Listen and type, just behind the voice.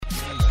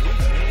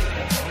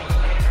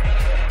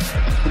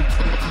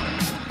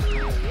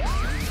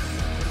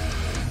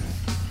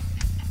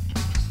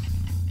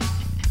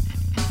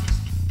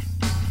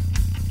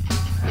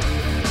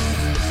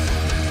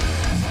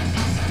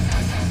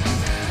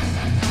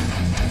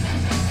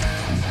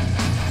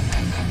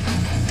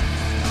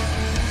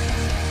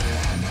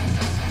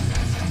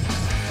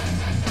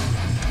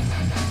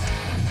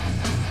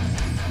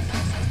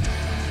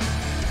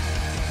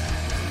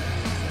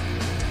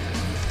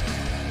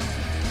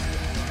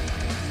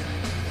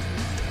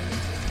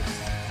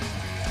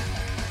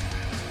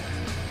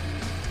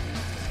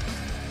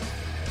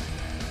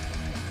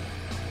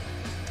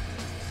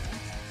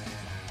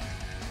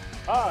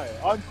Hi,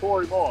 I'm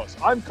Corey Moss.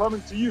 I'm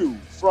coming to you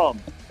from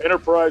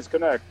Enterprise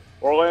Connect,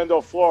 Orlando,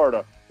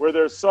 Florida, where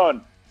there's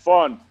sun,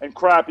 fun, and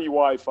crappy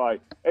Wi-Fi.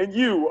 And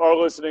you are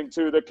listening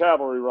to the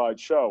cAValry Ride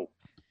Show.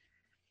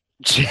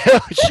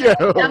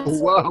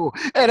 Whoa.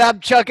 And I'm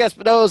Chuck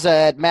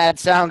Espinoza at Mad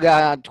Sound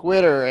Guy on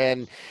Twitter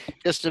and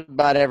just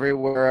about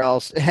everywhere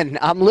else. And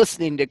I'm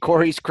listening to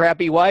Corey's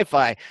crappy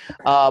Wi-Fi.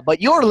 But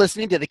you're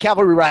listening to the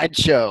cAValry Ride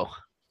Show.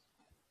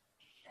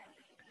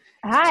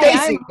 Hi,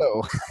 Stacy,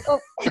 go.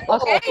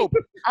 Okay.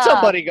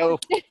 Somebody go.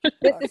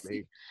 This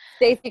is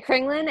Stacy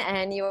Kringlin,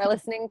 and you are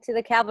listening to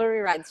the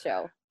cAValry Ride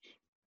Show.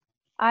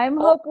 I'm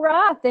Hope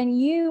Roth,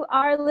 and you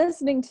are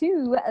listening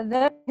to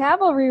the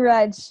cAValry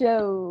Ride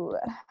Show.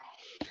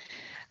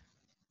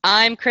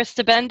 I'm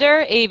Krista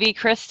Bender, AV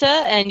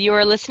Krista, and you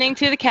are listening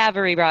to the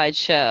cAValry Ride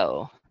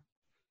Show.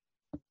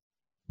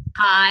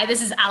 Hi,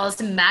 this is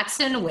Allison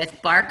Maxon with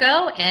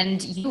Barco,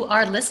 and you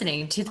are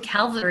listening to the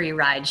cAValry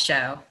Ride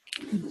Show.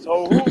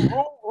 So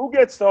who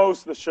gets to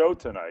host the show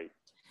tonight?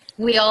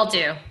 We all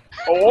do.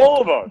 Oh,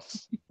 all of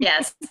us?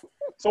 Yes.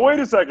 So wait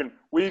a second.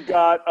 We've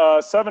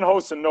got 7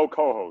 hosts and no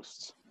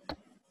co-hosts.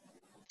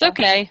 It's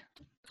okay.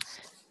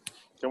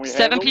 Can we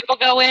 7 people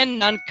go in,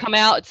 none come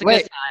out. It's a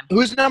good time.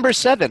 Who's number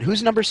 7?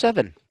 Who's number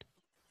 7?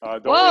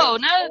 Whoa,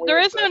 there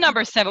is no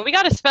number 7. We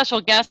got a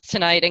special guest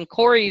tonight, and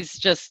Corey's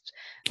just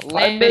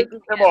messing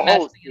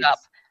it up.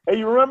 Hey,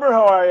 you remember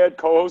how I had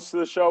co-hosts to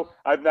the show?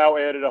 I've now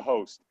added a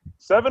host.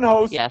 7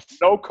 hosts, yes.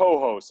 No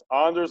co-hosts.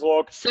 Anders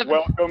Lok,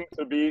 welcome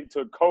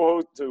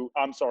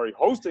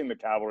hosting the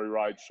cAValry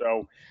Ride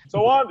Show.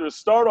 So Anders,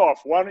 start off.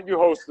 Why don't you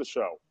host the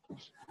show?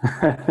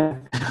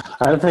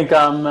 I don't think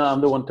I'm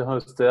the one to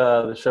host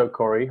the show,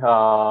 Corey.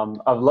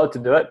 I'd love to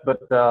do it, but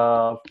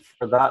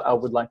for that, I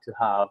would like to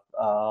have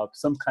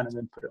some kind of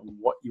input on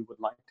what you would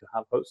like to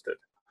have hosted.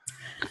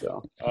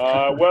 So.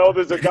 Well,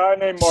 there's a guy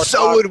named Mark.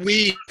 So would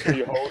we.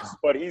 He hosts,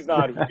 but he's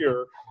not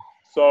here,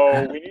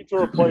 so we need to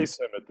replace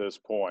him at this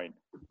point.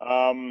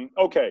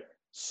 Okay,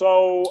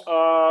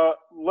 so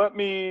let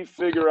me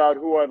figure out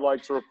who I'd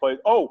like to replace.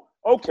 Oh,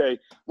 okay.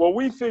 Well,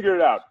 we figured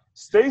it out.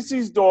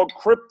 Stacy's dog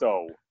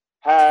Crypto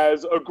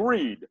has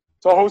agreed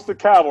to host the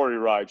cAValry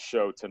Ride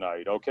Show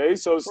tonight. Okay,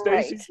 so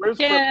Stacy, where's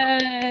Crypto?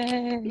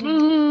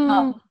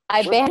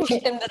 I banished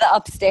him to the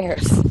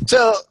upstairs.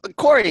 So,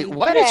 Corey,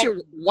 why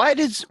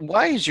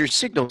is your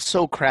signal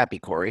so crappy,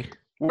 Corey?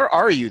 Where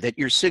are you that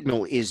your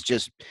signal is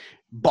just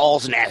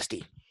balls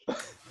nasty?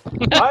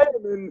 I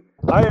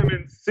am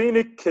in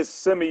scenic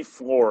Kissimmee,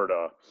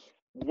 Florida,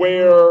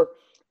 where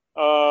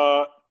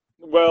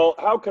well,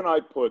 how can I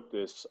put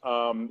this?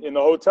 In the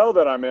hotel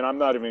that I'm in, I'm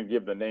not even going to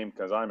give the name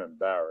because I'm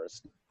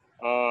embarrassed.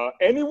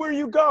 Anywhere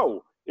you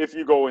go, if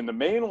you go in the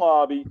main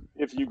lobby,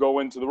 if you go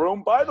into the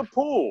room by the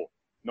pool,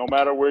 no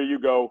matter where you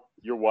go,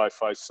 your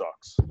Wi-Fi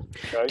sucks.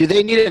 Okay? Do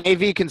they need an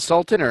AV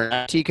consultant or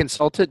an IT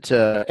consultant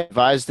to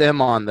advise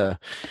them on the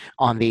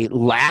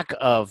lack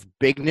of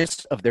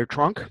bigness of their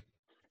trunk?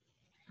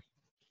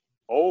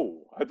 Oh,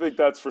 I think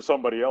that's for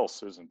somebody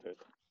else, isn't it?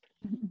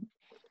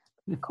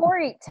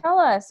 Corey, tell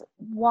us,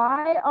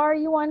 why are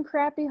you on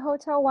crappy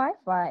hotel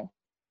Wi-Fi?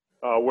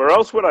 Where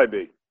else would I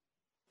be?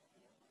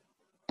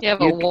 Yeah,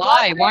 but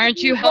why? Why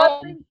aren't you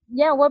home?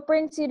 What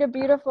brings you to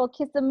beautiful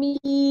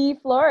Kissimmee,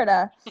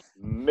 Florida?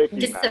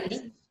 Mickey Mouse.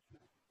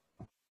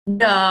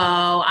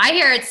 No, I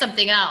hear it's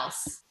something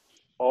else.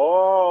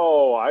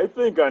 Oh, I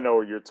think I know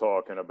what you're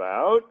talking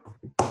about.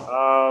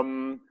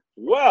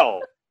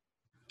 Well,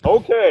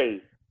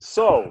 okay.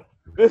 So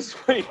this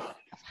week,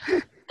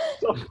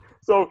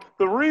 so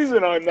the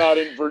reason I'm not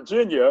in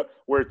Virginia,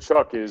 where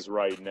Chuck is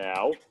right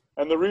now,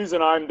 and the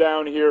reason I'm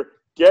down here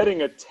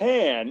getting a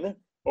tan,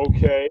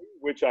 okay,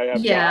 which I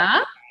have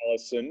got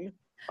Allison.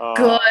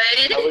 Good.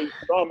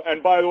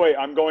 And by the way,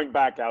 I'm going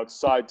back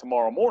outside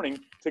tomorrow morning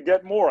to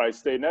get more. I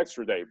stayed an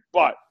extra day.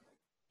 But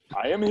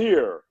I am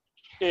here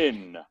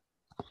in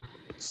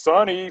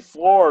sunny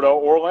Florida,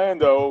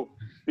 Orlando,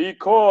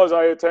 because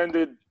I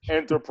attended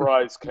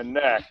Enterprise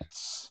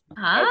Connects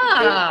at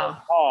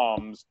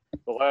Palms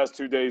the last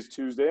 2 days,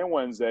 Tuesday and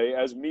Wednesday,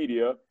 as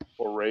media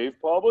for rave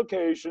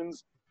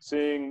publications,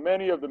 seeing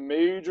many of the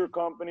major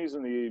companies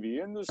in the AV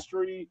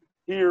industry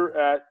here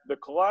at the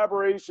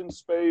Collaboration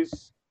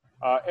Space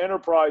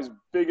Enterprise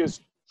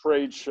biggest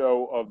trade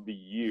show of the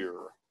year.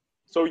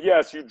 So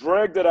yes, you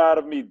dragged it out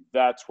of me.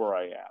 That's where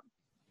I am.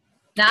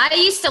 Now, I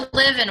used to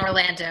live in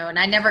Orlando, and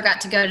I never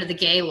got to go to the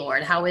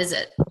Gaylord. How is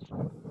it?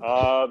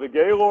 The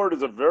Gaylord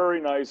is a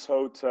very nice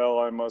hotel,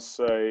 I must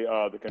say.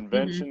 The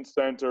convention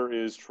center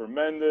is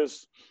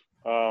tremendous.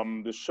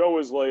 The show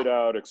is laid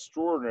out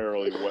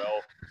extraordinarily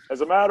well. As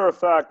a matter of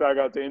fact, I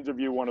got to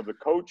interview one of the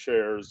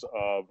co-chairs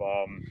of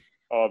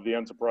the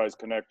Enterprise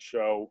Connect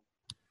show.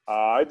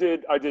 I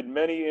did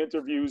many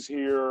interviews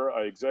here,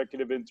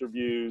 executive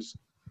interviews,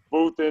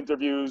 booth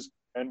interviews,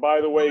 and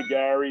by the way,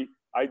 Gary,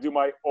 I do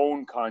my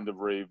own kind of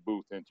rave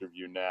booth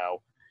interview now.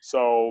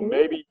 So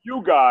maybe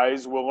you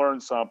guys will learn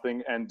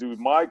something and do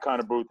my kind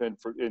of booth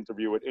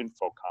interview at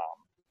Infocom.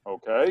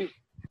 Okay?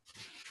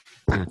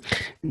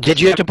 Did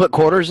you have to put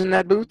quarters in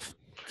that booth?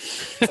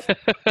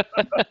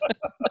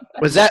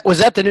 Was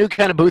that the new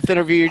kind of booth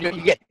interview?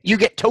 You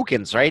get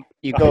tokens, right?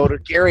 You go to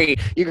Gary,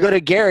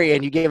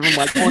 and you give him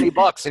like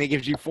 $20, and he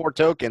gives you 4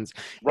 tokens.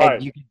 Right.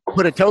 And you can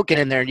put a token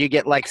in there, and you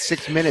get like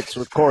 6 minutes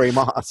with Corey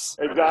Moss.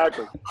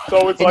 Exactly.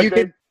 So it's And like you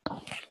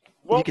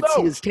can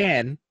see no. his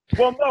tan.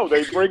 Well, no,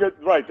 they bring it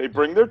right. They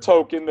bring their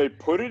token, they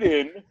put it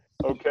in,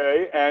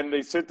 okay, and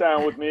they sit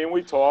down with me and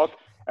we talk.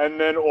 And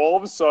then all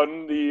of a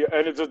sudden,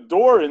 and it's a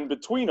door in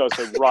between us.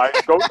 And Ryan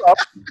goes up,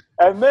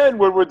 and then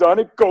when we're done,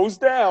 it goes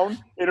down.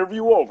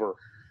 Interview over.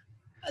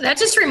 That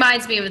just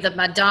reminds me of the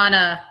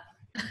Madonna.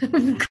 What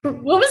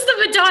was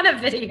the Madonna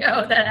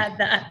video that had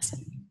that?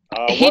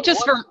 He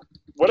just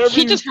reminded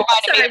me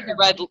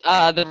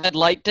of the red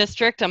light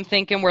district. I'm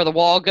thinking where the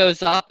wall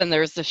goes up and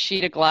there's a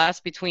sheet of glass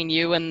between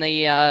you and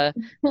the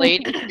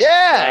lady.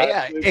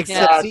 Yeah.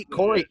 Except see,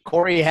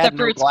 Corey had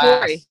no glass.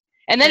 Corey.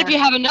 And then if you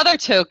have another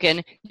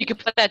token, you could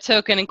put that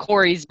token in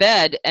Corey's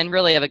bed and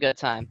really have a good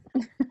time.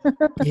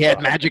 He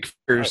had magic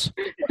fingers.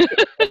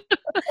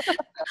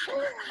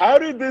 How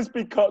did this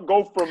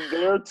go from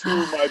there to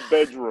my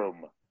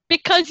bedroom?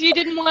 Because you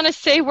didn't want to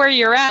say where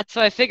you're at, so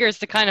I figure it's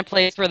the kind of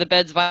place where the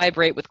beds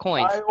vibrate with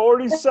coins. I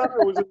already said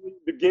it was in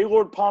the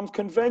Gaylord Palms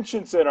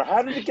Convention Center.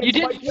 How did it get You to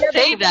didn't my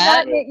say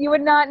that. You would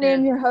not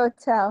name your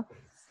hotel.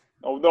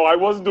 Oh, no, I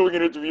wasn't doing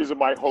interviews in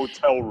my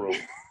hotel room.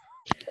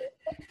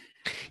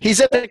 He's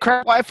at the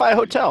Crap Wi-Fi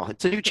Hotel.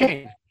 It's a new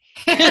chain.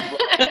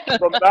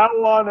 From now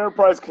on,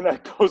 Enterprise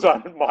Connect goes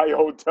on in my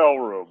hotel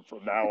room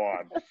from now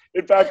on.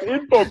 In fact,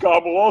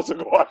 Infocom will also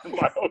go on in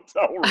my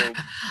hotel room.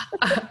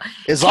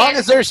 As long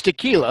as there's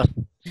tequila,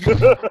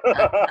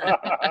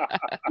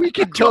 we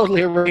can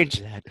totally arrange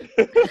that.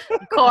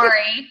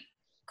 Corey,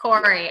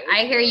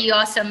 I hear you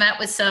also met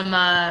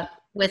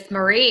with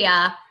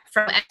Maria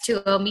from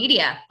X2O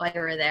Media while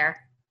you were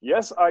there.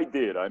 Yes, I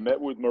did. I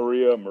met with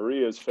Maria.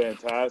 Maria is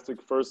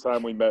fantastic. First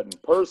time we met in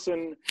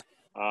person.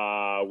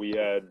 We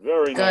had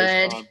very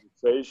nice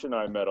conversation.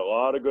 I met a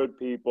lot of good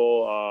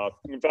people.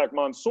 In fact,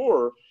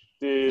 Mansoor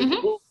did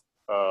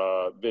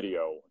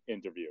video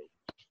interview.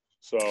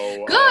 So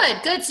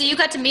good. So you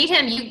got to meet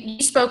him. You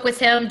spoke with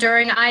him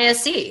during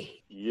ISE.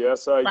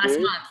 Yes, I last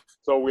did. Month.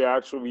 So we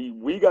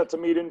got to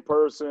meet in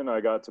person. I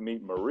got to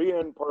meet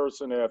Maria in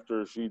person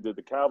after she did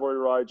the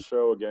cAValry Ride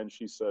show. Again,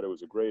 she said it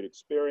was a great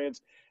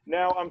experience.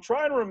 Now, I'm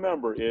trying to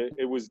remember.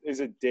 Is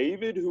it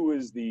David who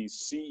is the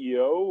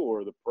CEO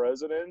or the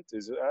president?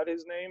 Is that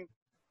his name?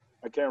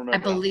 I can't remember. I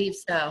believe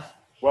so.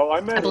 Well,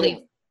 I met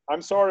him.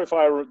 I'm sorry if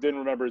I didn't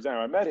remember his name.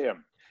 I met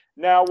him.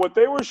 Now, what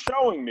they were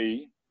showing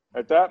me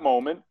at that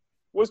moment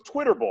was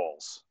Twitter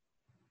balls.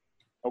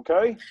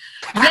 Okay?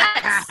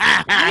 Yes,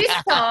 you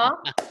saw.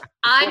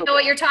 I know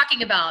what you're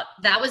talking about.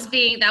 That was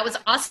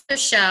also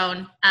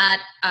shown at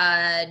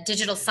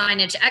Digital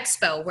Signage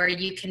Expo, where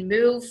you can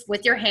move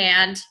with your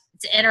hand.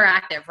 It's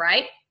interactive,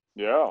 right?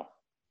 Yeah.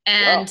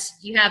 And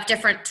you have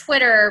different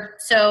Twitter.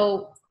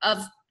 So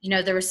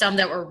there were some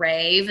that were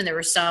rave, and there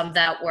were some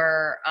that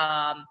were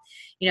AV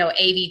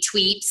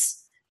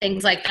tweets,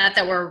 things like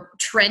that were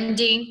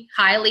trending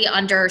highly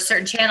under a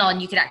certain channel,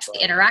 and you could actually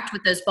interact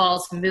with those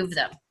balls and move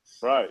them.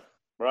 Right.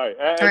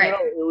 And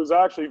it was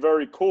actually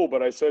very cool,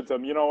 but I said to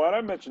him, you know what, I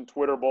mentioned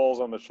Twitter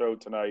balls on the show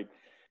tonight.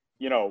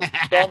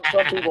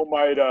 Some people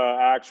might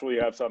actually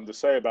have something to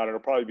say about it. It'll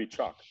probably be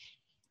Chuck.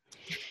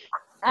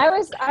 I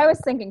was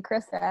thinking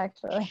Krista,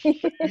 actually.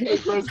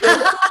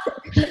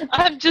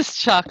 I'm just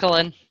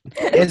chuckling.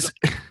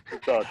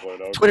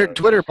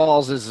 Twitter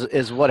balls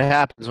is what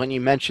happens when you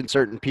mention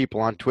certain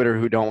people on Twitter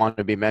who don't want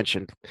to be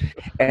mentioned.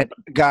 And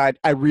God,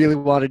 I really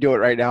want to do it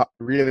right now.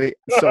 Really,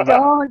 so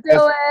don't do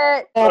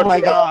it. Oh my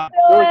God!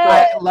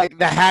 Like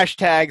the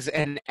hashtags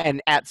and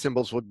 @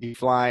 symbols would be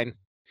flying.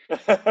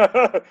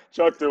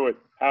 Chuck, do it.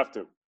 Have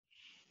to.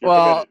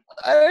 Well,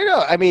 I don't know.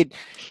 I mean,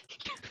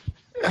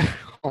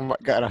 oh my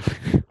God.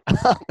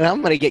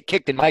 I'm going to get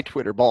kicked in my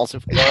Twitter balls.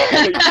 Your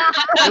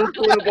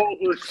Twitter balls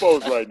are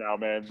exposed right now,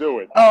 man. Do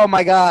it. Oh,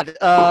 my God.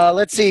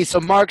 Let's see. So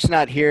Mark's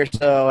not here.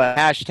 So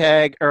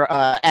hashtag or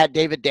 @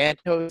 David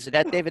Danto. Is it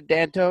 @ David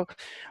Danto?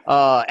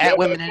 @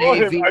 Women in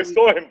AV. I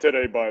saw him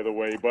today, by the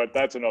way, but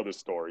that's another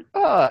story.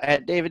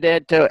 @ David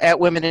Danto. @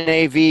 Women in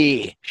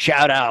AV.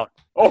 Shout out.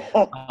 Oh,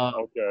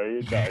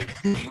 okay. Nice.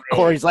 Really?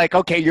 Corey's like,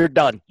 okay, you're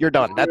done. You're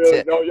done. That's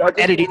it. No,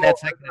 editing that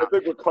segment. I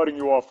think we're cutting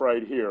you off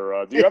right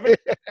here. Do you have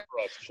anything for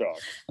us, Chuck?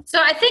 So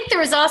I think there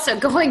was also,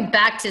 going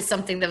back to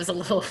something that was a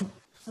little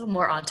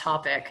more on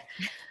topic.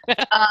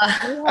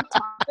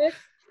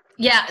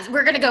 Yeah,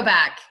 we're going to go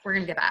back.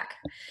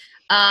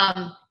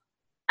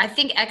 I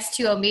think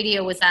X2O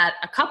Media was at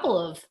a couple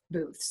of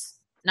booths,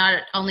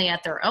 not only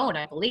at their own,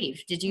 I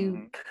believe.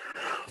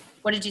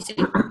 What did you see?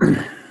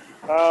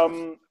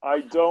 I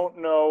don't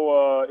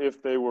know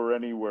if they were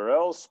anywhere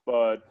else,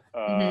 but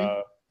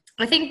I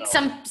think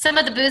some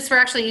of the booths were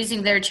actually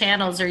using their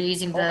channels or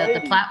using the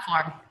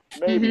platform.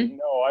 Maybe.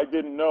 No, I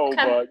didn't know,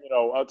 okay. But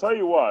I'll tell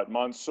you what,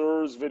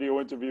 Mansoor's video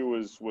interview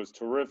was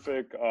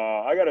terrific.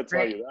 I got to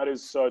tell you, that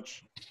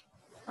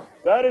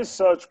is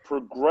such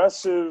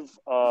progressive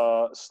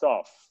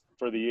stuff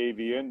for the AV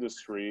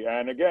industry.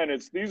 And again,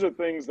 these are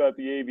things that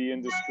the AV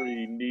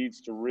industry needs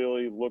to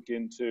really look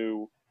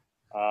into.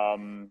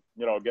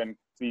 Again,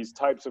 these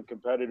types of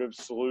competitive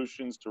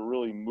solutions to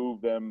really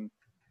move them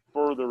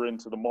further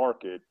into the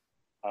market.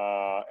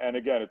 And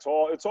again, it's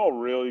all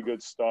really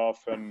good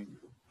stuff. And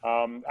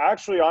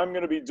actually, I'm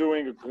going to be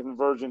doing a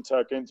Conversion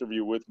Tech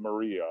interview with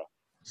Maria.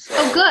 So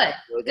good.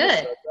 We're going to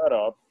set that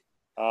up.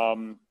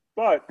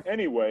 But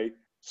anyway,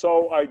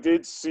 so I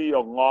did see a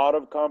lot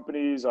of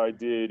companies. I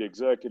did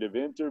executive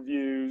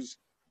interviews.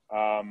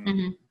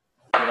 We're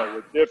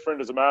different.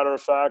 As a matter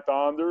of fact,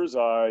 Anders,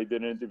 I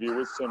did an interview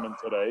with Simon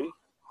today,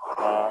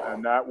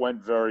 and that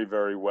went very,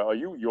 very well. Are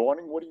you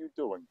yawning? What are you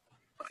doing?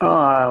 Oh,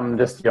 I'm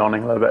just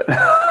yawning a little bit.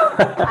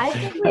 I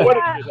think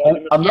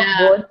I'm not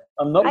bored.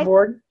 I'm not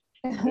bored.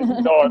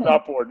 No, I'm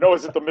not bored. No,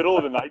 is it the middle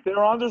of the night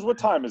there, Anders? What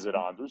time is it,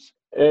 Anders?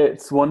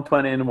 It's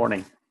 1:20 in the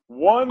morning.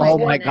 Oh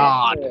my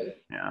God!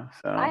 Yeah.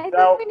 So I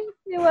think we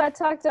need to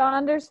talk to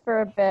Anders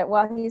for a bit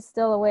while he's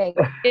still awake.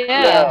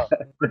 Yeah.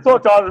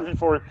 Talk to Anders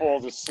before he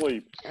falls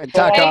asleep. And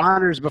talk to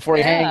Anders before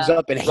he hangs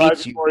up and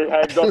hates you. Before he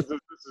hangs up, this is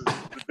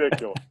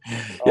ridiculous.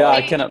 Yeah,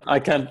 I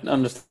can't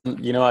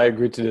understand. I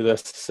agreed to do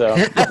this. So.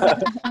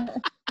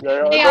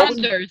 Hey,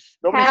 Anders.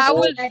 How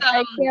was?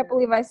 I can't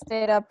believe I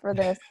stayed up for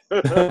this.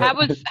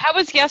 How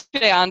was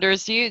yesterday,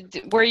 Anders?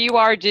 Where you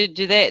are?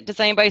 Does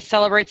anybody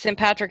celebrate St.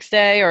 Patrick's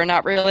Day or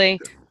not really?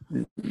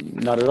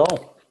 Not at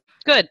all.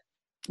 Good.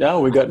 No,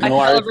 we got no.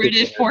 I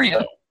celebrated for you.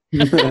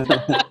 They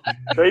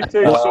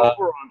take over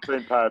on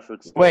St.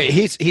 Patrick's Day. Wait,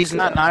 he's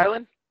not in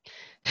Ireland?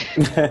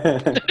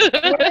 Where?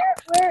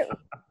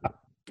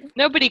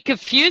 Nobody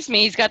confused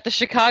me. He's got the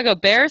Chicago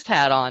Bears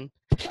hat on.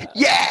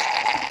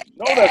 Yeah.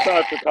 No, that's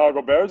not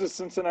Chicago Bears. It's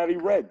Cincinnati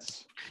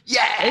Reds.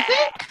 Yeah. Is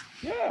it?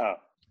 Yeah.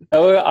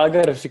 Oh, I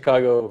got a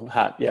Chicago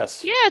hat.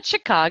 Yes. Yeah, it's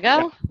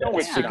Chicago. No,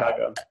 it's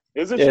Chicago.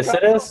 Is it? Yes,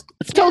 Chicago? it is.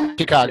 It's still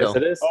Chicago. Yes,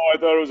 it is. Oh, I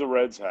thought it was a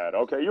Reds hat.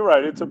 Okay, you're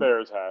right. It's a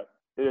Bears hat.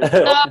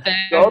 The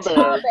Bears.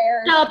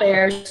 No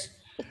Bears.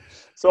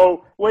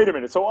 So wait a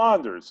minute. So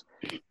Anders,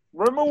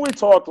 remember we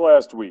talked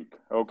last week,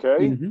 okay?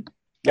 Mm-hmm.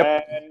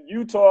 Yep. And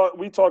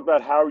we talked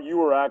about how you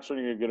were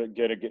actually going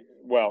to get.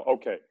 Well,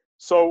 okay.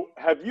 So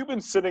have you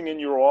been sitting in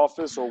your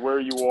office or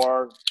where you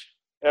are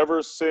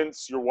ever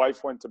since your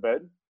wife went to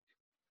bed?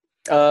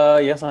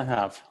 Yes, I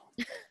have.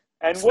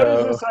 And what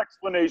is this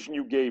explanation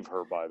you gave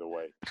her, by the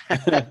way?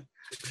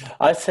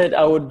 I said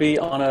I would be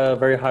on a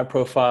very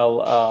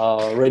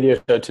high-profile radio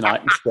show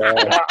tonight. So.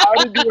 How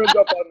did you end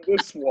up on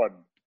this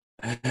one?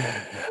 I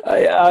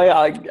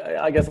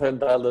guess I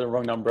dialed the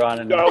wrong number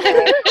on.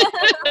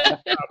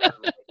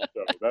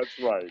 That's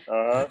right.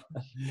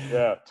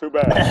 Yeah, too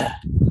bad.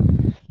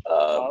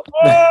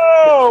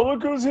 Oh,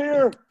 look who's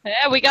here.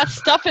 Yeah, we got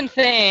stuff and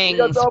things. We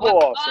got double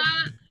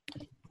awesome.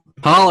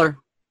 Holler.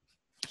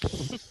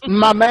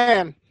 My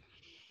man.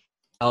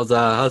 How's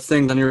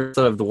things on your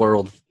side of the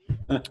world?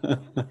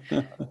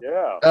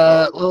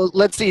 Yeah. Well,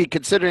 let's see.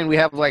 Considering we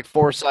have like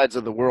 4 sides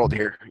of the world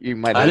here, you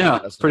might. I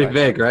know it's pretty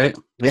vague, right?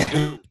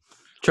 Yeah.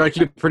 Try to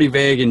keep it pretty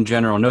vague in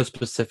general. No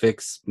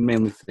specifics,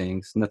 mainly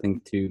things.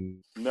 Nothing too.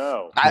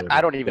 No.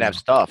 I don't even have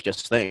stuff,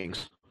 just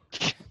things.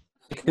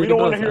 We don't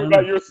want to hear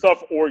about your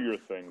stuff or your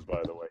things,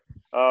 by the way.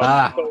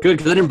 Good,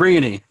 because I didn't bring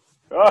any.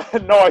 No,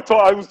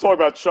 I was talking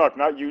about Chuck,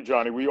 not you,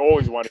 Johnny. We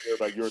always want to hear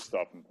about your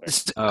stuff and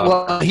things.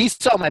 Well, he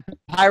saw my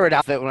pirate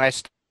outfit when I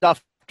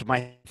stuffed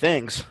my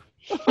things.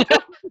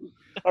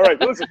 All right,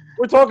 listen,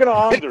 we're talking to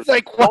Anders. It's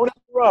like, what?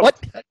 What?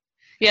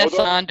 Yes,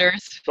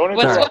 Anders. Don't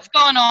What's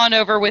going on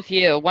over with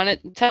you?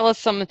 Tell us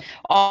some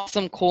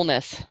awesome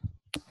coolness.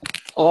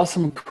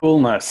 Awesome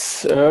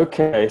coolness.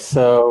 Okay,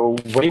 so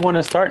where do you want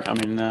to start? I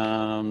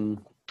mean,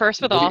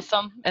 first with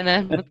awesome, and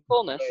then with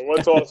coolness.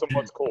 What's awesome?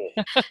 What's cool?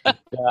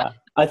 Yeah,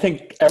 I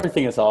think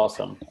everything is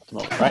awesome,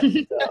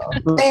 right?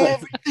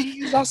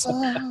 Everything is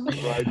awesome.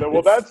 Right.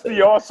 Well, that's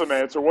the awesome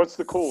answer. What's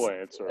the cool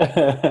answer?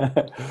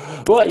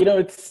 Well,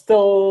 it's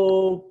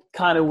still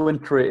kind of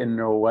wintry in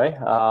Norway,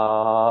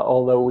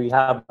 although we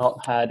have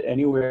not had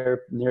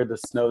anywhere near the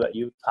snow that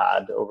you've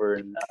had over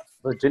in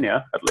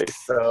Virginia, at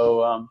least.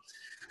 So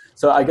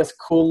I guess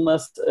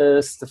coolness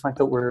is the fact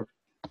that we're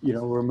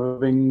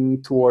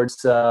moving towards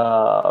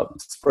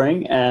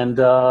spring, and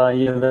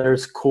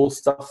there's cool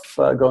stuff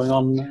going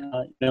on.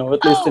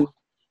 At least in.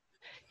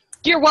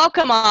 You're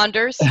welcome,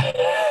 Anders.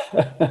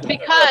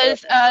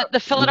 Because the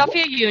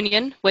Philadelphia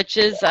Union, which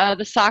is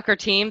the soccer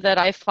team that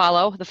I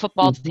follow, the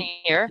football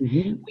team here,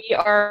 we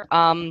are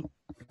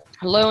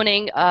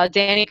loaning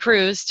Danny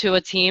Cruz to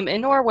a team in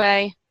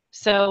Norway.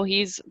 So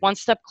he's one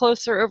step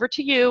closer over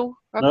to you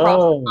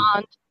across the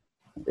pond.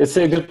 Is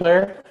he a good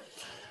player?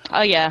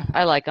 Oh, yeah,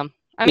 I like him.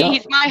 I mean,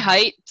 he's my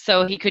height,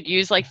 so he could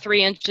use like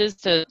 3 inches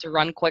to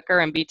run quicker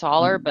and be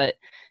taller, but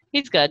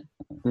he's good.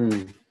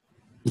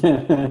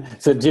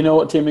 So do you know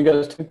what team he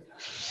goes to?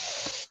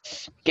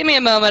 Give me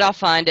a moment. I'll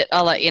find it.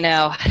 I'll let you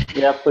know.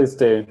 Yeah, please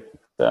do.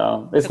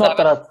 So it's not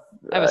that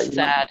I was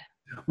sad.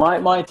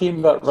 My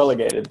team got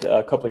relegated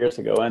a couple of years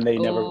ago, and they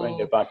never made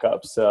it back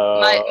up.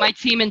 So my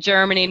team in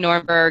Germany,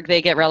 Nuremberg,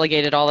 they get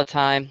relegated all the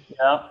time.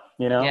 Yeah,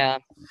 Yeah.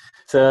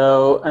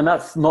 So, and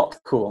that's not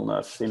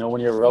coolness.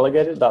 When you're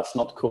relegated, that's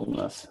not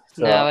coolness.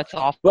 So, No, it's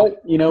awful.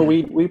 but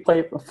we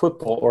play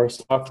football or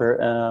soccer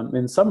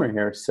in summer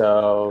here,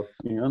 so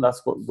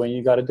that's when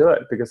you got to do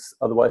it, because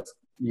otherwise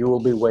you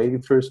will be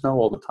wading through snow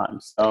all the time.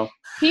 So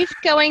He's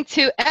going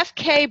to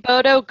FK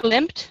Bodo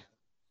Glimt.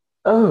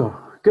 oh,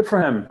 good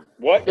for him.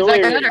 What? Is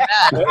that good or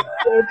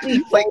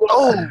bad? Like,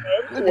 oh.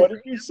 What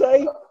did you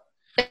say?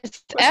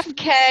 It's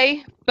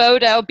FK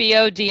Bodo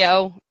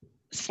BODO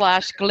 /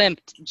 Glimt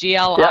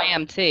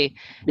GLIMT.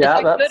 Yeah,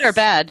 Is that good or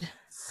bad?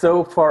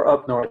 So far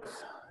up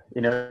north,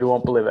 you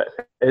won't believe it.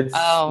 It's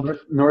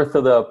north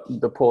of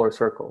the polar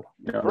circle.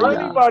 For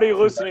anybody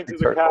listening to the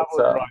Circle,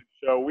 cAValry Ride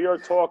Show, we are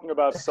talking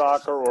about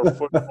soccer or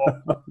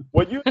football.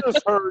 What you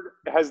just heard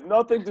has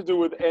nothing to do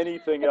with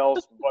anything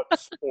else but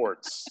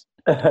sports.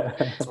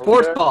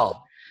 Sports Okay?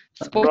 ball.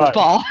 Sports Right.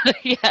 ball.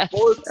 Yes.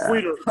 Sports,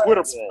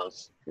 Twitter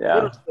balls.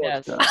 Yeah.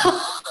 Twitter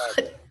sports.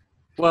 Yeah.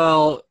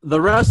 Well, the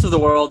rest of the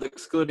world,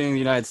 excluding the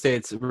United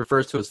States,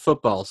 refers to as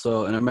football.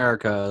 So in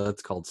America,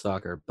 that's called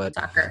soccer. But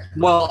Soccer.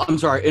 well, I'm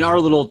sorry. In our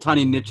little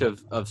tiny niche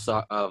of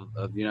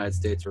the United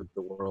States or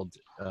the world,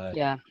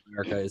 Yeah.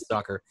 America is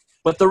soccer.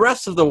 But the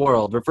rest of the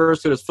world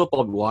refers to it as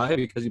football. Why?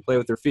 Because you play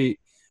with your feet.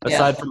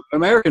 Aside from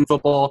American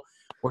football,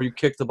 where you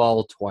kick the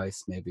ball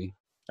twice, maybe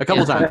a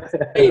couple times.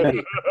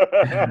 Maybe.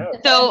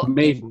 So,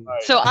 Maybe.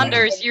 so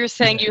Anders, you're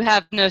saying you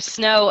have no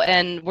snow,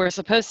 and we're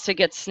supposed to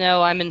get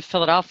snow. I'm in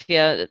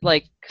Philadelphia,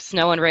 like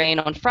snow and rain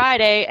on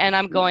Friday, and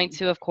I'm going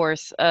to, of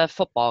course, a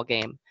football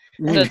game.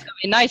 So it's going to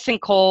be nice and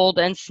cold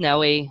and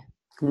snowy.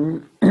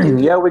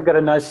 Yeah, we've got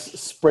a nice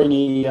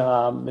springy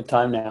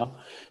time now,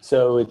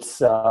 so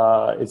it's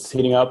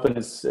heating up and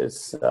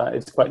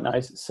it's quite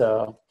nice.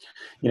 So,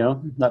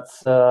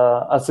 that's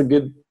a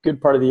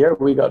good part of the year.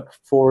 We got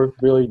 4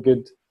 really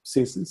good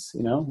seasons,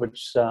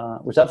 which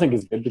I think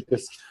is good,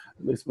 because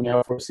at least when you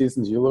have 4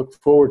 seasons, you look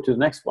forward to the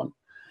next one.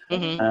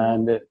 Mm-hmm.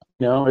 And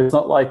it's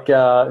not like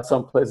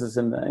some places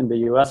in the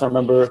US. I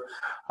remember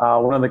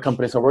one of the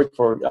companies I worked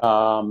for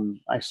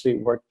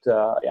actually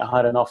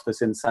had an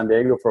office in San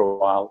Diego for a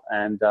while,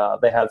 and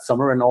they had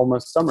summer and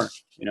almost summer.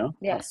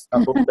 Yes.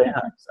 That's what they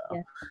had. So.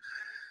 Yeah.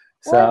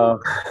 So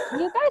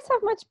You guys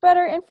have much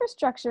better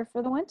infrastructure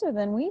for the winter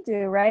than we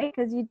do, right?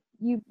 Because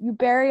you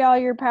bury all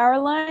your power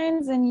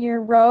lines and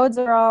your roads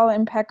are all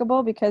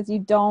impeccable because you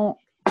don't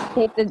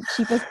take the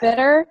cheapest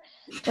bidder,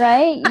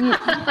 right?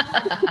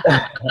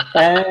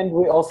 and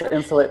we also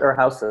insulate our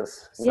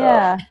houses. So,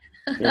 Yeah.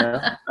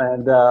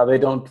 And they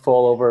don't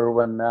fall over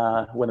when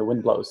the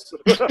wind blows.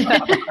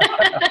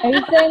 Are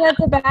you saying that's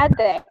a bad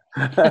thing?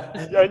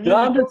 No,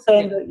 I'm just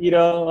saying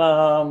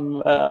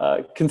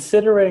that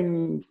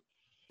considering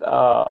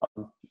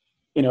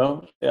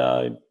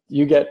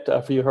you get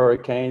a few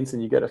hurricanes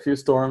and you get a few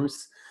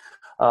storms,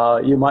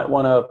 you might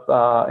want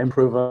to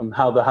improve on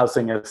how the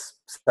housing is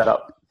set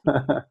up.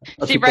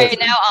 See, right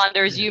now,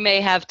 Anders, you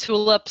may have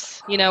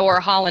tulips, or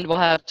Holland will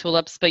have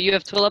tulips, but you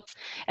have tulips,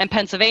 and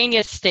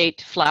Pennsylvania's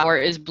state flower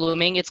is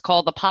blooming. It's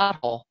called the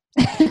pothole.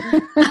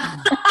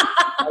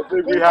 I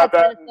think we have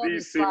that in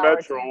DC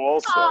Metro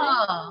also.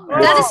 Oh,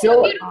 that is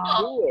so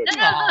beautiful.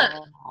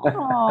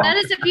 That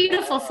is a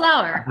beautiful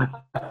flower.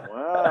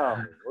 Wow,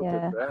 look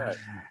Yeah. at that.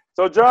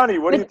 So, Johnny,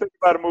 what do you think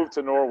about a move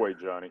to Norway,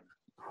 Johnny?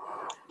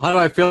 How do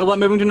I feel about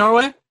moving to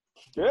Norway?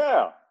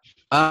 Yeah.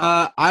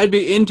 I'd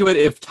be into it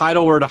if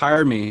Tidal were to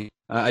hire me.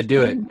 I'd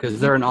do it because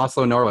they're in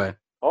Oslo, Norway.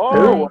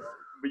 Oh,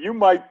 but you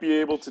might be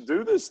able to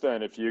do this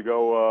then if you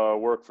go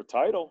work for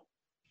Tidal.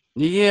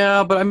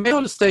 Yeah, but I may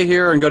able to stay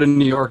here and go to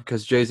New York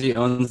because Jay-Z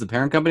owns the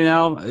parent company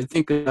now. I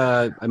think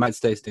I might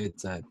stay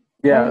stateside.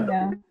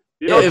 Yeah.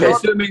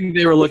 Assuming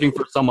they were looking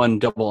for someone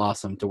double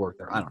awesome to work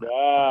there. I don't know.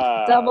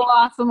 Yeah. Double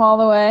awesome all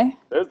the way.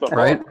 There's the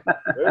Right? hook.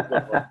 There's the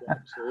hook.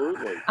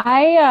 Absolutely.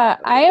 I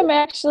am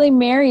actually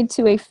married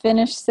to a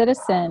Finnish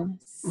citizen.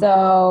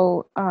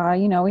 So,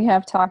 we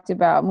have talked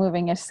about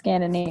moving to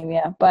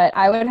Scandinavia, but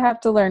I would have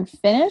to learn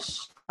Finnish,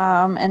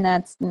 and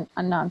that's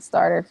a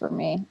non-starter for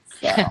me.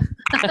 So,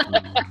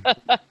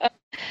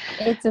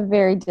 it's a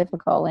very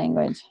difficult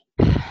language.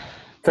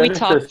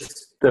 Finnish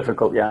is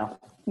difficult, yeah.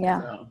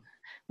 Yeah. So.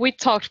 We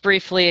talked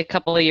briefly a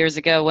couple of years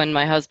ago when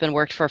my husband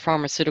worked for a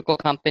pharmaceutical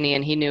company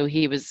and he knew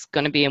he was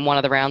going to be in one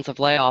of the rounds of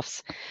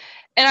layoffs.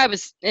 And I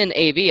was in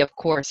AV, of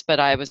course, but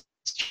I was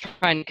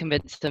trying to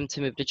convince him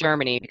to move to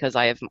Germany because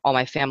I have all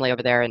my family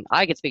over there and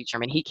I can speak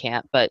German. He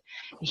can't. But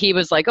he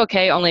was like,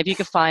 okay, only if you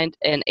could find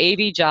an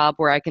AV job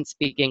where I can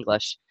speak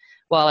English.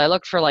 Well, I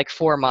looked for like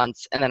 4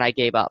 months and then I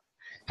gave up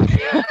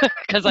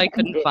because I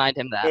couldn't find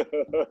him that.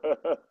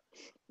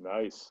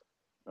 Nice.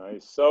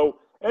 So,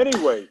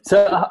 anyway.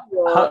 So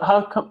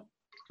how come?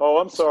 Oh,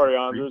 I'm sorry,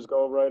 Anders.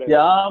 Go right ahead.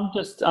 Yeah, I'm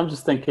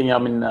just thinking. I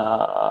mean,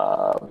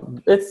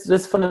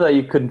 it's funny that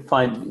you couldn't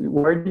find.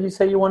 Where did you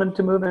say you wanted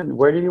to move in?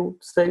 Where did you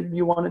say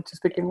you wanted to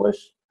speak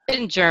English?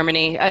 In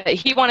Germany.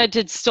 He wanted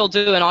to still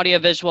do an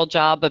audiovisual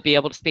job, but be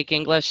able to speak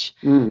English.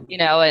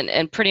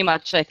 And pretty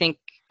much, I think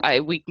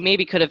we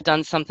maybe could have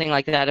done something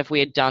like that if we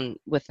had done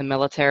with the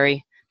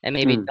military and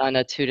maybe done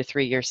a 2 to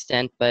 3 year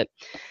stint. But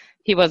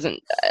he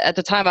wasn't at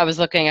the time I was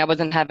looking. I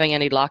wasn't having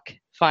any luck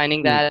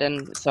finding that,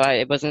 and so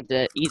it wasn't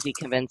an easy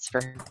convince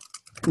for him.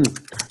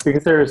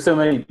 Because there are so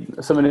many,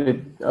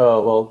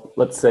 well,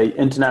 let's say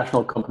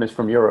international companies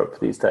from Europe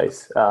these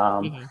days.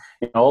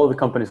 All of the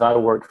companies I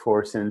worked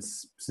for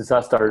since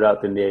I started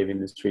out in the AV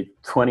industry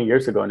 20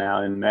 years ago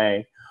now in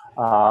May,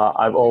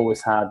 I've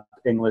always had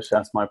English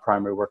as my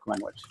primary work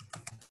language.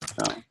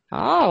 So.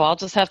 Oh, I'll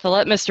just have to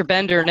let Mr.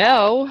 Bender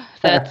know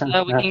that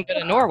we can go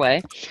to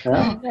Norway.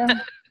 Yeah.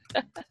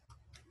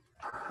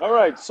 All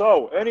right.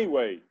 So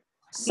anyway.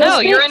 No,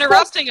 you're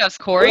interrupting us,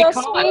 Corey.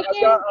 Come on.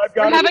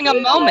 We're having a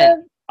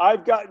moment.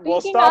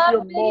 Stop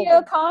your video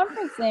moment.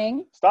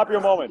 Conferencing. Stop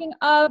your moment. Speaking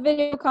of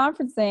video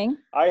conferencing.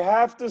 I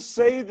have to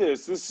say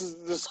this. This is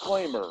a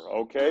disclaimer,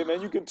 okay?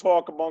 Then you can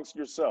talk amongst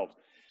yourselves.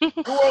 You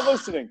are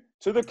listening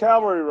to the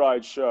cAValry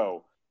Ride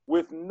show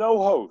with no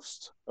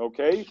host,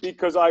 okay?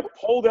 Because I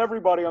polled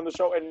everybody on the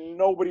show and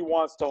nobody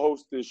wants to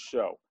host this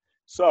show.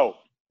 So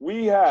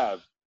we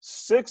have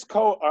 6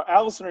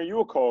 Allison, are you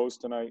a co-host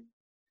tonight?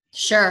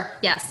 Sure,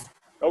 yes.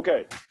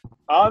 Okay.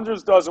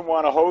 Anders doesn't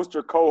want to host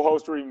or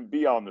co-host or even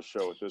be on the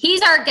show at this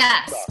He's point. our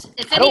guest.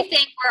 If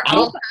anything, we're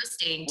all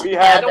hosting. We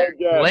have no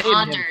guests.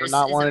 Blame him for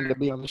not wanting to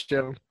be on the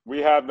show. We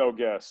have no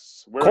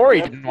guests.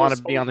 Corey didn't want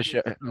to be on the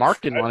show.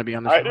 Mark didn't want to be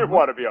on the show. I didn't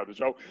want to be on the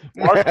show.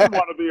 Mark didn't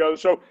want to be on the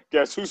show.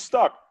 Guess who's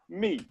stuck?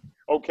 Me.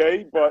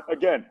 Okay? But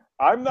again,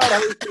 I'm not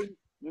hosting.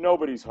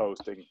 Nobody's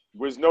hosting.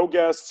 There's no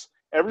guests.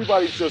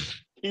 Everybody's just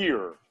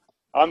here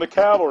on the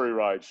cAValry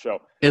Ride show.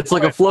 It's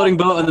like a floating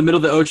boat in the middle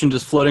of the ocean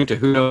just floating to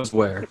who knows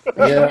where.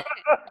 Yeah.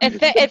 And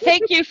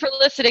thank you for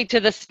listening to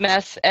this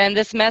mess. And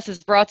this mess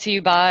is brought to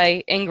you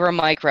by Ingram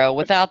Micro.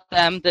 Without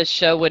them, this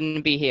show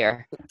wouldn't be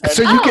here.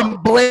 So you can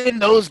blame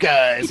those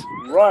guys.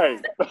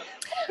 Right.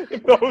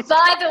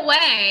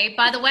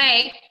 By the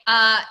way,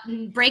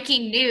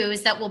 breaking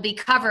news that will be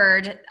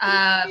covered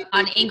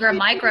on Ingram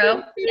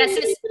Micro. Yes,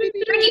 it's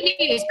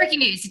breaking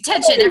news.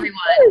 Attention,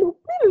 everyone.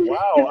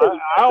 Wow.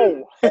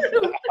 Ow.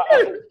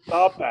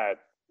 Stop that.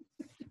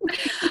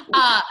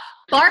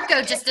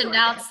 Barco just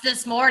announced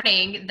this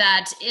morning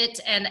that it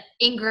and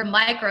Ingram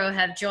Micro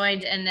have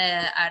joined an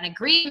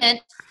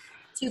agreement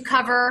to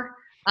cover.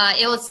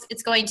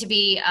 It's going to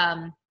be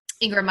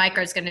Ingram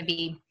Micro is going to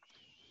be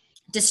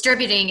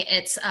distributing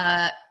its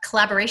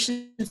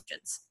collaboration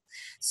sessions.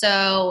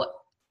 So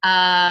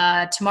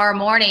tomorrow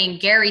morning,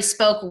 Gary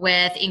spoke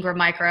with Ingram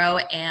Micro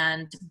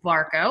and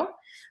Barco.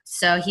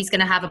 So he's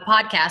going to have a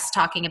podcast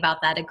talking about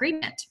that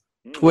agreement.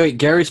 Wait,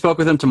 Gary spoke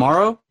with him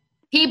tomorrow?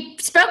 He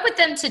spoke with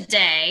them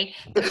today.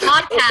 The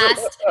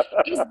podcast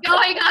is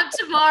going up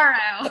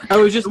tomorrow. I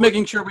was just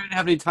making sure we didn't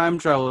have any time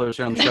travelers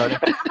here on the show. Sorry.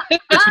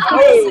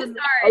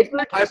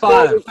 High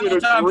five. In a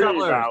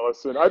dream,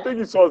 Allison. I think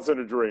you saw this in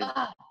a dream.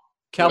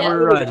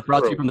 cAValry Rides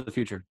brought to you from the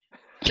future.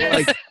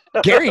 Like,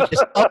 Gary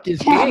just upped his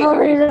game.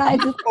 cAValry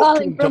Rides is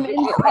calling from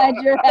inside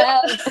your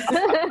house.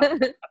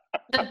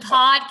 The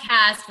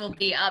podcast will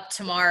be up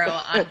tomorrow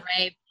on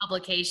Ray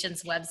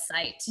Publications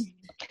website.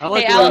 I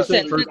like Hey, the way you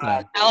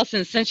said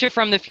Allison, since you're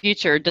from the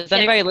future, does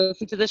anybody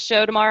listen to this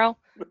show tomorrow?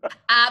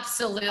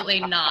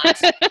 Absolutely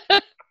not.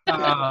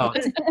 Oh,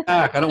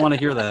 heck, I don't want to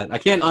hear that. I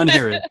can't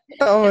unhear it.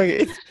 Oh my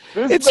God.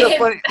 This It's is so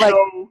funny. Like,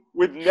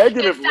 with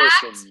negative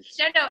listens.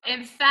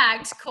 In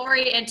fact,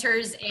 Corey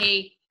enters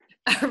a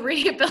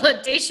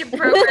rehabilitation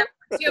program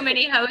for too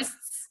many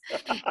hosts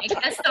and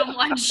guests on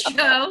one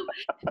show,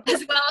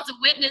 as well as a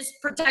witness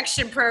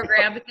protection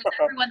program, because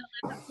everyone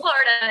that lives in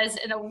Florida is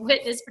in a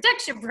witness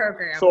protection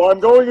program. So I'm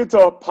going into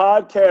a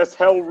podcast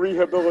hell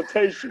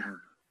rehabilitation.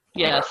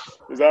 Yes.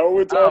 Is that what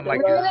we're talking my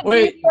about? God.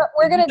 Wait.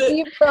 We're going to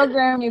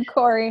deprogram you,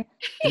 Corey.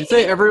 Did you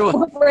say everyone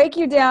We'll break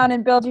you down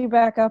and build you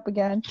back up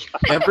again.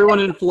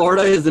 in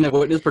Florida is in a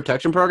witness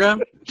protection program?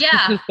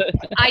 Yeah,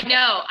 I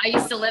know. I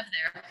used to live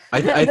there.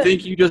 I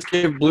think you just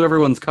blew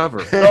everyone's cover.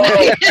 No,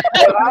 what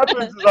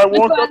happens is I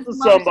walk up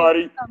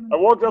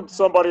to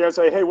somebody, I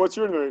say, hey, what's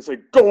your name? They say,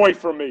 go away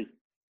from me.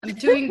 I'm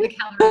doing the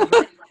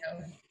calendar.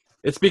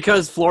 It's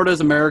because Florida is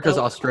America's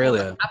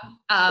Australia.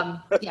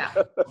 Yeah.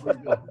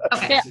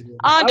 Okay. Yeah.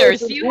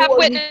 Anders, Allison, do you who have are you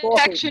witness talking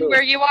protection to?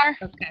 where you are?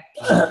 Okay.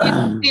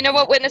 Do you know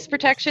what witness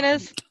protection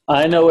is?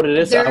 I know what it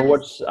is. I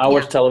watch Yeah.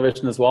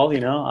 television as well.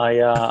 You know, I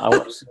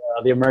watch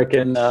the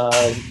American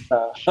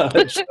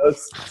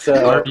shows.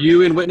 So Are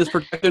you in witness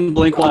protection?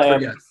 Blink one I for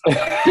am. yes.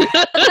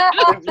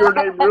 Is your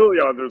name really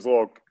Anders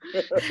Look?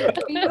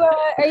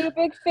 Are you a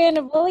big fan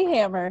of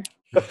Lilyhammer?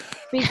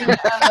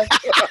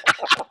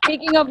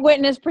 Speaking of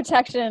witness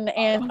protection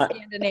and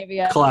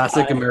Scandinavia.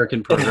 Classic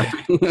American program.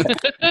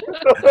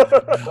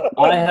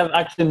 I have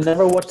actually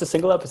never watched a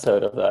single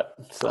episode of that.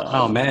 So.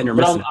 Oh man, you're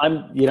But missing.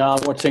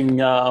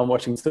 I'm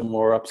watching some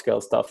more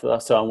upscale stuff.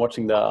 So I'm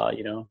watching the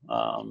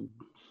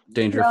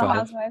Danger Real 5,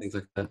 Housewives. things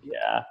like that.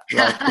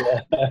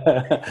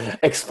 yeah.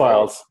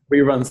 X-Files,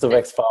 reruns of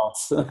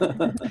X-Files.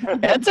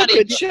 that's a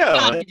good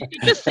show. Did you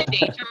just say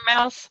Danger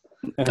Mouse?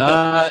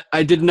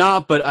 I did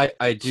not, but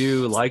I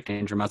do like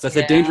Danger Mouse. I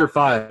said Yeah. Danger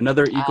 5,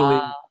 another equally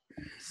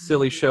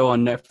silly show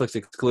on Netflix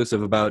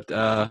exclusive about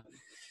I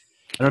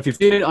don't know if you've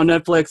seen it on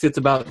Netflix. It's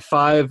about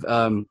 5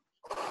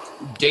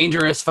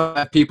 dangerous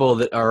 5 people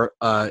that are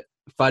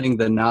fighting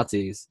the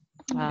Nazis.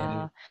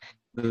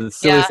 The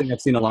silliest thing I've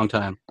seen in a long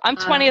time. I'm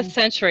 20th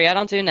century. I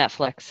don't do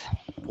Netflix.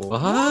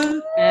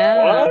 What?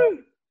 Yeah. What?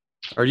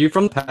 Are you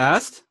from the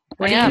past?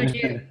 I am.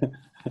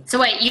 So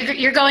wait,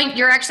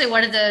 you're actually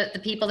one of the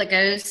people that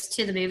goes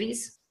to the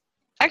movies?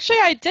 Actually,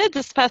 I did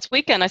this past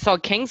weekend. I saw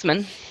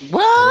Kingsman.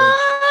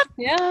 What?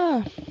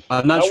 Yeah.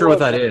 I'm not How sure what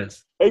was that it?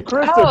 is. Hey,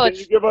 Kristen, Oh, can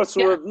you give us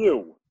a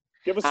review?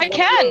 Give us I one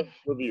can. of your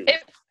reviews.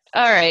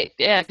 All right,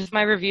 yeah, because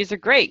my reviews are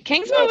great.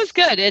 Kingsman was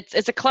good.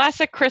 It's a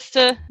classic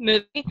Krista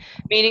movie,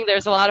 meaning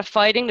there's a lot of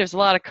fighting, there's a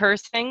lot of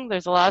cursing,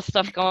 there's a lot of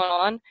stuff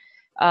going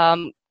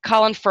on.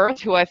 Colin Firth,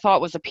 who I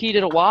thought was a P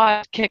to the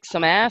Y, kicked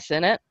some ass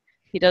in it.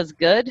 He does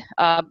good.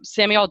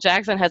 Samuel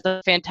Jackson has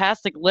a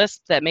fantastic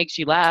lisp that makes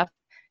you laugh,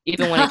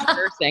 even when he's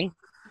cursing.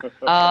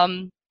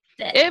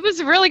 It was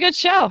a really good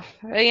show.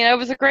 It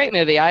was a great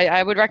movie.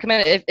 I would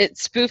recommend it. It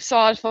spoofs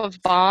off of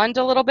Bond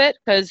a little bit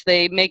because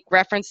they make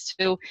reference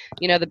to,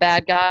 the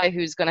bad guy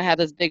who's going to have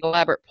this big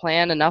elaborate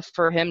plan enough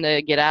for him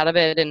to get out of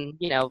it and,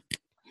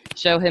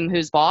 show him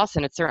who's boss.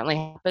 And it certainly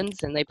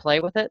happens, and they play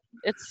with it.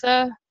 It's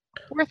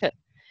worth it.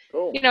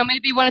 Cool.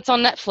 Maybe when it's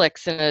on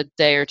Netflix in a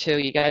day or two,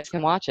 you guys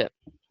can watch it.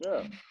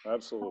 Yeah,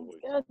 absolutely.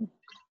 Good.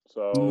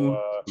 So,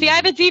 See, I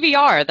have a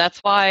DVR. That's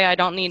why I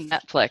don't need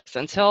Netflix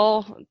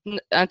until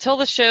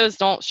the shows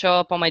don't show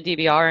up on my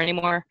DVR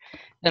anymore.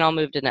 Then I'll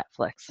move to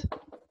Netflix.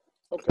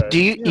 okay.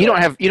 Do you don't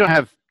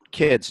have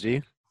kids, do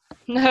you?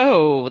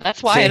 No,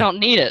 that's why I don't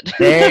need it.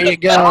 There you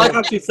go. I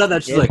actually said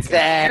that. She's like,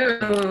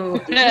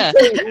 Exactly. Yeah.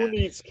 Who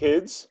needs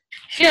kids?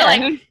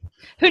 Yeah.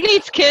 Who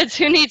needs kids?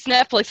 Who needs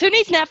Netflix? Who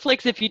needs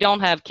Netflix if you don't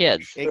have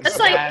kids?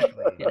 Exactly.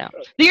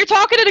 You're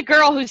talking to the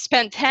girl who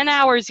spent 10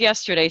 hours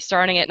yesterday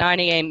starting at 9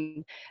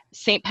 a.m.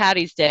 St.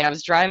 Patty's Day. I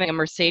was driving a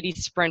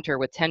Mercedes Sprinter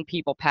with 10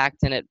 people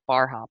packed in it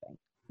bar hopping.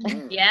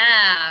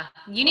 Yeah.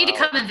 You need to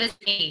come and visit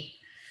me.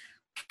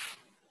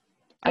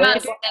 Come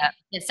out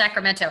in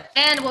Sacramento.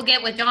 And we'll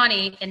get with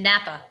Johnny in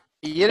Napa.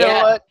 You know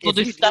what? We'll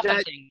do stuff.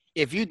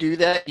 If you do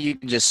that, you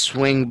can just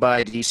swing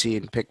by DC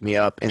and pick me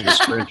up in the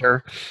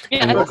Sprinter,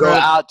 Yeah. and we'll go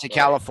out to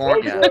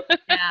California,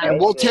 Yeah. and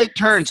we'll take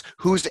turns.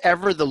 Who's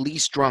ever the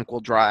least drunk will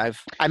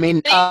drive. I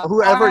mean,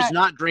 whoever's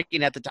not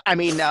drinking at the time. I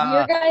mean, You guys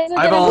are I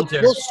gonna-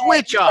 volunteer. we'll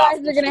switch You off. guys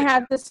are going to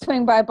have to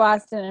swing by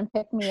Boston and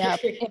pick me up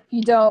if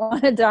you don't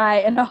want to die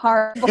in a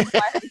horrible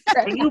fire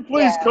crash. Can you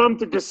please come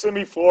to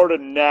Kissimmee, Florida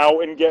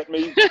now and get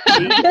me?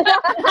 Please?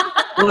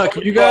 look,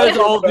 you guys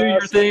all do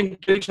your thing.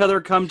 Get each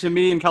other, come to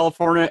me in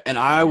California, and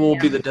I will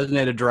be the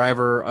designated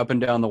driver up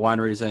and down the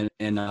wineries in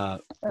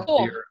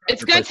Cool.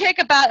 It's going to take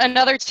about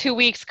another 2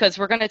 weeks because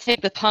we're going to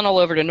take the tunnel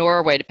over to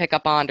Norway to pick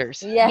up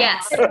Anders.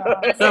 Yes.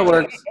 That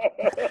works.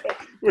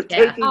 We're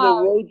taking a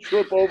road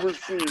trip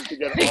overseas to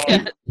get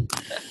on.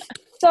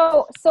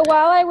 So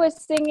while I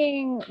was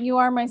singing "You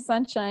Are My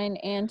Sunshine"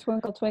 and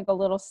 "Twinkle Twinkle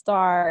Little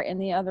Star" in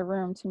the other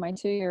room to my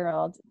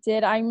 2-year-old,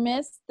 did I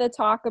miss the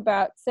talk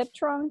about sip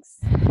trunks?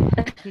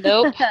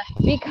 Nope.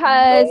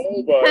 Because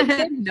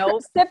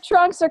Nope. sip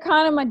trunks are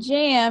kind of my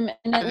jam,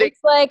 and it looks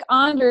like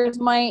Anders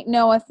might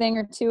know a thing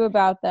or two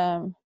about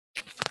them.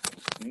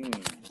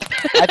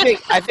 I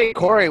think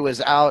Corey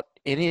was out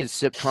in his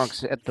sip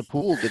trunks at the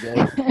pool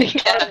today,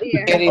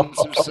 getting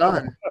some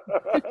sun.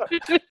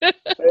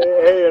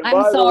 Hey, and I'm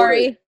by the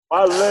sorry. way,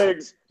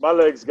 my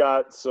legs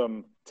got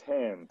some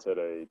tan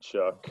today,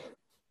 Chuck.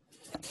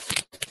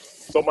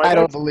 So I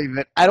don't believe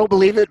it. I don't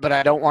believe it, but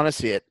I don't want to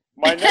see it.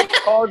 my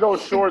next cargo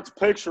shorts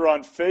picture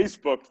on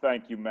Facebook.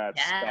 Thank you, Matt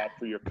Yeah. Scott,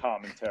 for your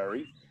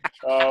commentary.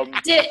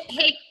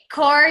 Hey,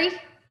 Corey,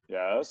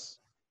 Yes.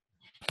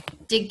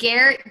 did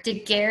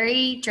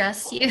Gary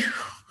dress you?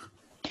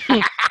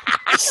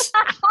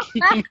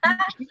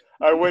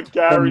 I went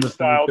Gary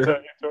style to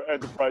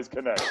Enterprise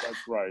Connect.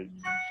 That's right.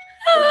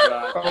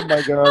 Exactly. Oh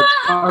my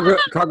god!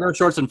 Cargo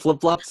shorts and flip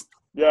flops.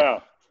 Yeah.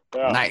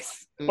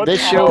 Nice. But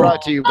This show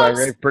brought to you by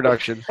Rave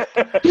Production. but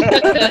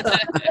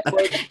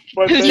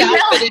Who's they,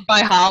 outfitted by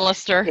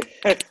Hollister.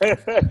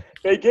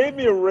 they gave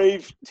me a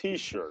rave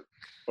T-shirt,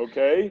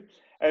 okay,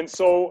 and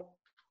so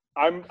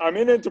I'm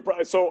in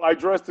Enterprise. So I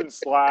dressed in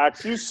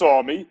slacks. You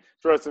saw me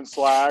dressed in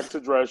slacks,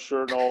 a dress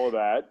shirt, and all of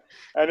that.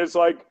 And it's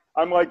like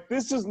I'm like,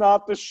 this is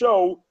not the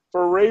show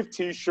for a rave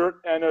T-shirt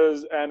and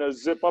a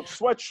zip-up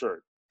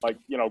sweatshirt, like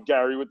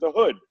Gary with the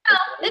hood. Oh,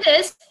 it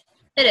is.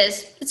 It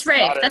is. It's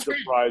rave. Not That's right.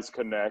 Enterprise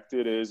Connect.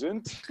 It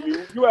isn't.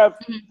 You have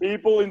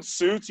people in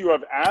suits. You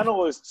have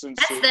analysts in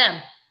That's suits.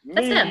 them.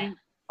 That's Me, them.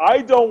 I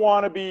don't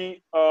want to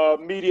be a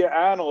media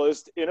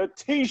analyst in a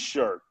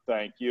T-shirt.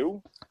 Thank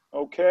you.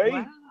 Okay.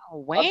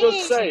 Wow, I'm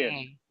just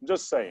saying.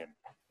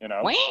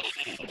 Wah.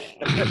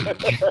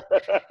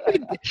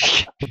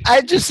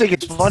 I just think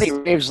it's funny.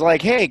 Rave's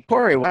like, "Hey,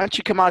 Corey, why don't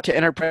you come out to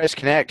Enterprise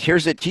Connect?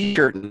 Here's a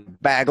T-shirt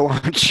and bag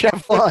lunch.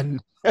 Have fun."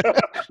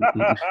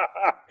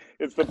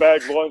 It's the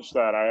bag lunch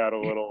that I had a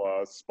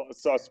little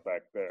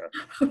suspect there.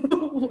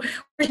 Where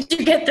did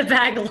you get the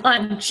bag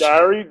lunch?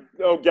 Gary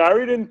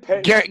didn't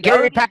pay. Gary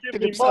didn't packed give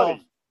it me himself.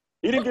 money.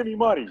 He didn't give me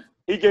money.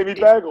 He gave me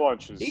bag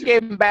lunches. He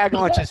gave him bag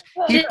lunches.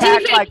 He Did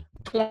packed he-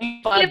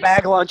 25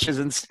 bag lunches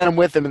and sent them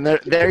with them, and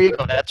there you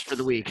go. That's for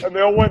the week. And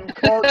they all went in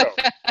cargo.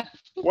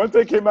 Once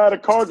they came out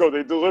of cargo,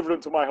 they delivered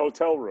them to my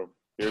hotel room.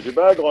 Here's your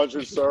bag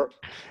lunches, sir.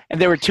 And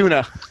they were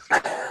tuna.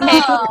 This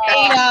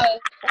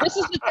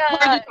is the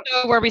part of the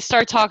show where we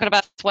start talking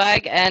about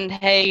swag. And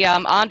hey,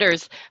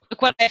 Anders,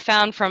 look what I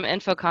found from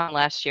Infocom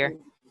last year.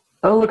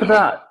 Oh, look at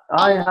that.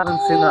 I haven't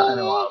seen that in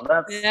a while.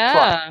 That's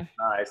Yeah.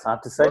 nice, I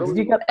have to say. Did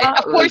you get that?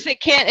 Of course, it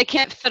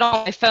can't fit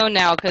on my phone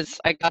now because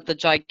I got the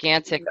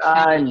gigantic.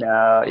 I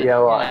know. Yeah,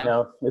 well, I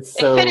know. It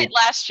fit it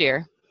last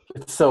year.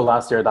 It's so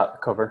last year,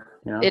 that cover.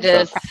 You know, It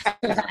is.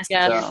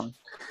 Yes.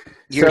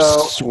 Your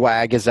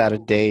swag is out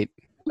of date.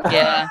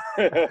 Yeah.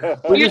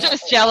 You're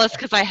just jealous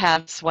because I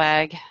have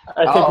swag.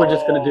 I think we're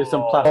just going to do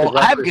some plastic.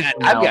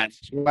 I've got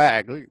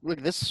swag. Look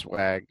at this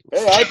swag.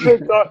 Hey,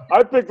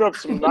 I picked up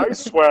some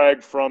nice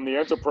swag from the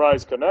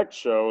Enterprise Connect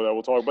show that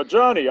we'll talk about.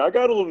 Johnny, I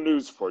got a little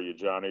news for you,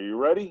 Johnny. Are you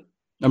ready?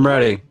 I'm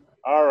ready.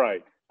 All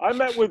right. I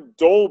met with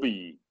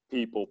Dolby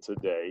people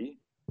today.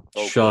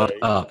 Okay? Shut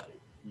up.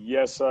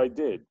 Yes, I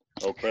did.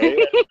 Okay.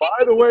 And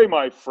by the way,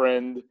 my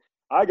friend,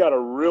 I got a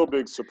real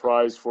big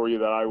surprise for you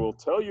that I will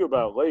tell you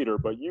about later,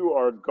 but you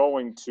are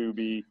going to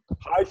be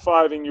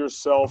high-fiving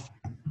yourself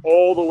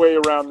all the way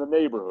around the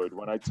neighborhood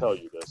when I tell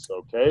you this,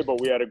 okay?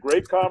 But we had a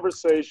great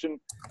conversation,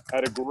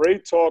 had a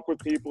great talk with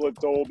people at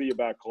Dolby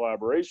about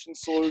collaboration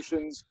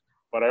solutions,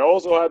 but I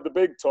also had the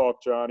big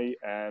talk, Johnny,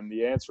 and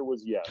the answer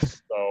was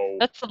yes. So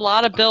that's a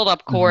lot of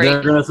build-up, Corey.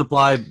 They're going to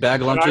supply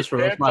bag lunches for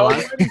the rest of my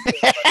life?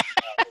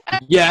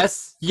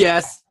 Yes.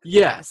 Yes.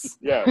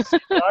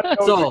 I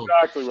know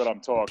exactly what I'm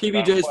talking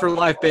about. PBJs for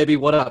life, baby.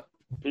 What up?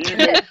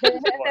 PBJs for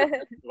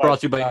life. Brought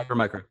to you by your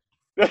micro.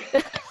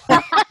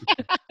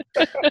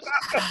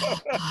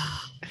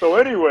 So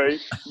anyway,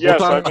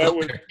 yes, I met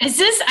with.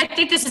 I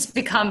think this has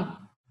become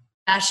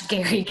Dash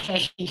Gary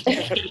K.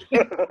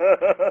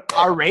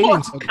 Our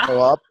ratings will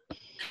go up.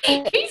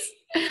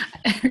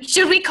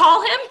 Should we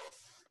call him?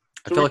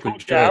 I feel like we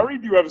should. Gary,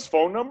 do you have his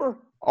phone number?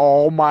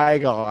 Oh my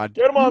God!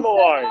 Get him on the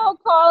line. No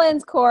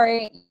Collins,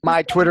 Corey.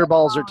 My Twitter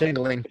balls are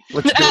tingling.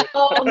 Let's do it.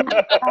 Oh my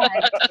God.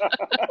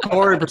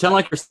 Corey, pretend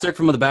like you're sick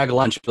from the bag of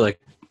lunch. Be like,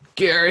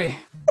 Gary,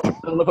 I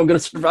don't know if I'm going to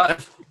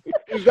survive.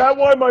 Is that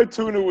why my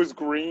tuna was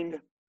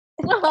green?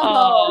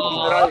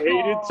 Oh. And I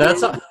hated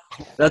tuna?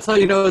 That's how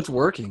you know it's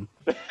working.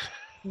 Oh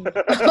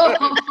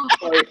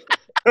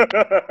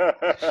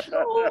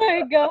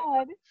my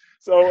God.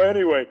 So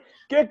anyway,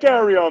 get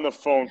Gary on the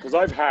phone because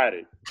I've had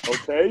it.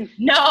 Okay?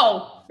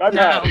 No. I've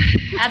had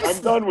it.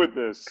 I'm done with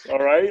this. All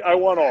right? I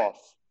want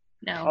off.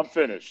 No. I'm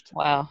finished.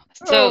 Wow.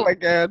 So oh my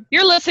God.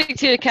 You're listening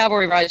to the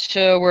cAValry Ride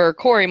show where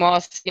Corey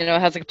Moss,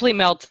 has a complete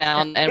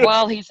meltdown, and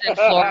while he's in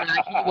Florida,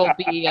 he will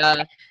be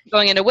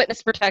going into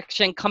witness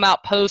protection, come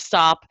out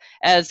post-op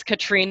as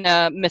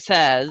Katrina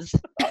Misses.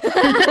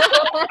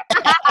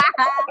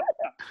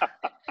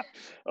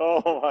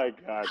 Oh my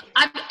God.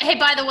 Hey,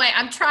 by the way,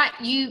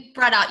 you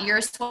brought out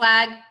your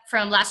swag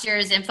from last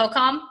year's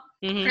Infocom,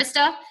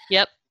 Krista.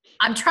 Yep.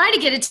 I'm trying to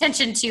get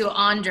attention to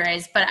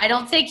Andres, but I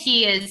don't think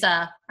he is.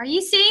 Are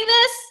you seeing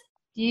this?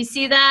 Do you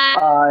see that?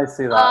 I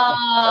see that.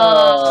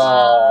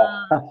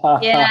 Oh.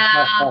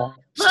 Yeah.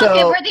 Look,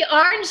 we're the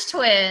Orange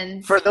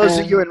Twins. For those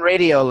of you in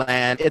Radio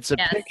Land, it's a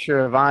picture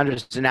of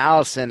Andres and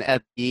Allison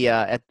at the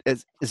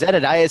is that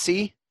at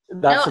ISE?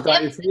 That's at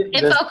ISE.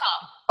 Infocom.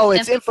 Oh,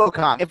 it's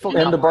Infocom.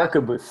 In the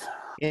Barco booth.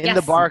 In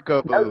the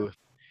Barco booth.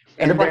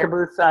 In the Barco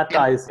booth at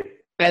ISE.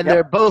 And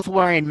they're both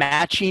wearing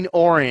matching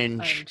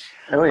orange.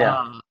 Oh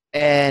yeah.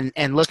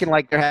 And looking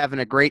like they're having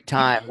a great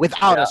time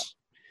without us.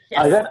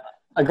 Yes.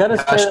 I gotta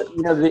say,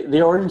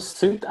 the orange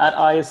suit at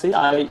ISE.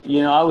 I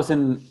was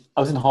in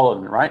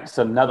Holland, right?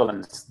 So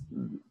Netherlands.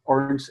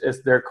 Orange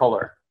is their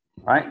color,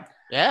 right?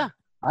 Yeah.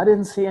 I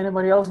didn't see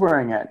anybody else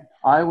wearing it.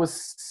 I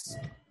was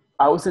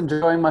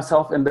enjoying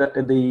myself in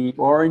the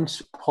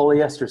orange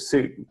polyester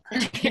suit.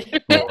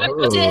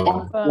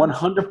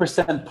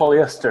 100%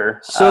 polyester.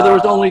 So there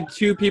was only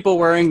 2 people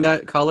wearing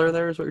that color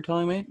there is what you're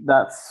telling me?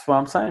 That's what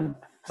I'm saying.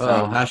 So,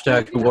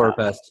 hashtag who wore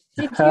best.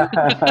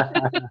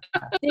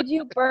 Did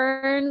you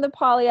burn the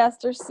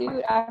polyester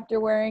suit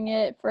after wearing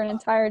it for an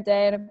entire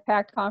day at a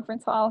packed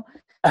conference hall?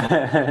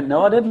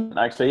 No, I didn't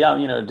actually. Yeah,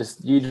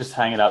 you just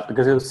hang it up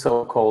because it was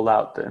so cold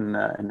out in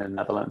the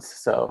Netherlands.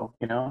 So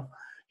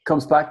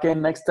comes back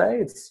in next day,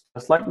 it's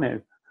just like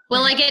new.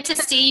 Will I get to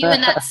see you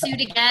in that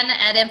suit again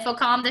at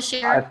Infocom this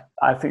year?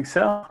 I think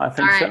so. All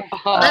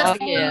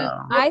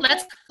right.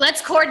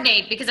 Let's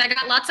coordinate because I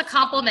got lots of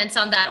compliments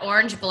on that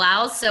orange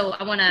blouse, so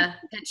I want a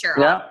picture.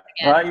 Yeah,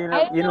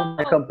 well,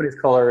 my company's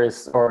color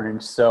is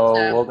orange, so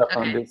we'll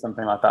definitely do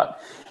something like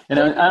that. And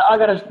I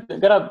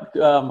gotta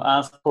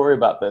ask Corey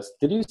about this.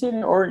 Did you see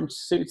any orange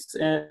suits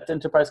at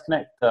Enterprise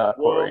Connect, Corey?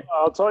 Well,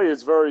 I'll tell you,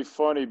 it's very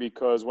funny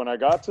because when I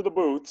got to the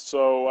booth,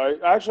 so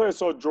I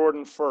saw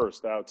Jordan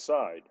first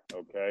outside,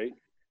 okay?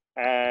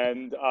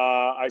 And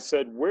I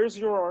said, "Where's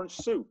your orange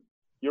suit?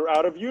 You're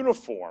out of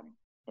uniform,"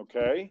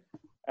 okay?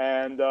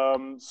 And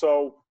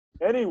so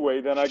Anyway,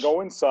 then I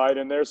go inside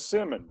and there's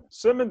Simon.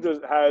 Simon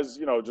has,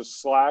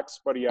 just slacks,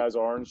 but he has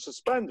orange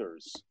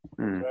suspenders.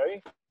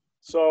 Okay.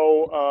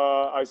 So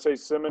I say,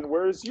 Simon,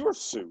 where's your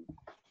suit?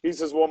 He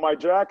says, well, my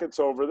jacket's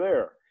over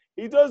there.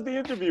 He does the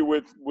interview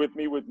with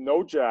me with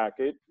no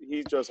jacket.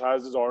 He just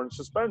has his orange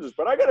suspenders.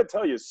 But I got to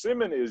tell you,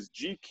 Simon is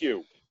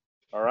GQ.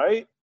 All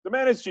right. The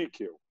man is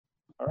GQ.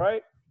 All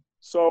right.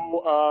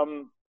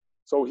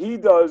 So he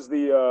does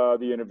the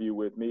interview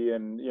with me,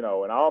 and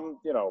I'm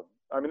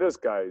this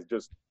guy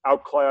just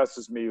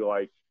outclasses me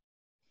like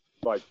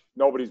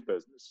nobody's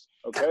business.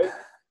 Okay,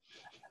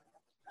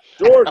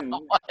 Jordan.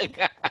 Oh my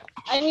God.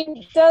 I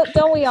mean,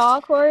 don't we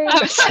all, Corey?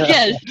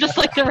 Yeah, just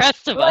like the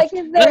rest of us. Like,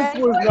 is there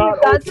This was not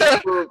open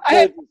for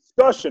full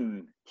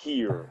discussion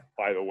here,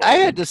 by the way. I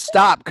had to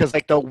stop because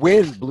the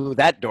wind blew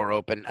that door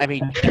open. I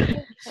mean,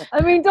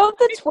 don't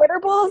the Twitter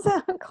balls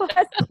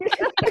outclass you?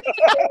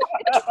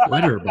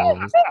 Twitter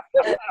balls.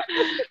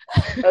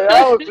 Hey,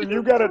 Allison,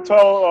 you got to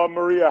tell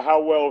Maria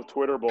how well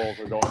Twitter balls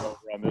are going over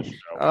on this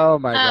show. oh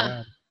my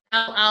God.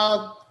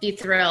 I'll be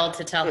thrilled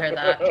to tell her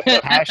that.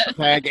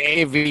 Hashtag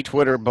AV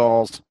Twitter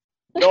balls.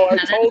 No, I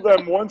told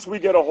them once we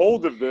get a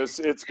hold of this,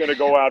 it's going to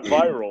go out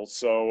viral.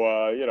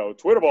 So,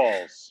 Twitter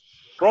balls.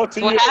 Brought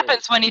to What you.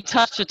 happens when you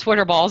touch the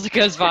Twitter balls? It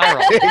goes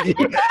viral.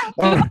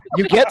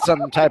 You get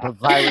some type of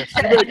virus.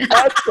 You may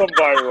catch some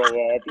viral.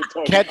 If you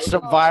touch Catch it.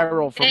 some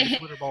viral from the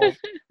Twitter balls.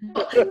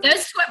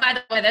 By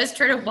the way, those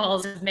turtle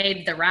balls have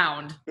made the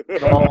round.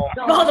 Oh,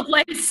 Of all the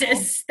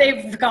places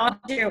they've gone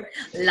to.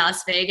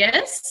 Las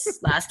Vegas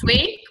last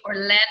week,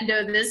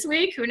 Orlando this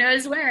week, who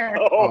knows where.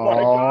 Oh,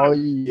 my God.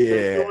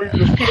 yeah. Doing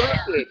the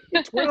circuit,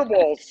 the Twitter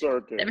ball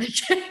circuit.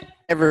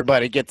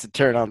 Everybody gets a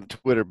turn on the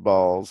Twitter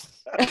balls.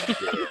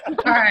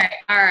 All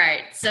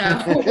right. So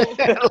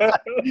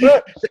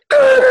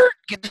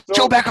Get the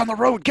show back on the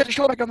road. Get the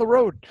show back on the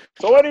road.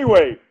 So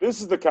anyway,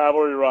 this is the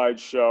Cavalry Ride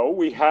Show.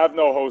 We have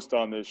no host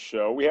on this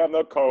show. We have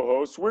no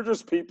co-host. We're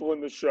just people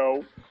in the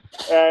show.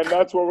 And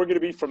that's what we're going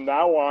to be from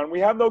now on. We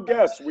have no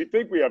guests. We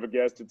think we have a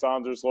guest. It's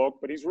Anders Lok,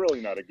 but he's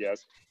really not a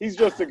guest. He's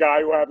just a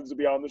guy who happens to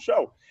be on the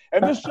show.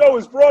 And this show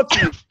is brought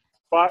to you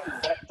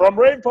from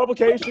Rave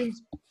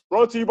Publications,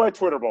 brought to you by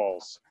Twitter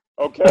Balls.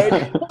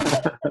 Okay?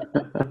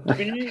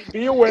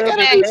 Be aware.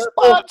 Hey,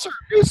 Sponsor.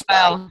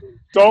 Wow.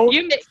 Don't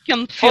You make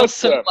them feel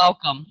so them.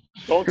 welcome.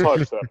 Don't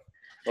touch them.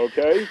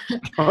 Okay?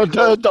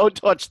 Don't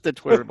touch the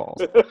Twitter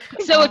balls.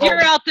 So if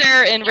you're out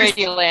there in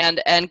Radioland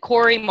and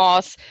Corey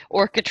Moss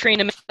or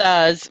Katrina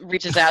Mistaz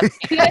reaches out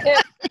to you,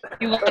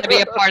 you want to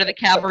be a part of the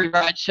Cavalry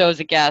Ride Show as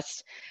a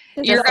guest,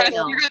 you're gonna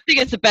think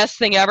it's the best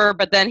thing ever,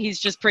 but then he's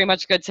just pretty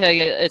much going to tell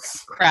you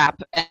it's crap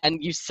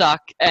and you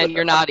suck and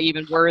you're not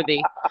even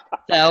worthy.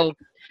 So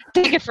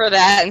take it for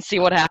that and see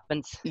what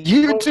happens.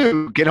 You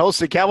too can host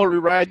the Cavalry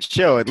Ride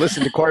Show and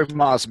listen to Corey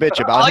Moss bitch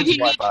about his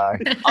Wi-Fi.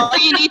 All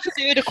you need to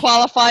do to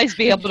qualify is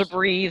be able to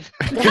breathe.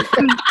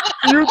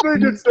 You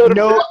think instead of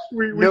guests,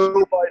 we should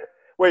invite?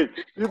 Wait,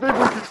 you think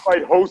we should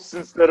invite hosts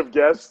instead of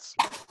guests?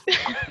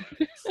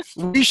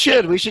 We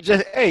should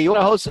just, hey, you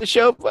want to host the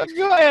show? Well,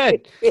 go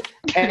ahead.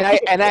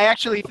 And I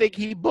actually think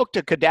he booked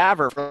a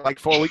cadaver for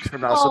 4 weeks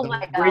from now, so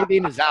the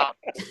breathing is out.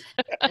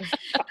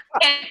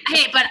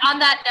 Hey, but on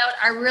that note,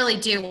 I really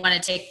do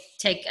want to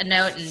take a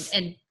note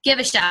and give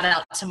a shout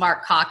out to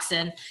Mark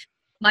Coxon,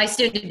 my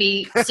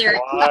soon-to-be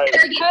surrogate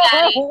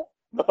daddy.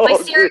 My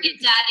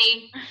surrogate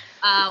daddy.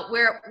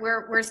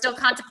 We're still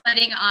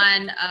contemplating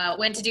on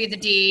when to do the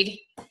deed.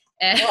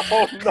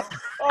 Oh,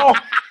 no.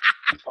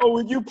 Oh,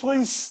 would you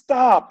please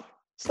stop?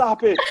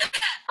 Stop it.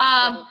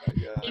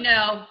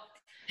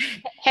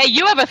 Hey,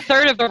 you have a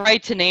third of the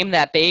right to name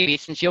that baby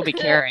since you'll be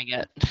carrying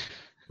it.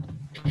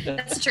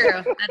 That's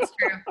true.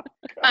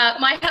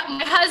 My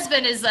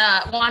husband is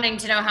wanting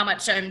to know how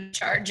much I'm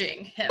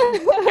charging him.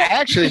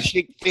 Actually,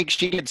 she thinks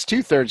she gets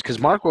 2/3 because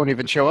Mark won't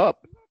even show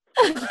up.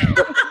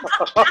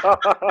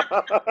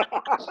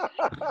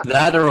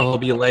 That or he'll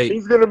be late.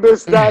 He's gonna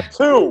miss that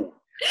too.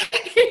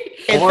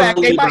 In Or fact,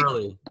 leave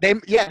early.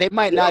 they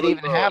might not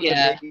even have the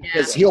baby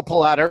because he'll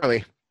pull out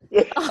early.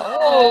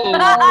 Oh.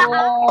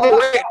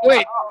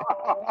 Wait.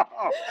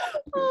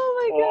 Oh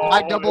my God.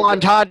 My double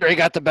entendre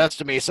got the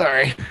best of me.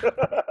 Sorry.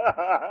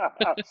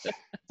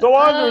 So,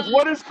 Anders,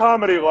 what is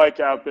comedy like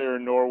out there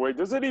in Norway?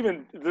 Does it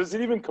even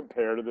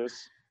compare to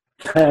this?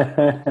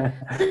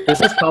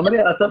 This is comedy?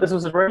 I thought this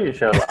was a radio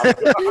show. I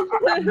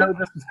didn't know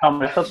this was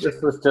comedy. I thought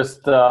this was just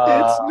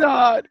It's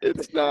not.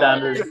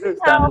 standard.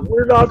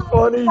 We're not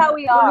funny. How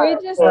we are. We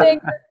just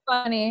think it's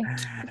funny.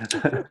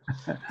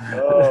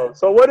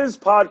 So what is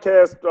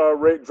podcast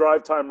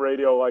drive time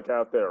radio like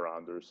out there,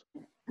 Anders?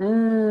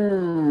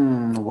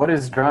 What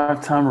is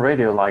drive time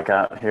radio like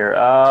out here?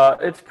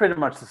 It's pretty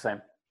much the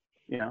same.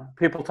 You know,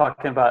 people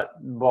talking about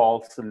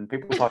balls and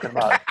people talking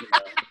about.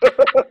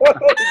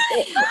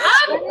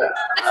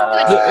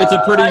 It's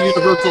a pretty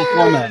universal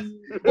format.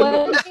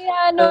 Well,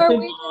 yeah,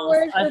 Norwegian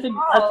words I with think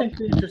balls.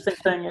 the interesting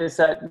thing is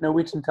that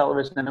Norwegian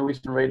television and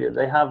Norwegian radio,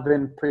 they have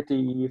been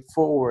pretty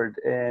forward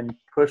in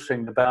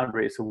pushing the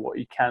boundaries of what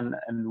you can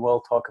and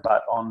will talk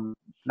about on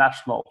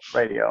national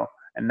radio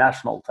and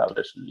national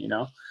television, you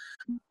know.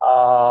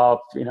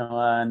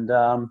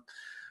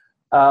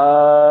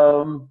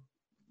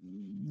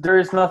 There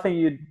is nothing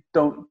you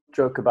don't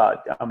joke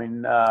about. I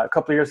mean, a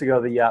couple of years ago,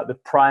 the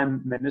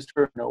Prime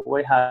Minister of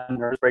Norway had a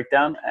nervous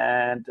breakdown,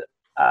 and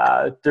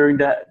during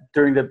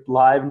the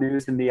live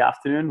news in the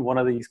afternoon, one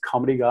of these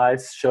comedy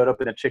guys showed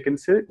up in a chicken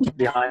suit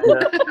behind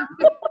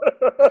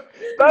the.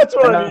 That's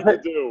what I need to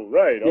do,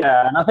 right? Okay.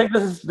 Yeah, and I think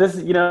this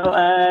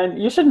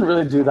and you shouldn't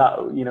really do that,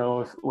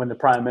 when the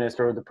Prime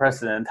Minister or the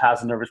President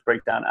has a nervous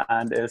breakdown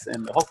and is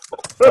in the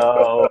hospital.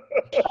 So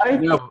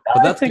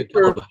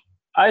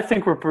I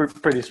think we're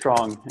pretty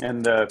strong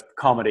in the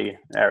comedy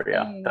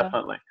area,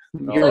 definitely.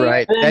 You're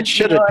right. That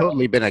should have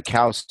totally been a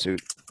cow suit.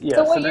 Yeah.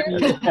 So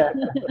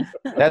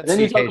Then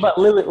you talk about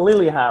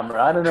Lilyhammer.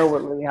 I don't know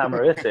what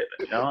Lilyhammer is, even,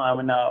 I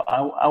mean,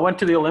 I went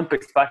to the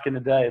Olympics back in the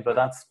day, but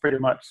that's pretty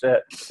much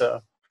it.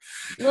 So.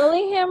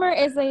 Lilyhammer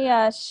is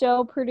a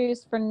show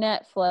produced for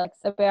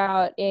Netflix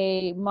about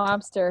a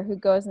mobster who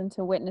goes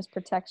into witness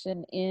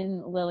protection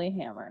in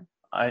Lilyhammer.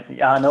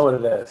 I know what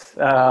it is,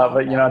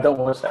 but I don't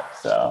watch that.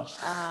 So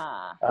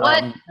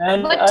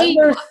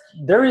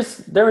there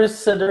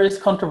is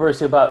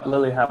controversy about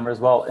Lilyhammer as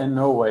well in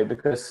Norway,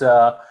 because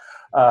the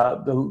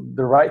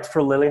rights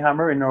for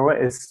Lilyhammer in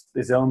Norway is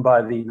owned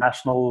by the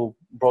national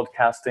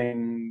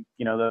broadcasting,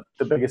 the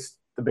biggest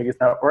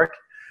network.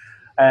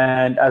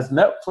 And as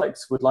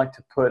Netflix would like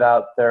to put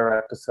out their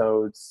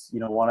episodes,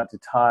 one at a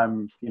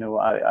time,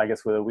 I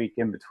guess with a week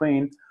in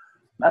between,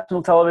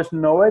 national television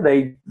in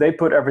Norway, they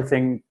put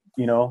everything,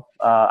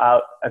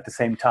 out at the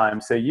same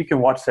time. So you can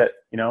watch it,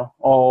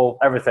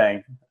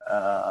 everything,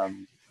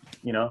 and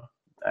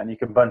you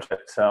can bunch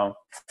it. So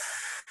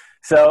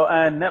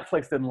and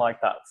Netflix didn't like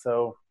that.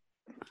 So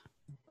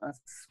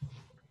that's.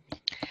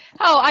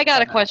 Oh, I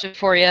got a question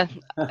for you.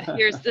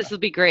 This will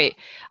be great.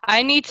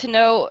 I need to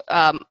know,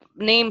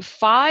 name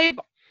 5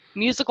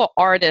 musical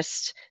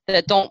artists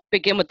that don't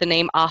begin with the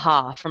name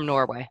AHA from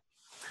Norway.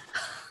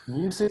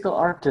 Musical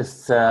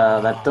artists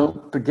that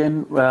don't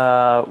begin with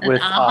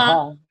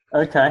AHA.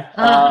 Okay.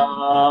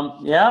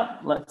 Yeah,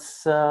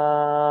 let's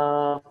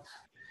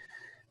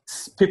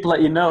people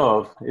that you know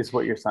of is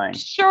what you're saying.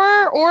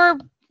 Sure, or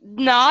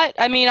not.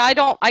 I mean,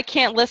 I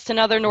can't list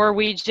another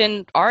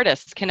Norwegian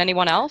artist. Can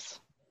anyone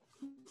else?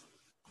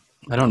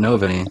 I don't know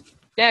of any.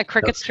 Yeah,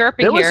 crickets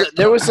chirping here.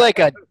 There was like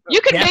a. You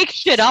could make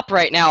shit up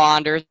right now,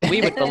 Anders.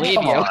 We would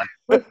believe you.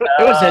 There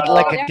was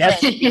like a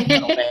death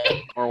in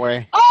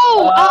Norway.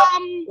 Oh,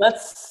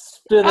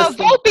 let's do this.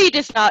 Volbeat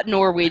is not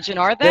Norwegian,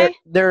 are they?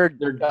 They're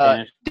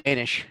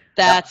Danish.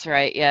 That's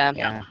right.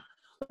 Yeah.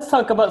 Let's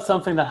talk about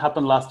something that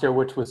happened last year,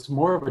 which was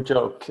more of a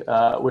joke.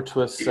 Which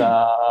was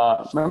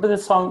remember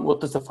this song?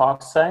 What does the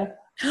fox say?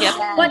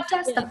 Yep. What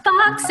does the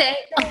fox say?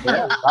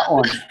 Yeah, that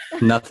one.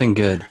 Nothing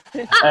good.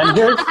 And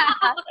here's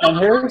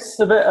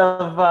a bit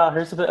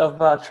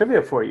of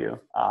trivia for you.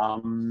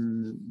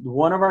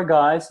 One of our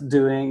guys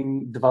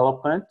doing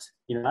development,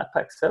 at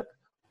Pexip,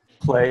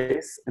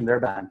 plays in their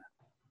band.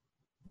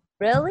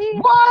 Really?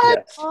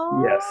 What?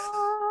 Yes.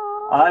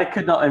 I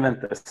could not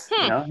invent this.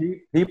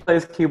 He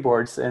plays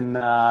keyboards in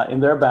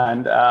their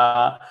band,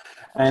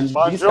 and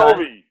Bon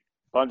Jovi.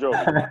 Bon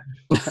Jovi.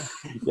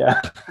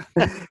 Yeah.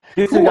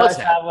 These two guys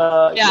have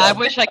I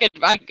wish I could.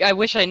 I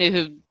wish I knew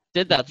who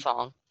did that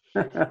song.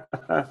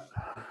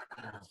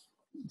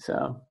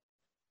 So.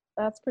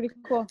 That's pretty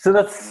cool. So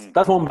that's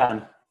one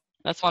band.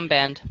 That's one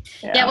band.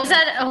 Yeah. Was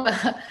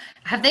that?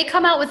 Have they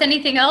come out with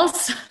anything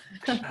else?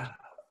 They've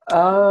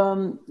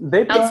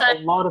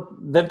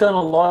done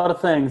a lot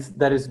of things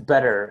that is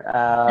better.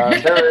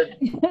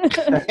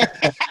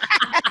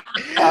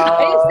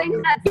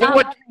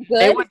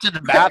 They went to the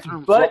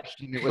bathroom, but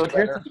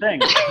here's the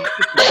thing.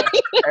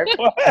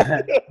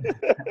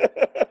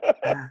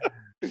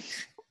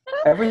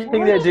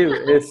 Everything they do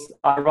is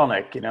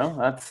ironic,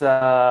 That's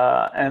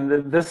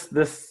and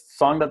this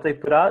song that they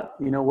put out,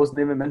 wasn't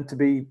even meant to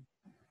be.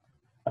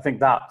 I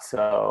think that.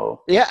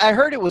 So yeah, I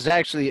heard it was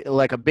actually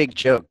like a big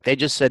joke. They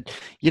just said,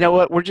 you know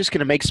what, we're just going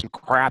to make some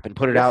crap and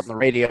put it out on the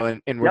radio,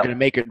 and we're going to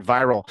make it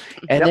viral.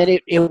 And then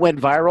it went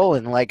viral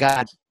and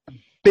got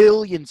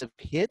billions of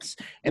hits,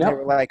 and they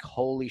were like,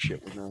 holy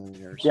shit, we're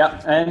millionaires. Yeah,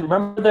 and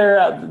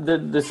remember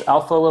this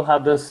Alpha will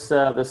have this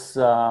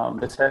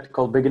hit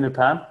called Big in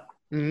Japan.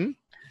 Mm-hmm.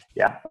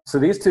 Yeah, so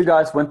these two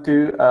guys went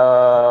to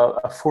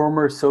a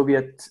former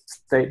Soviet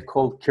state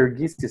called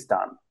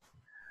Kyrgyzstan,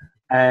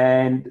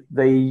 and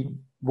they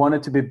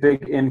wanted to be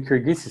big in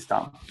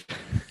Kyrgyzstan,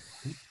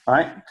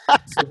 right?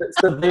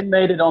 so they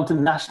made it onto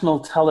national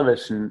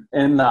television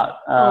in that.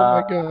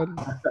 Oh my god!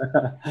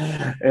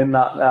 in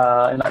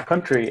that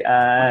country,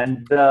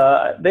 and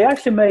they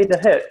actually made a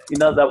hit,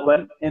 that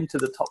went into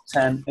the top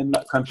 10 in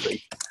that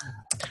country,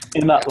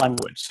 in that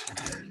language.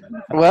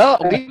 Well,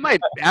 we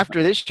might,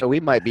 after this show, we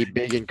might be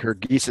big in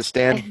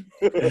Kyrgyzstan.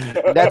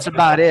 That's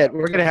about it.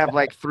 We're gonna have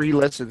like 3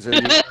 listens,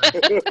 and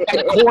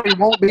Corey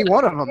won't be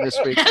one of them this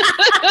week.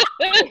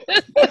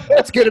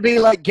 It's gonna be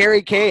like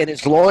Gary Kay and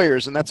his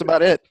lawyers, and that's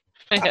about it.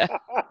 Yeah.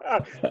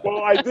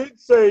 Well, I did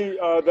say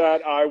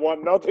that I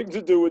want nothing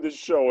to do with this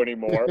show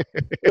anymore.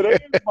 Today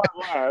is my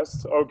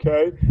last,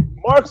 okay?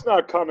 Mark's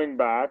not coming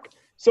back.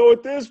 So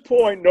at this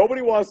point,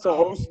 nobody wants to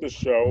host the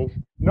show.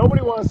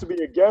 Nobody wants to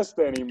be a guest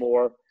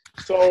anymore.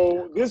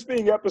 So this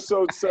being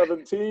episode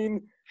 17,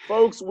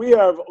 folks, we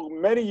have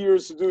many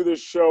years to do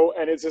this show,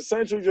 and it's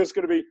essentially just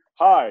going to be,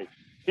 hi,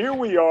 here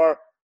we are,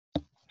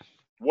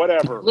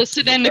 whatever.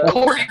 Listen in to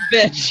Corey,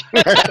 bitch.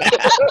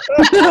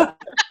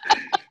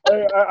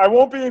 I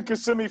won't be in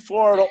Kissimmee,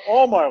 Florida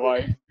all my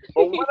life,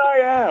 but when I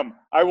am,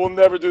 I will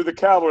never do the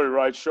cAValry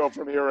Ride show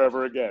from here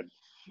ever again.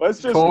 Let's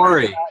just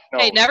Corey.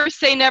 Hey, never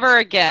say never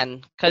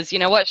again, because you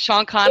know what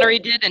Sean Connery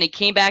did, and he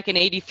came back in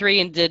 '83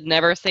 and did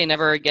Never Say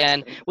Never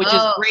Again, which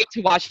is great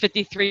to watch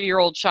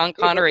 53-year-old Sean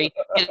Connery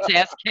get his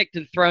ass kicked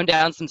and thrown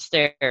down some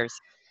stairs.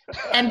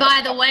 And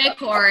by the way,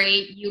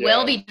 Corey, you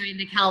will be doing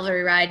the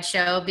cAValry Ride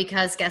show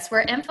because guess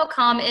where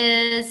Infocom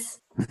is?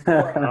 Can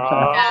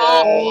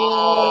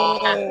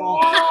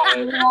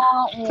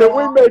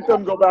we make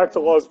them go back to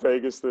Las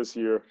Vegas this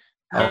year?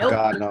 Oh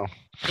God, no.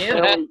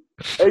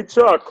 Hey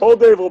Chuck, call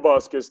Dave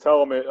Labuscus.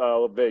 Tell him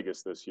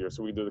Vegas this year,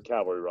 so we can do the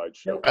cAValry Ride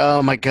show.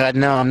 Oh my God,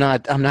 no! I'm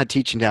not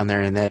teaching down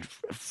there in that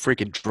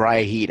freaking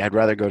dry heat. I'd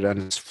rather go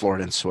down to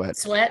Florida and sweat.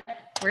 Sweat?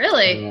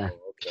 Really? Yeah,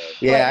 Okay.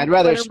 yeah, I'd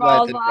rather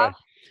sweat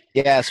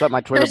than sweat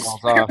my Twitter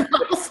balls off.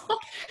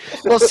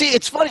 Well, see,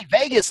 it's funny.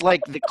 Vegas,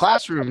 like the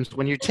classrooms,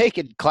 when you're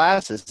taking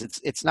classes,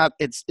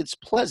 it's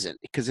pleasant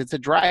because it's a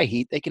dry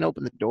heat. They can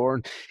open the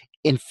door.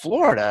 In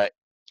Florida,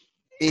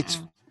 it's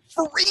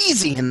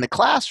freezing in the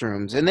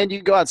classrooms, and then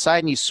you go outside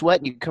and you sweat,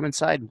 and you come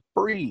inside and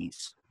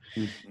freeze.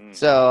 Mm-hmm.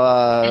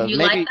 So and you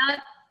maybe, like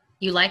that?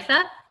 You like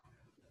that?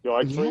 You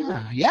like freezing?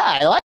 Yeah,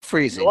 I like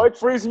freezing. You like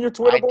freezing your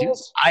Twitter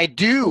balls? I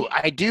do.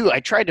 I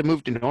tried to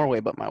move to Norway,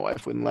 but my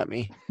wife wouldn't let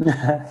me.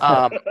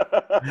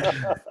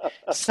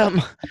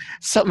 Something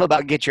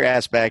about get your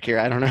ass back here.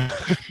 I don't know,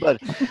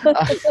 but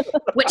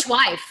Which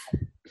wife?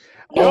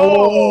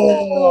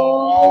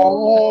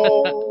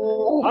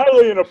 Oh,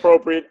 highly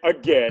inappropriate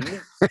again.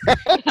 By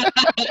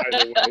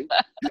the way.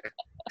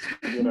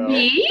 You know.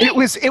 Me? it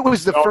was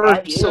the No, not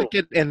first, you.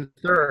 second, and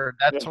third.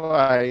 That's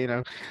why,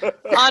 Anders,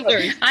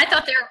 I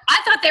thought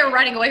they were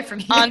running away from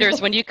you.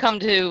 Anders, when you come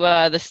to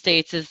the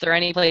States, is there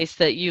any place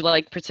that you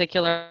like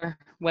particular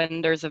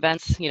when there's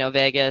events? You know,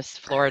 Vegas,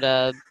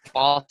 Florida,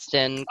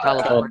 Boston,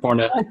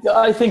 California.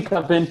 I think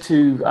I've been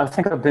to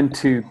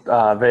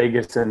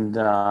Vegas and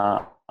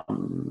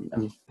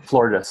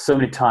Florida so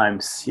many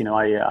times. You know,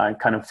 I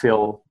kind of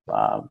feel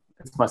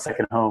it's my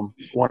second home.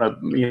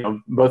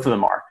 Both of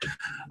them are.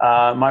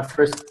 My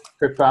first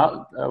trip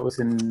out was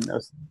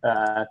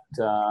at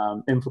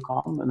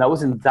Infocom, and that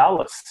was in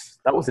Dallas.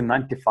 That was in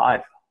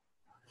 '95.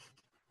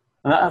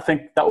 And I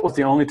think that was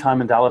the only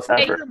time in Dallas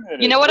ever.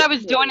 You know what I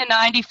was doing in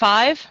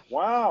 '95?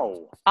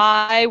 Wow.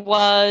 I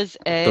was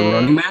The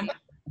Running Man?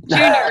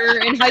 junior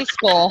in high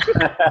school.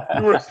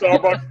 You were a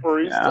Starbucks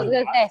barista? I was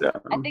gonna say,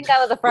 I think I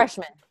was a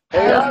freshman.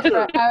 Hey, I Anders,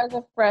 was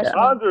a freshman.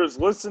 Anders,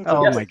 listen to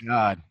oh this. my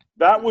God.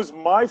 That was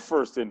my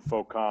first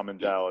Infocom in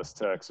Dallas,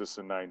 Texas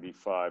in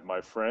 '95,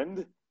 my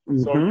friend.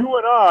 So Mhm. you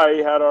and I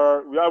had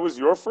that was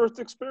your first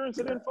experience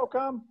at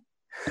Infocom?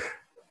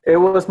 It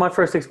was my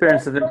first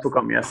experience at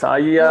Infocom. Yes,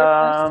 We were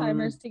first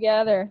timers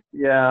together.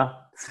 Yeah.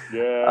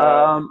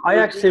 Yeah. I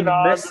actually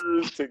missed.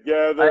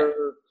 together,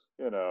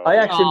 I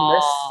actually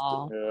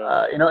Aw. missed.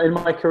 Yeah. In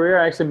my career,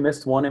 I actually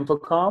missed one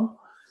Infocom,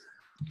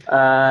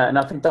 and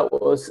I think that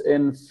was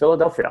in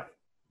Philadelphia.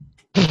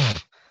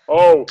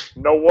 Oh,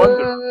 no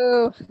wonder.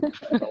 Ooh. Who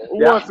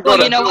Yeah. wants to go Well,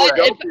 to you know what?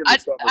 Philadelphia in the I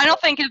summertime? don't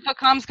think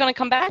Infocom's going to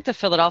come back to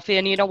Philadelphia,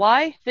 and you know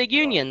why? The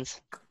unions.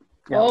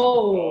 Yeah.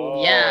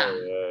 Oh, yeah.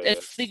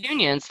 It's the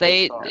unions.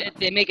 They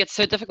make it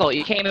so difficult.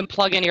 You can't even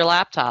plug in your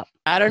laptop.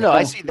 I don't know.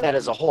 I see that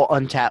as a whole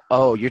untapped.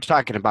 Oh, you're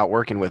talking about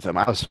working with them.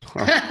 I was.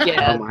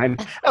 Yeah. I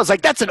was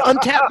like, that's an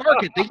untapped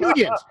market. The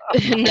unions.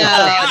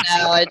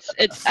 No.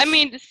 It's. I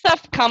mean,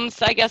 stuff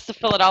comes, I guess, to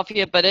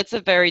Philadelphia, but it's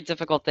a very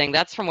difficult thing.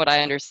 That's from what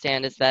I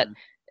understand. Is that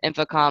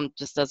Infocom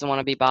just doesn't want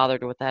to be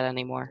bothered with that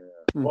anymore.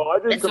 Well, I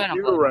did It's not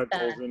computer about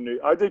rentals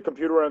I did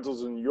computer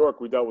rentals in New York.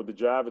 We dealt with the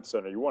Javits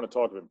Center. You want to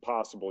talk of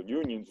impossible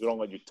unions? They don't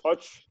let you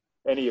touch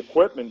any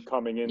equipment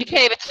coming in. You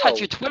can't even touch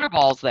your Twitter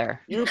balls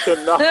there. You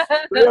cannot.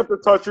 You have to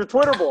touch your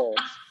Twitter balls.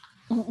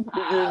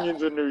 The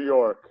unions in New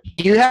York.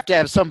 You have to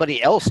have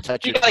somebody else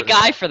touch You it. got a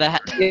guy for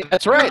that. Yeah,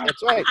 that's right.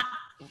 That's right.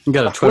 You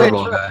got a Twitter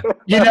ball guy.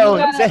 You know,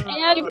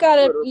 And you've got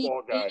to Twitter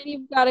ball guy.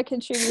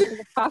 contribute to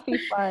the coffee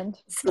fund.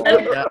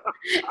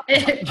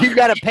 you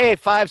got to pay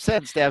 5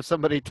 cents to have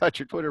somebody touch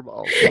your Twitter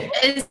balls.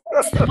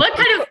 What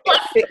kind of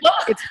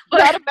It's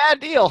not a bad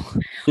deal.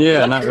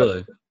 Yeah, not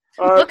really.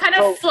 what kind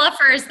of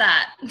fluffer is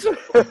that?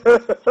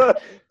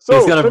 So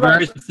He's got a tonight-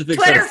 very specific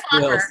Twitter set of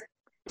skills.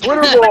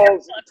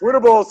 fluffer. Twitter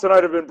balls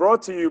tonight have been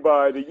brought to you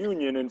by the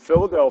union in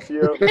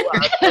Philadelphia. Who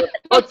asked you to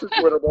touch your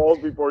Twitter balls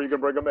before you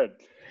can bring them in.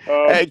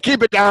 Hey,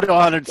 keep it down to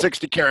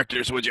 160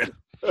 characters, would you?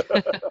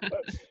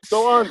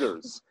 So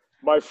Anders,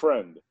 my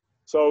friend.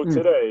 So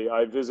today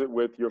I visit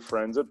with your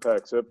friends at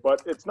Pexit,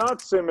 but it's not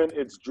Simon,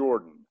 it's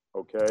Jordan.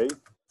 okay?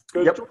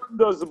 Because Yep. Jordan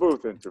does the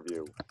booth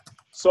interview.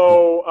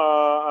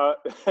 So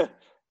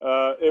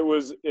it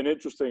was an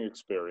interesting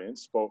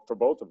experience for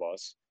both of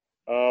us.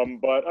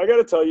 But I got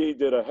to tell you, he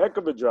did a heck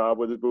of a job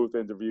with his booth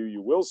interview.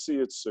 You will see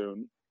it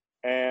soon.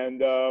 And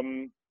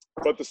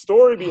but the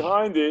story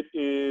behind it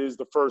is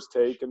the first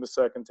take and the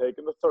second take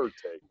and the third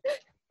take.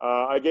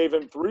 I gave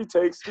him 3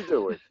 takes to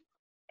do it.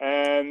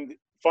 And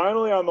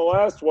finally, on the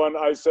last one,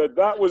 I said,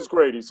 that was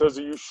great. He says,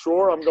 are you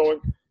sure? I'm going,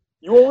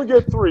 you only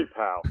get 3,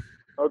 pal.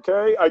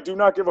 Okay? I do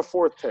not give a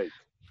 4th take.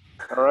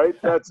 All right?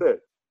 That's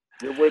it.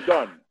 We're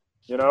done.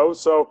 You know?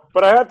 So,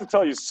 but I have to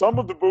tell you, some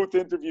of the booth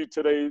interviews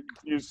today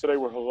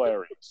were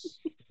hilarious.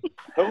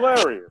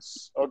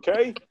 Hilarious.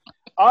 Okay?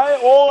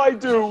 All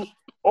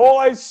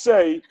I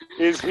say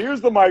is,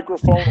 here's the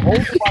microphone, hold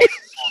the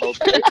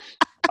microphone, okay?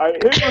 I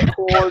hit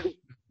record.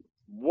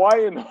 Why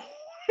in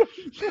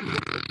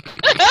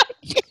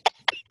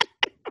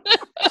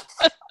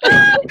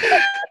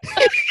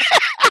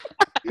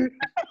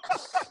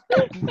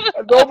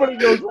nobody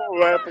knows what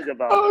we're laughing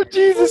about. Oh,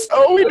 Jesus.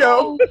 Oh, we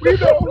know. We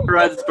know.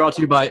 Rise is brought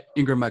to you by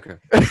Ingram Mecca.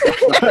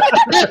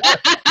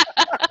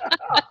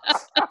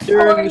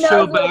 Steering the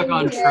show back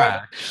on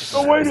track.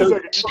 So wait a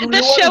second.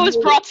 This show is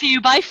brought to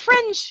you by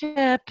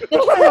Friendship.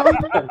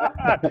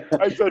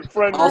 I said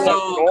friend.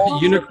 Also,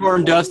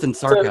 unicorn dust and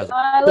sarcasm.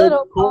 My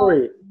little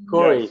Corey,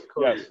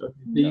 Yes.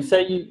 you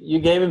say you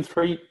gave him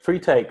three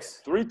takes,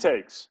 3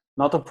 takes,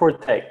 not a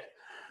 4th take.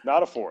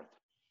 not a 4th.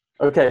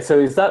 Okay, so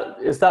is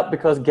that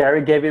because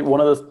Gary gave it one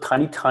of those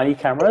tiny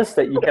cameras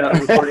that you cannot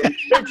record in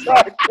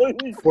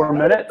Exactly. 4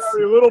 minutes?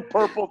 Very little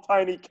purple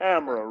tiny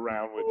camera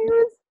around with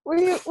you. Were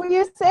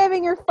you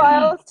saving your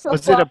files to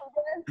Was it a-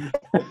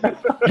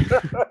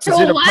 So Is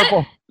it a what?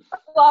 purple?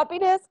 floppy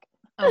disk?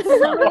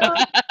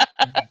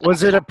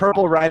 Was it a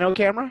purple Rhino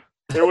camera?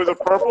 It was a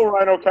purple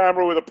Rhino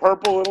camera with a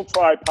purple little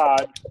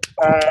tripod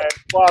and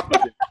floppy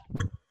disk.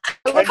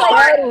 And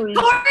batteries.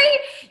 Corey,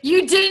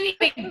 you didn't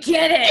even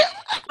get it.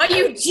 What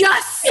you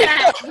just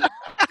said.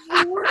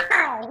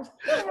 Wow.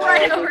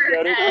 Right over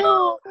your head.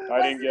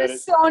 I didn't get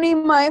it. Sony,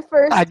 my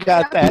first I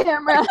got that.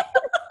 camera.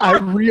 I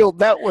reeled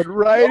that one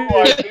right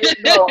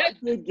No, in. I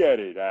did get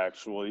it,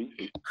 actually.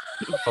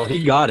 Oh,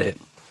 he got it.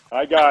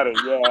 I got it.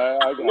 Yeah,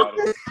 I got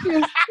it.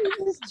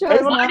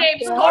 Chose look, My not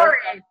name's to. Corey.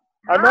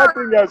 I'm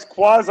acting as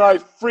quasi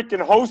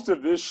freaking host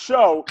of this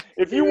show.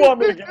 If you want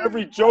me to get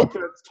every joke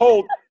that's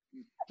told,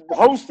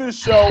 host this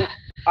show,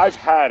 I've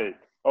had it.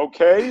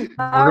 Okay?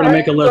 We're gonna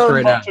make a list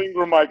right now.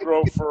 Ingram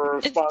Micro for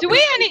Do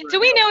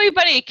we know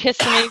anybody at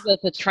Kissimmee with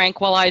a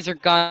tranquilizer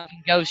gun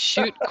can go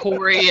shoot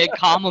Corey and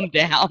calm him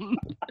down?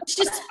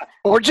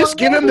 Or just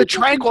give him the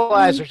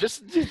tranquilizer.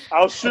 Just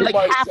I'll shoot like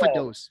myself. half a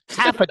dose.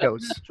 Half a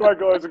dose.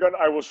 Tranquilizer gun.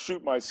 I will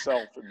shoot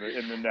myself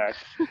in the neck.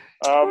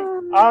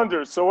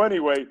 Anders. So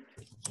anyway,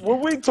 were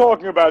we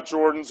talking about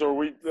Jordan's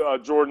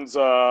Jordan's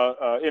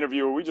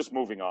interview? Or are we just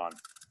moving on?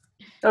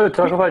 Oh,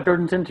 talk about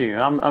Jordan's interview.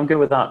 I'm good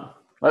with that.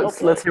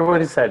 Let's hear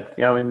what he said.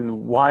 You know,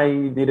 and why he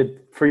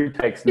needed 3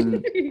 takes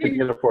and didn't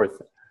get a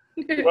 4th.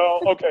 Well,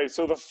 okay.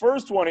 So the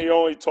first one, he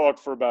only talked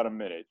for about a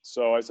minute.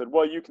 So I said,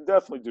 well, you can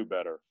definitely do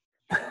better.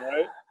 All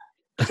right.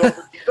 So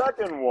the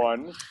second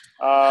one,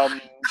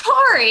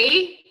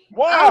 Corey.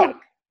 what?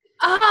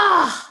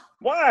 Ah,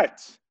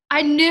 What?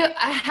 I knew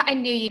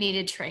you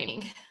needed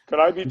training. Could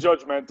I be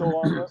judgmental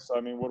on this? I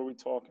mean, what are we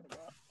talking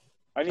about?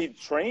 I need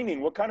training.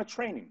 What kind of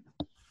training?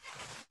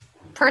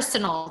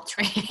 Personal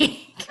training.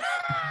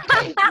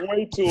 It's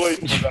way too late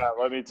for that.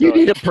 Let me tell You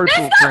need a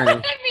personal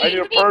trainer. I need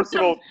a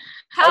personal.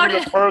 How I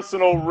need to? a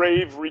personal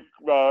rave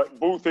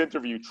booth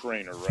interview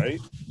trainer, right?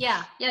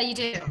 Yeah, you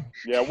do.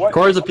 Yeah. What?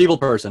 Corey's a people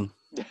person.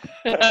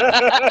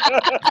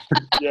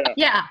 Yeah.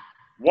 Yeah,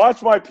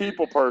 Watch my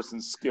people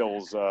person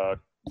skills. Yeah.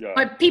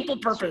 my people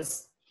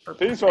purpose.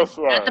 Peace was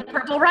At the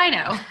Purple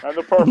Rhino. and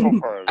the purple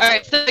person. All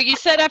right, so you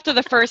said after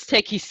the first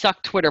take he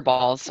sucked Twitter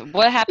balls.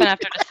 What happened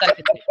after the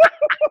second take?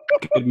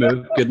 Good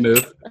move. Good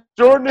move.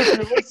 Jordan, if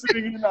you're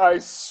listening in, I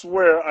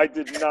swear I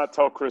did not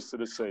tell Krista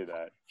to say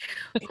that.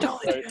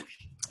 Okay.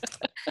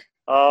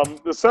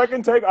 The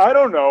second take, I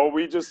don't know.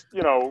 We just,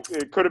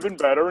 it could have been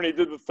better. And he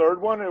did the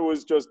third one. It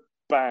was just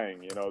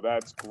bang.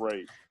 That's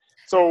great.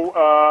 So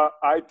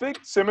I think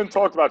Simon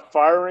talked about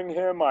firing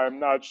him. I'm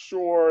not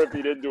sure if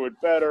he didn't do it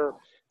better.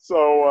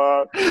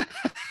 So,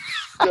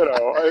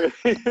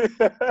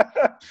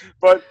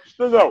 but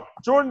no,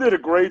 Jordan did a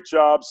great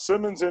job.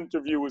 Simmons'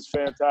 interview was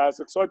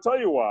fantastic. So I tell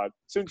you what,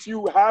 since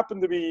you happen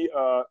to be,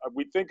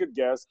 we think a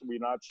guest, we're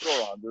not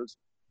sure, Anders,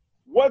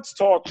 let's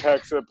talk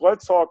PEXIP.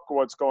 Let's talk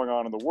what's going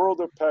on in the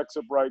world of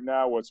PEXIP right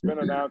now, what's been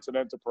announced at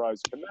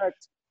Enterprise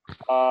Connect,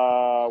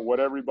 what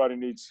everybody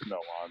needs to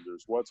know,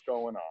 Anders. What's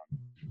going on?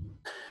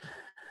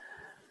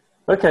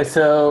 Okay,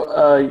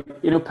 so,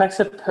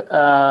 PEXIP,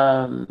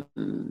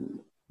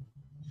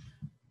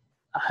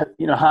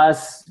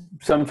 has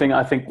something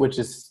I think which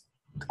is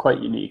quite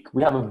unique.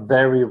 We have a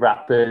very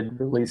rapid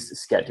release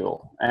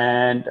schedule,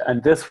 and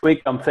this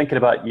week I'm thinking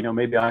about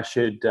maybe I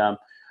should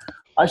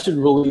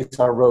release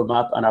our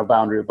roadmap and our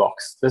boundary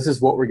box. This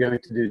is what we're going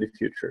to do in the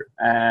future,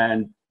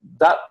 and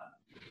that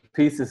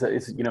piece is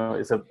a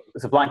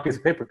blank piece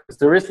of paper because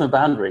there is no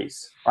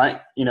boundaries,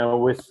 right?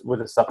 With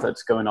the stuff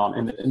that's going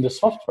on in the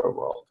software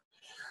world.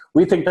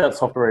 We think that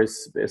software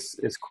is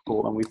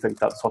cool, and we think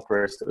that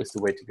software is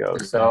the way to go.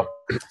 So,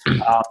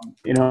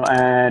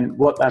 and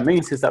what that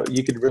means is that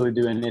you could really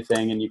do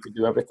anything, and you could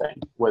do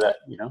everything with it,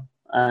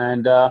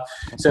 And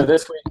so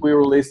this week we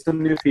released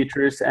some new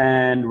features,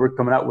 and we're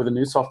coming out with a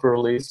new software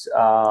release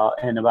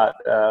in about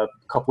a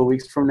couple of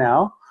weeks from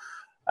now.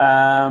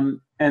 And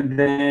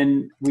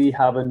then we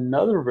have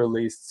another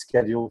release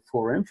scheduled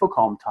for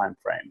Infocom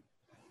timeframe,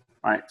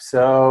 right?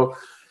 So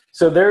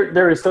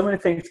there is so many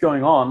things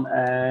going on,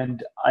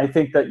 and I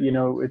think that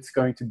it's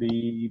going to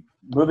be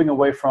moving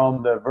away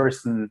from the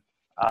version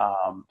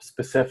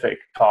specific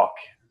talk.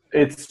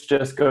 It's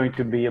just going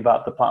to be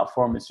about the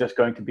platform. It's just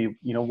going to be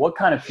what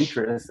kind of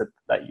feature is it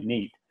that you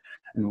need,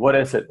 and what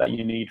is it that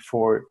you need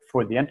for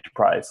the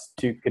enterprise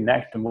to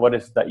connect, and what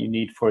is it that you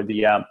need for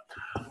the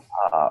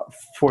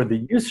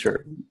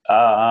user.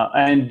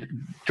 And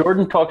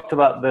Jordan talked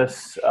about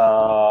this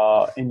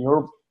in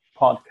your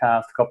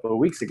podcast a couple of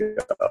weeks ago,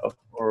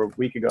 or a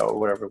week ago, or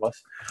whatever it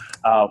was,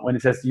 when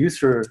it says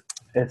user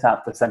is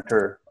at the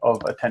center of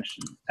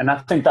attention. And I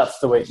think that's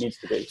the way it needs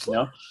to be,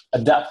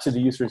 adapt to the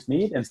user's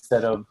need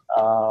instead of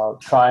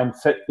try and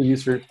fit the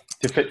user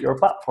to fit your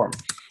platform,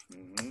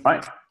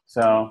 right?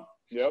 So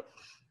yep.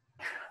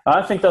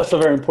 I think that's a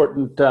very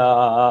important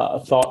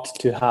thought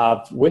to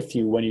have with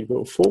you when you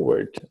go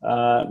forward.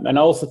 And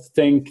I also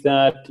think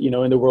that,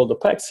 in the world of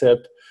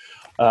PEXIP,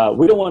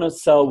 we don't want to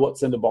sell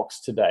what's in the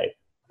box today.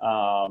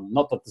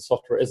 Not that the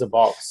software is a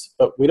box,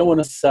 but we don't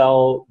want to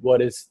sell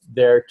what is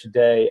there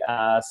today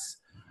as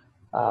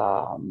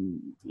a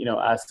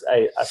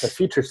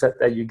feature set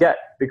that you get,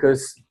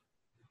 because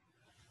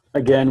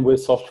again, with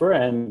software,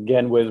 and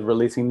again with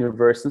releasing new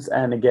versions,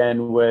 and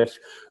again with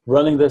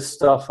running this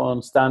stuff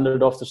on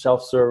standard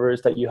off-the-shelf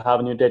servers that you have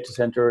in your data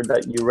center,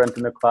 that you rent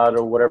in the cloud,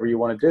 or whatever you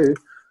want to do,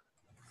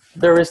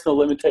 there is no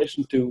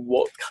limitation to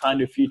what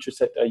kind of feature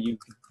set that you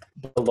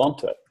build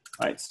onto it.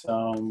 Right,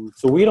 so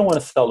we don't want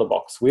to sell the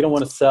box. We don't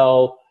want to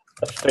sell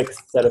a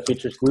fixed set of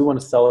features. We want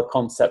to sell a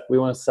concept. We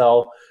want to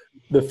sell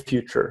the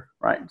future,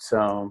 right?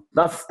 So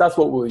that's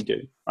what we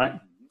do, right?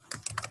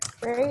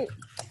 Great.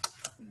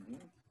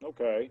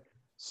 Okay,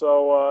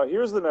 so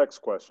here's the next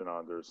question,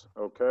 Anders.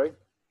 Okay,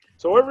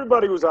 so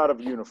everybody was out of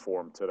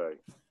uniform today.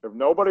 If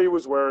nobody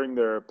was wearing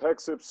their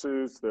PEXIP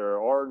suits, their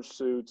orange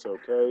suits,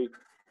 okay.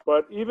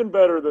 But even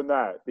better than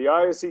that, the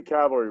ISE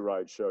cAValry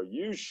Ride show,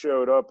 you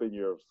showed up in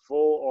your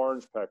full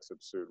orange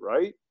PEXIP suit,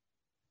 right?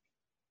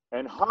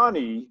 And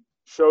Hani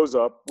shows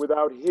up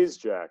without his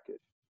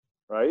jacket,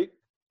 right?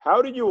 How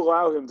did you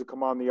allow him to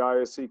come on the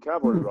ISE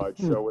cAValry Ride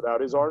show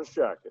without his orange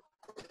jacket?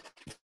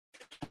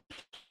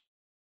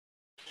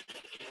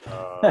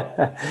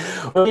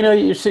 Well,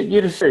 you're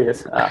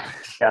serious.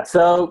 Yeah,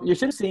 so you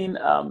should have seen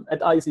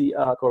at ISE,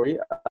 Corey,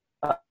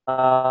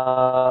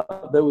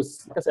 there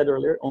was, like I said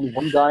earlier, only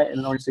one guy in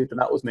an orange suit, and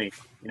that was me,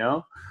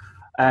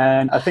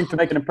 And I think to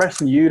make an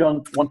impression, you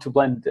don't want to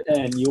blend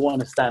in, you want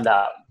to stand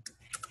out.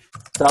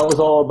 So that was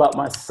all about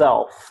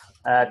myself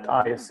at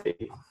ISE.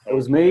 It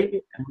was me, and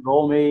it was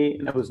all me,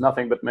 and it was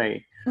nothing but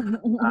me. That's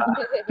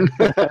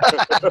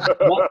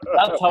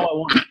how I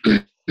want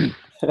it.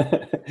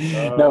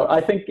 No, I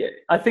think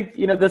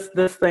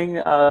this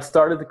thing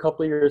started a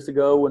couple of years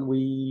ago when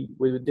we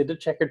did the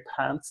checkered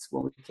pants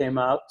when we came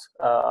out,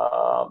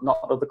 not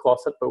out of the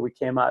closet, but we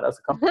came out as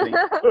a company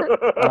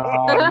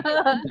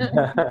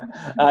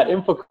at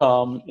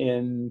Infocom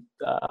in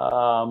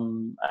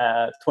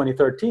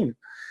 2013.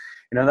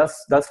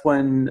 That's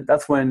when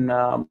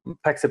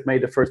PEXIP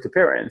made the first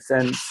appearance,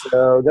 and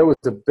so there was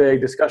a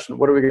big discussion.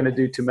 What are we going to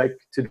do to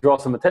draw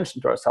some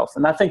attention to ourselves?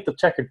 And I think the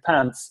checkered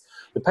pants,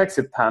 the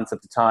PEXIP pants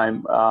at the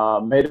time,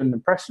 made an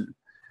impression.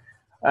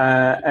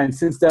 And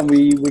since then,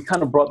 we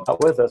kind of brought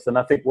that with us. And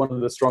I think one of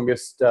the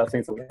strongest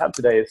things that we have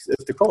today is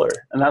the color,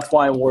 and that's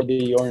why I wore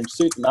the orange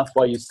suit, and that's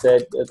why you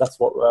said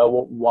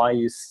why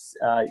you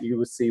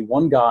would see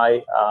one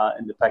guy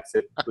in the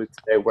PEXIP booth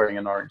today wearing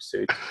an orange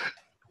suit.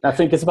 I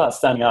think it's about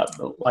standing out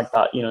like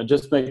that,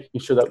 just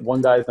making sure that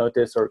one guy is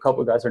noticed or a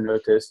couple of guys are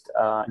noticed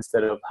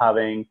instead of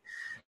having,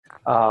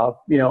 a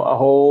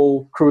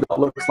whole crew that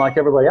looks like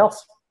everybody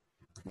else.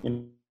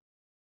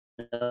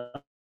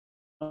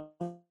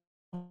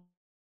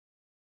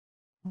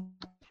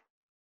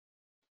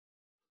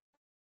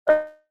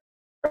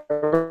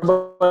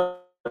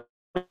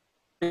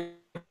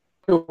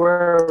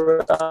 Wear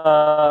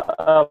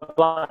a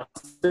black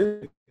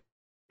suit.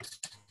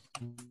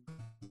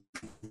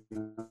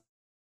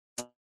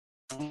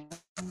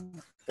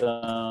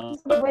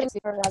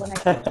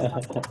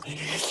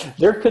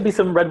 There could be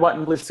some red, white,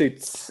 and blue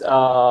suits,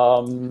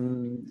 but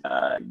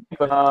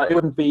it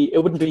wouldn't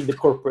be the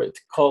corporate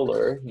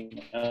color.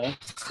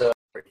 So,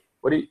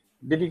 did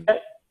you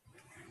get?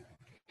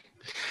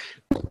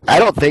 I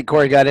don't think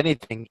Corey got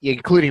anything,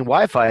 including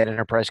Wi-Fi at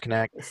Enterprise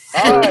Connect.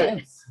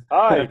 Hi,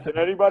 can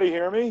anybody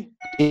hear me?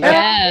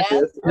 Yes.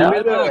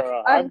 Hi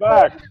there, I'm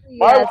back.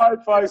 My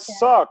Wi-Fi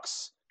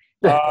sucks.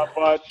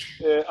 But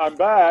I'm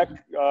back.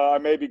 I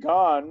may be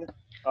gone.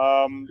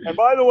 And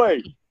by the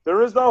way,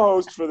 there is no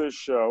host for this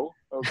show.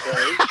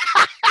 Okay.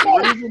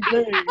 The reason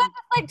being,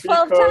 like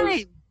 12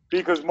 times.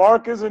 because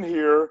Mark isn't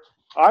here.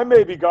 I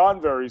may be gone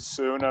very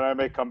soon, and I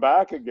may come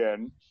back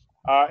again.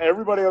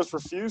 Everybody else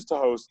refused to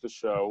host the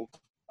show.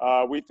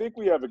 We think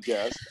we have a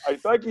guest. I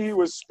think he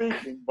was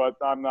speaking, but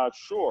I'm not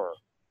sure.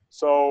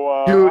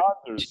 So,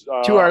 Anders,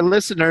 to our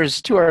listeners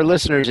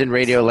in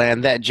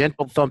Radioland, that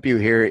gentle thump you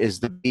hear is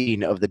the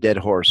beating of the dead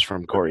horse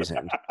from Corey's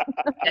end.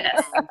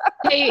 Yes.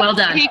 Hey, Well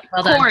done.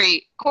 Well done.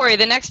 Corey,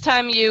 the next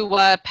time you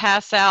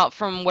pass out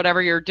from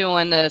whatever you're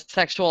doing, the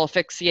sexual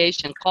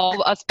asphyxiation,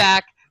 call us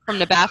back from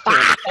the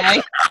bathroom,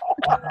 okay?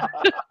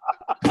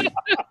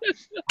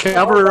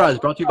 cAValry Rise,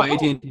 brought to you by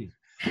AT&T.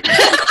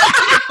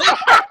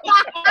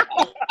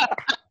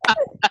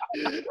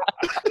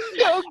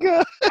 Oh,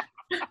 good.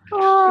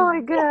 Oh my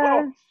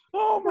god.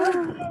 Oh my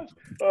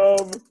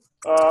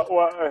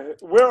gosh.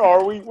 Where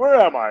are we?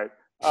 Where am I?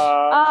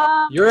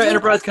 You're at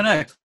Enterprise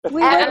Connect.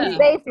 We At would the be,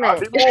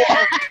 basement.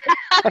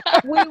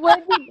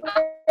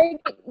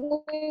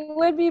 we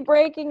would be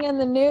breaking in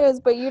the news,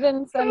 but you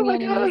didn't send me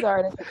any news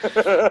article.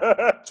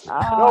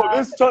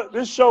 No,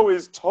 this show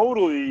is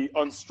totally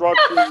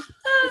unstructured.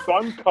 It's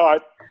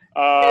uncut.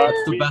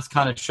 It's the best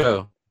kind of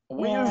show.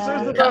 This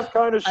is the best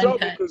kind of show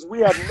because we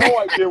have no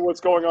idea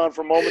what's going on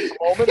from moment to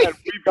moment, and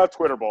we've got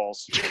Twitter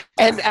balls.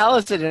 And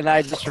Allison and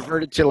I just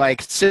reverted to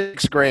like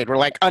 6th grade. We're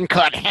like,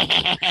 uncut.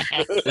 Hey,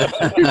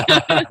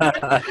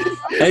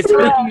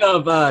 speaking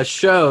of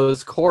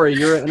shows, Corey,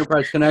 you're at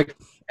Enterprise Connect,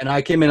 and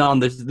I came in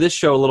on this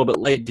show a little bit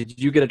late. Did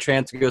you get a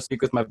chance to go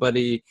speak with my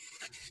buddy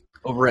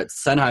over at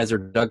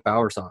Sennheiser, Doug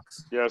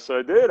Bowersox? Yes,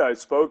 I did. I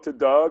spoke to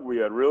Doug. We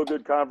had real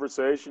good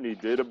conversation. He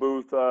did a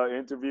booth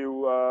interview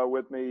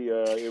with me.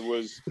 It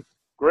was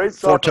great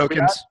stuff. 4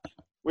 tokens.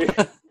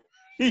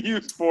 He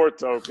used 4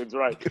 tokens,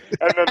 right.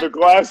 And then the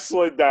glass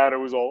slid down. It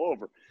was all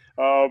over.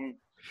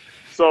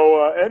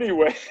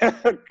 Anyway,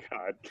 God,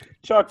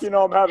 Chuck,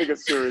 I'm having a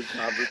serious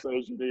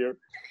conversation here.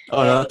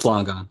 Oh, no, that's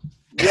long gone.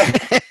 Yeah.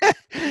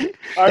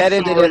 That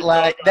ended at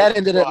like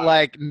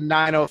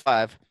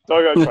 9:05.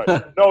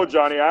 No,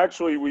 Johnny,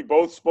 actually, we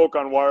both spoke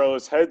on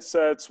wireless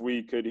headsets.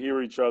 We could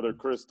hear each other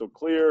crystal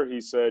clear. He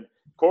said,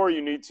 Corey,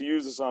 you need to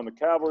use this on the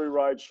cAValry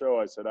Ride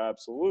show. I said,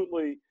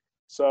 absolutely.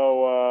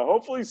 So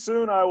hopefully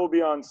soon I will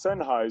be on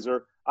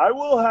Sennheiser. I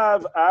will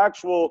have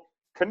actual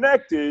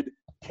connected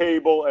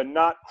cable and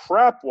not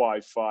crap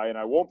Wi-Fi, and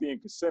I won't be in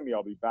Kissimmee.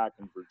 I'll be back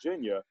in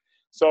Virginia.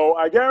 So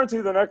I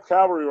guarantee the next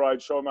cAValry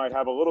Ride show might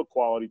have a little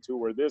quality too,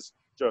 where this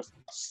just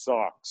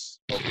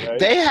sucks. Okay?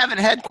 They haven't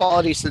had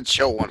quality since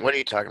show 1. What are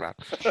you talking about?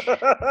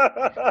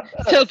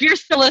 So if you're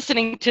still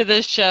listening to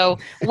this show,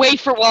 wait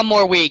for 1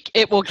 more week.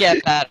 It will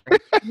get better.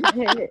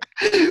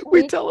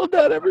 We tell them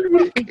that every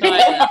week.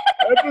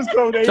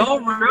 Episode 18.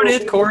 Don't ruin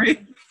it,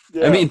 Corey.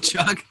 Yeah. I mean,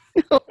 Chuck.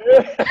 Oh,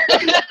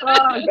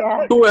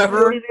 God.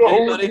 Whoever. I don't even know who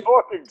Anybody. we're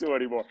talking to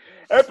anymore.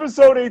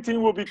 Episode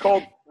 18 will be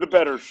called The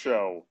Better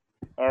Show.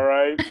 All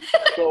right?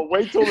 So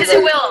wait till the Yes, next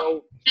it will.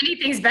 show.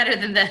 Anything's better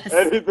than this.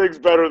 Anything's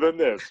better than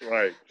this,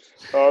 right?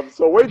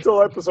 So wait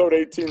till episode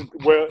 18.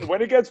 When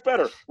it gets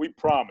better, we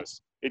promise.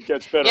 It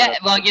gets better. Yeah,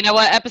 well, you know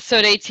what?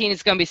 Episode 18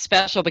 is going to be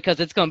special because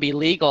it's going to be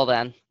legal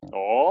then.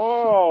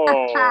 Oh.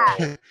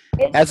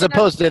 As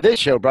opposed to this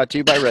show brought to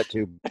you by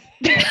RedTube.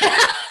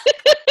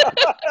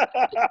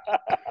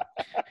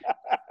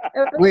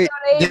 Wait,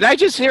 did I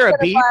just hear a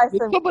beep?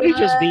 Did somebody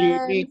just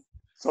beep me?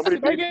 Somebody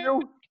beat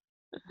you?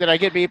 Did I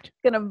get beeped?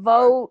 Gonna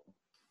vote.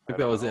 I think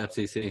that was the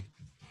FCC.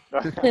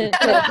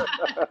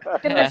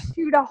 Gonna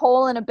shoot a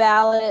hole in a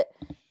ballot.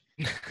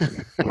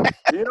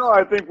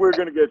 I think we're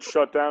going to get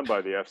shut down by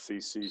the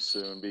FCC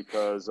soon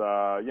because,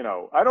 I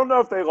don't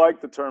know if they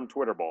like the term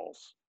Twitter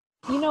balls.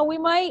 We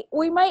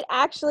might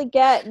actually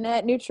get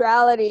net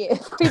neutrality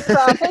if we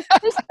promise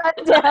to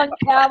shut down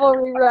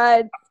cAValry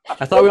Rides.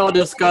 I thought we all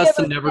discussed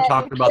and never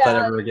talked about that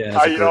ever again.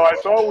 I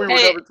thought we were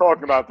never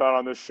talking about that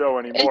on this show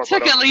anymore. It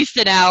took at least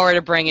an hour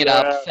to bring it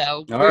up,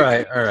 so all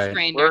right.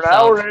 We're an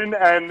hour in,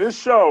 and this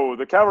show,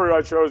 the cAValry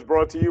Ride show, is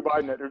brought to you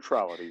by net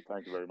neutrality.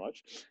 Thank you very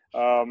much. We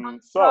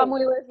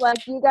was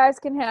like, you guys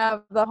can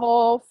have the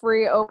whole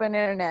free open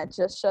internet.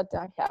 Just shut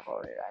down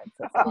cAValry Rides.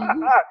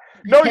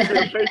 No, you're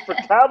going to pay for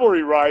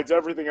cAValry Rides.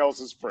 Everything else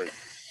is free.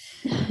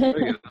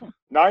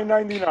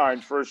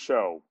 $9.99 for a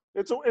show.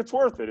 It's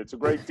worth it. It's a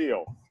great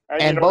deal.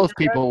 And both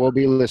people will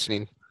be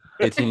listening.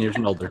 18 years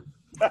and older.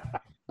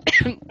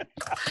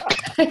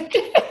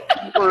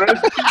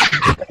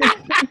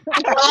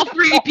 all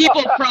 3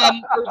 people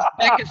from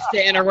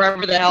Uzbekistan or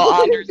wherever the hell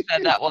Anders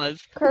said that was.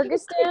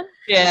 Kyrgyzstan?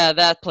 Yeah,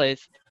 that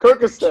place.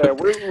 Kyrgyzstan.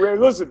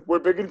 Listen, we're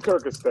big in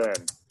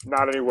Kyrgyzstan.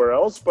 Not anywhere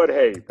else, but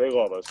hey, they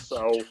love us.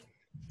 So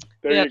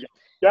there you go.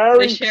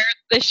 Gary,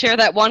 they share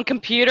that one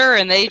computer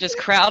and they just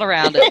crowd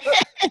around it.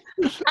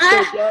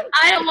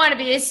 I don't want to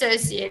be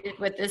associated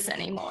with this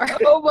anymore.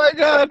 Oh my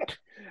God.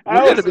 We're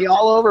going to be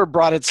all over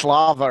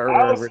Bratislava or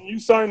wherever. Allison, you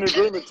signed an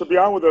agreement to be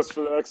on with us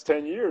for the next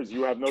 10 years.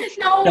 You have no choice.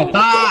 No.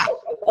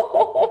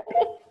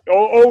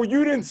 Oh,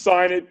 you didn't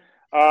sign it.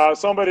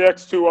 Somebody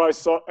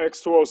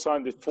X2O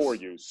signed it for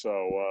you.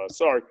 So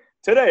sorry.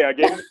 Today I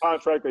gave them the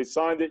contract. They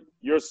signed it.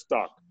 You're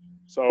stuck.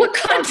 So What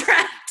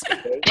contract?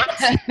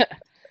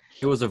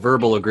 It was a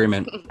verbal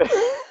agreement.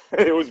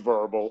 It was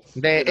verbal.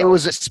 It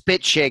was a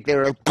spit shake. They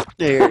were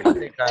there.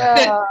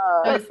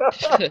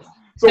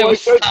 So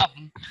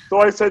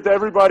I said to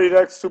everybody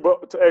at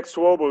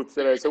X2O booth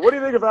today, I said, what do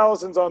you think if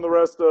Allison's on the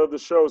rest of the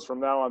shows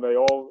from now on? They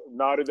all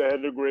nodded their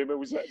head in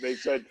agreement. They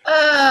said,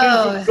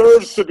 he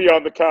deserves to be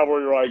on the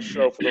Cavalry Ride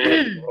show for the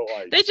rest of her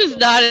life. They just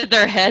nodded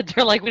their head.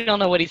 They're like, we don't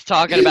know what he's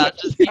talking about.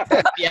 Just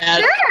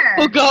yeah,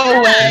 we'll go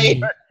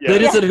away. They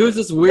just said, who's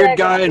this weird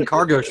guy in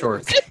cargo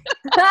shorts?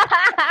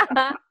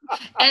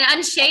 And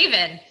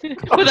unshaven.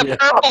 With a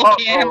purple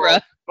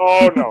camera.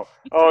 Oh, no,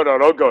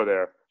 don't go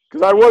there.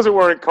 Because I wasn't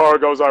wearing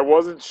cargos, I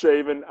wasn't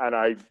shaven, and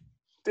I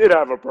did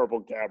have a purple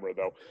camera,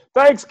 though.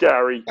 Thanks,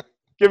 Gary.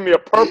 Giving me a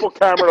purple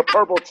camera and a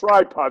purple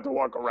tripod to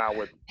walk around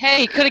with.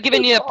 Hey, could have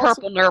given you a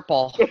purple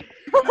nurple.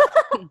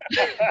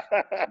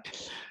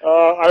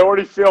 I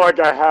already feel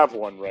like I have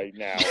one right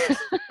now.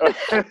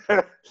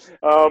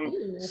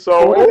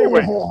 So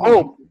anyway,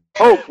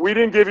 Hope, we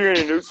didn't give you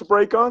any news to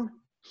break on?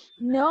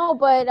 No,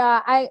 but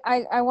I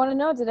want to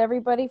know, did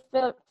everybody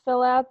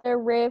fill out their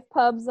Rave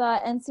Pubs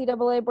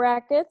NCAA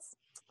brackets?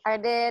 I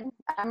did.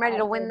 I'm ready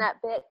to win that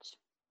bitch.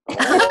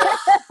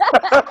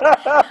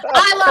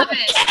 I love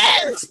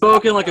it.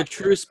 Spoken like a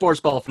true sports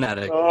ball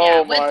fanatic.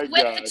 Oh, with my the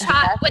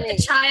God. with the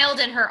child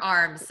in her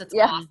arms. That's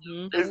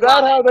awesome. Is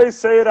that how they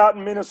say it out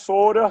in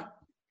Minnesota?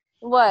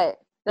 What?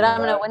 That I'm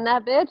going to win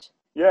that bitch?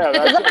 Yeah,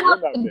 that's it. Win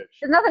that bitch.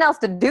 There's nothing else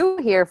to do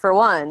here, for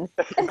one.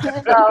 So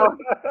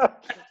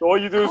all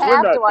you do is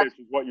win that bitch,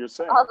 is what you're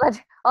saying.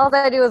 All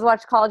I do is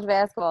watch college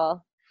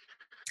basketball.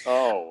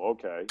 Oh,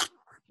 okay.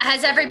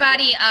 Has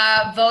everybody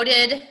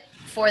voted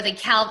for the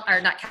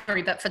not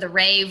Calvary, but for the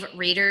Rave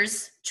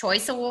Readers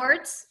Choice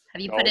Awards?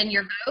 Have you put in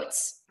your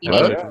votes? You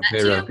need to do that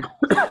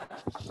too. Yep.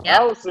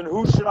 Allison,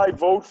 who should I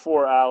vote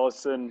for,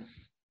 Allison?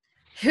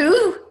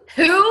 Who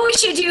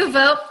should you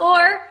vote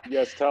for?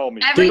 Yes, tell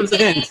me.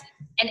 Everything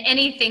and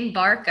anything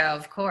Barco,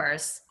 of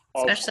course.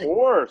 Especially, of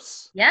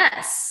course.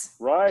 Yes.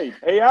 Right.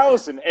 Hey,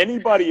 Allison,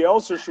 anybody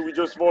else, or should we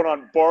just vote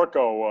on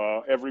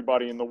Barco,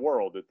 everybody in the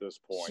world at this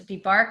point? Should be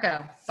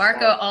Barco.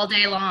 Barco all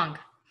day long.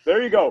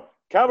 There you go.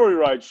 Cavalry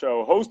Ride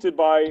Show, hosted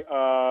by,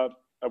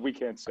 we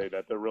can't say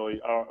that. They're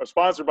really,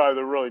 sponsored by,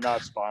 they're really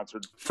not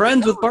sponsored.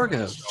 Friends with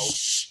Barco.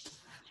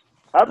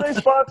 Have they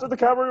sponsored the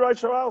Cavalry Ride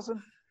Show,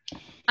 Allison?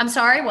 I'm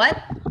sorry, what?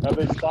 Have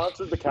they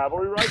sponsored the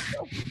Cavalry Ride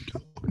Show?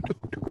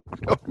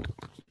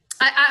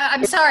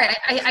 I'm sorry.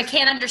 I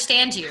can't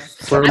understand you.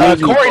 Corey's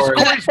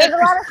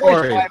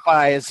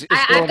Wi-Fi is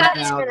I've got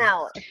this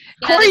out.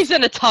 Corey's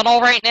in a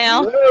tunnel right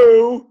now.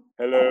 Hello.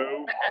 Can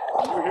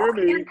you hear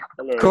me?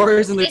 Hello.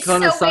 Corey's in the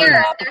tunnel. It's so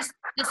weird. There's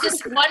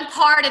this one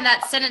part in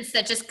that sentence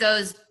that just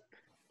goes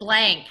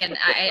blank, and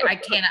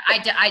I can't.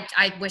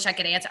 I wish I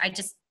could answer.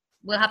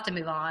 We'll have to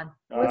move on.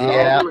 Was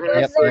there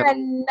a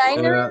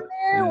niner in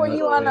there? Were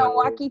you on a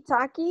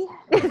walkie-talkie?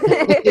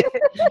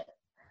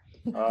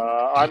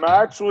 I'm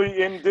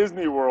actually in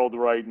Disney World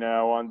right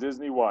now on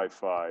Disney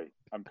Wi-Fi.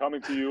 I'm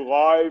coming to you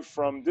live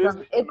from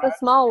Disney. It's a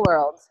small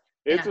world.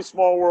 It's a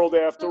small world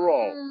after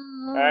all.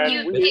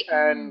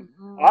 And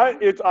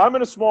I'm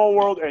in a small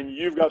world, and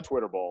you've got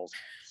Twitter balls.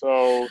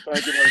 So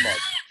thank you very much.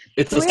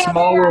 It's a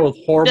small world,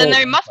 horrible. Then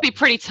they must be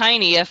pretty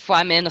tiny if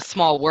I'm in a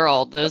small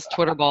world. Those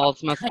Twitter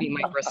balls must be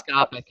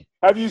microscopic.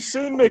 Have you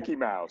seen Mickey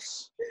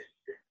Mouse?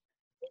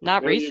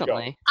 Not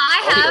recently.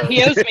 I have.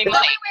 He owes me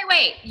money.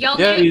 Wait. Y'all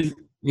Yeah, knew?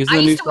 he's in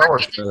the new Star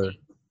Wars trailer.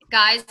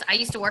 Guys, I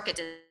used to work at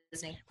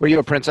Disney. Were you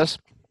a princess?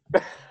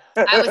 I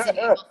was an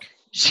evil.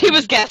 She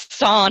was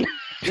Gaston.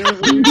 She was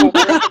an evil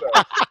princess.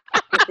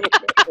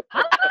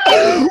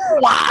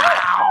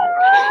 Wow.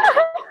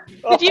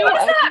 Did you?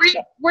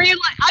 Were you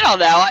like? I don't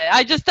know.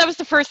 That was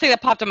the first thing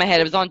that popped in my head.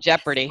 It was on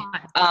Jeopardy.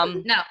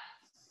 No.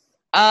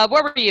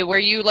 Where were you? Were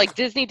you like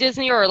Disney,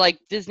 or like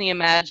Disney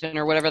Imagine,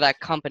 or whatever that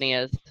company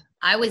is?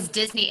 I was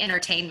Disney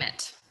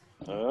Entertainment.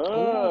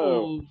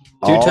 Oh.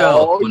 Do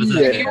tell. What does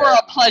that mean? You were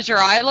a Pleasure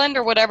Island,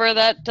 or whatever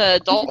that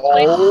adult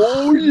place.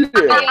 Oh, yeah.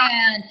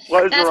 Man,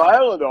 Pleasure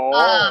Island.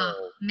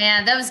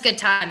 Man, that was good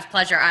times,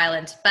 Pleasure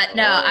Island. But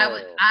no,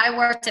 I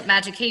worked at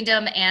Magic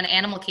Kingdom and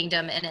Animal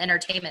Kingdom in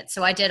entertainment.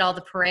 So I did all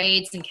the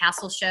parades and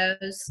castle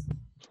shows.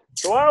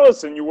 So,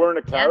 Allison, you weren't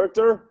a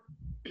character?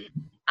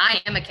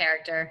 I am a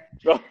character.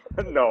 No,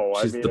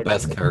 She's the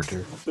best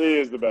character. She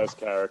is the best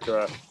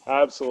character.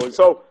 Absolutely.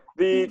 So,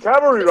 the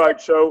Cavalry Ride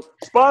Show,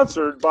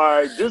 sponsored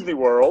by Disney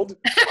World.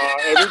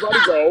 Everybody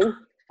go.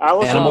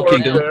 Allison Animal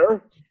worked Kingdom.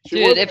 there.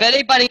 Dude, if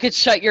anybody could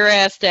shut your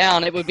ass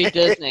down, it would be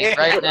Disney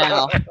right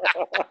now.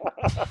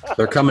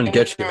 They're coming to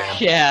get you, man.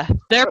 Yeah,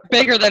 they're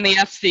bigger than the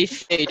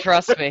FCC,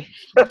 trust me.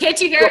 Can't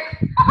you hear?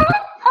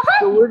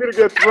 So we're going to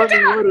get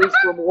threatening letters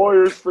from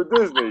lawyers for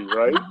Disney,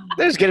 right?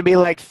 There's going to be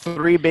like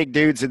 3 big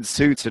dudes in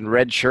suits and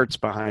red shirts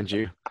behind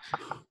you.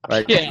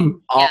 Like,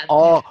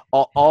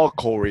 all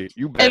Corey.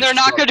 You and they're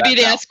not going to be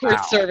the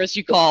escort service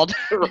you called.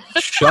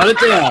 Shut it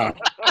down.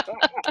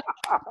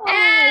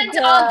 And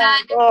on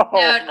that note,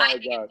 I my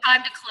think God. it's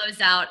time to close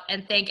out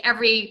and thank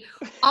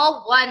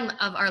all one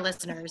of our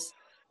listeners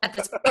at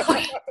this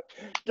point.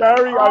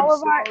 Gary, I'm all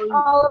sorry.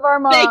 of our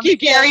moms. Thank you,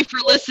 Gary, for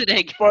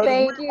listening. But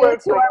Thank we you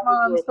went to from our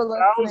moms over for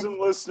 1,000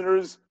 listening.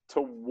 listeners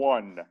to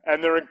 1,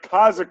 and they're in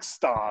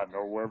Kazakhstan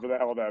or wherever the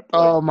hell that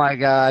place. Oh my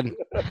God,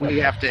 we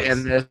have to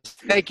end this.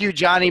 Thank you,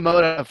 Johnny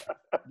Moda, for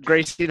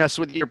gracing us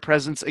with your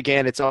presence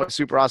again. It's always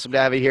super awesome to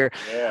have you here.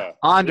 Yeah.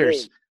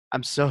 Anders,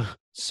 I'm so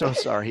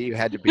sorry you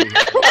had to be here.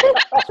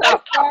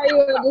 Sorry you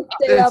had to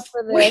stay up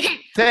for this.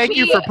 Thank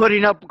you for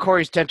putting up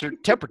Corey's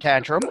temper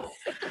tantrum.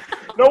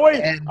 No,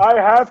 wait. And- I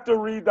have to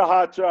read the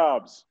hot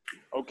jobs.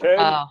 Okay?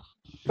 Oh.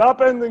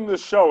 Stop ending the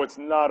show. It's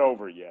not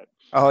over yet.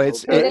 Oh,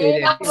 it's Okay.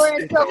 It ain't over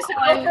until Corey does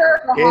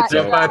the hot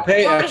So if I job.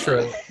 pay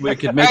extra, we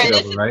could make All it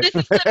right, over, right? this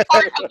is the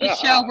part of the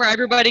show where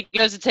everybody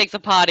goes and takes a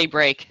potty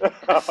break. Maybe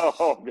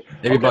Bucket,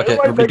 everybody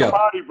here we take a go.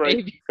 potty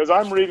break because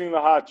I'm reading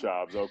the hot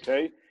jobs,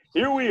 okay?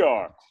 Here we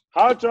are.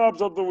 Hot jobs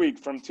of the week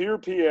from Tier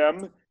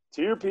PM,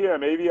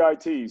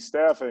 AVIT,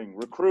 staffing,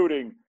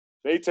 recruiting.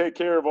 They take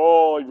care of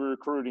all of your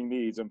recruiting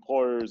needs,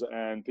 employers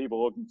and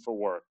people looking for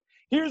work.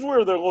 Here's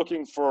where they're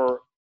looking for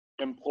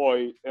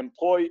employee,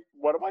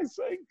 what am I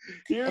saying?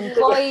 Here's where they're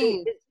Employee.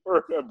 looking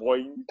for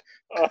employee.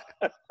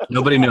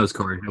 Nobody knows,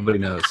 Corey. Nobody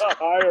knows.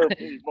 Hire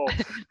people.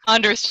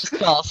 Anders just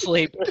fell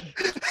asleep.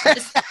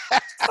 It's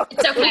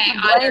okay, Blame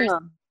Anders.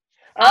 them.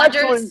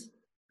 Actually,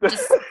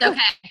 Just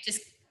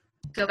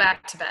go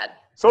back to bed.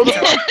 so the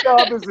first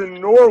job is in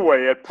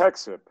Norway at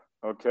Pexip,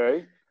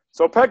 okay?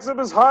 So Pexip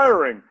is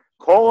hiring.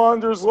 Call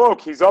Anders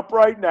Loke. He's up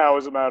right now,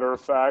 as a matter of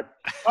fact.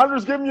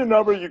 Anders, give me your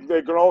number.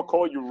 They can all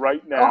call you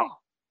right now.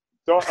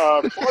 So,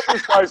 plug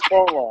this guy's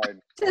phone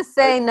line. Just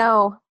say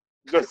no.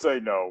 Just say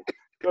no.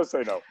 Just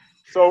say no.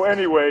 So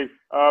anyway,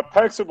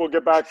 Pexip will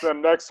get back to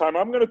them next time.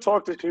 I'm going to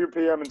talk to Tier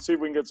PM and see if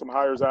we can get some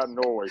hires out in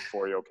Norway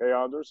for you, okay,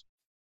 Anders?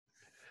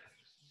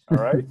 All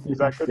right? Is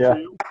that good Yeah. for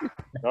you?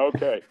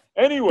 Okay.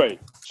 Anyway,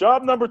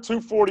 job number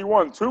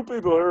 241. 2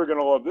 people here are going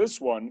to love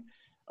this one.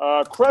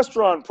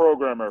 Crestron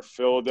programmer,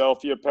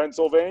 Philadelphia,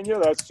 Pennsylvania.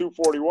 That's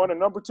 241. And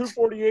number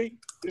 248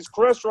 is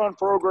Crestron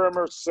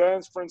programmer,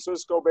 San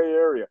Francisco Bay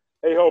Area.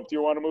 Hey, Hope, do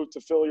you want to move to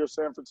Philly or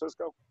San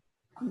Francisco?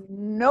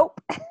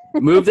 Nope.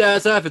 Move to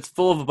SF. It's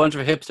full of a bunch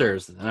of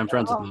hipsters, and I'm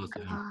friends with Oh, most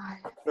of them.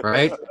 God.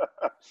 Right?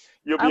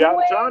 You'll be I'm out in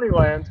away. Johnny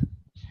Land.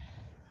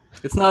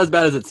 It's not as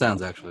bad as it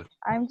sounds, actually.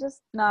 I'm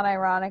just not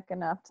ironic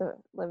enough to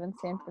live in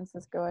San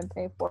Francisco and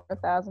pay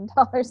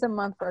 $4,000 a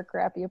month for a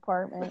crappy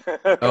apartment.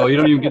 Oh, you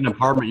don't even get an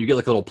apartment. You get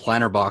like a little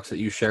planter box that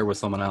you share with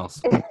someone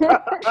else.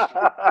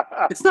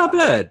 It's not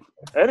bad.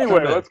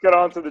 Anyway, let's get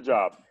on to the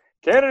job.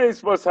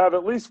 Candidates must have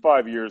at least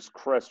 5 years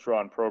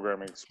Crestron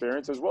programming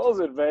experience, as well as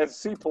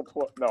advanced C++. Thank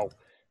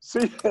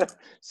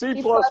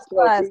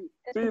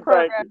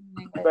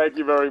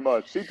you very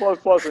much. C++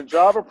 and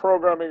Java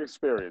programming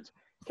experience.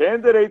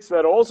 Candidates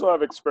that also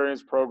have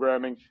experience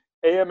programming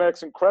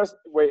AMX and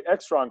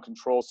Extron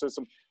control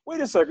system. Wait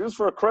a second, this is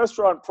for a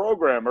Crestron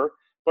programmer,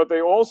 but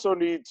they also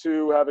need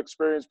to have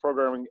experience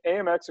programming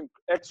AMX and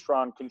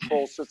Extron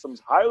control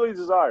systems. Highly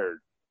desired.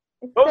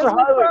 Those are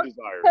highly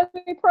desired. Because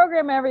we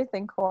program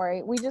everything,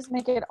 Corey. We just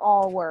make it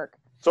all work.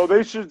 So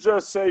they should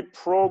just say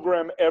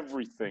program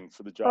everything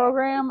for the job.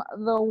 Program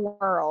the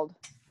world.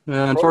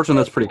 Yeah, unfortunately,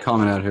 that's pretty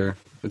common out here.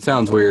 It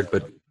sounds weird,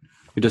 but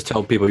we just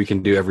tell people you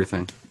can do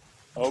everything.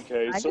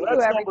 Okay, I so can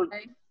that's do number.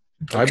 everything.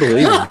 I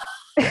believe you.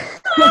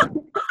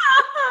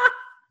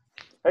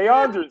 Hey,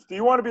 Anders, do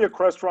you want to be a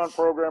Crestron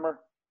programmer?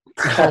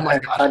 Oh my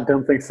God. I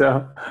don't think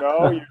so.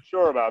 No, you're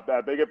sure about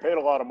that? They get paid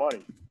a lot of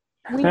money.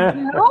 We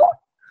do?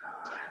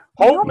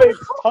 Hope makes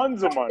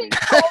tons of money.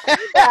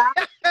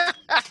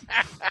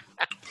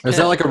 Is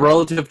that like a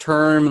relative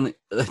term,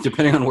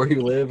 depending on where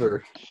you live,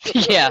 or?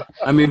 Yeah.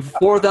 I mean,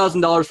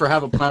 $4,000 for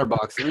half a planter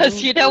box.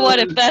 Because you know what?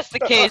 If that's the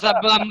case, I'm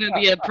going to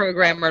be a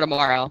programmer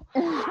tomorrow.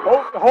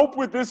 Hope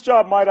with this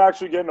job might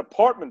actually get an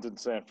apartment in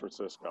San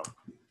Francisco.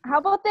 How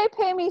about they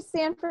pay me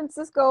San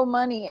Francisco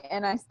money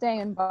and I stay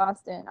in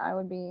Boston? I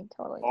would be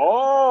totally.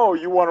 Oh,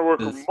 you want to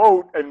work Yes.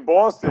 remote in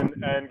Boston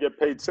and get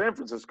paid San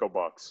Francisco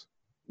bucks?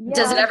 Yeah.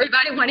 Doesn't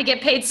everybody want to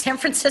get paid San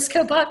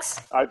Francisco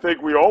bucks? I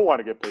think we all want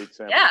to get paid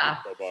San Yeah.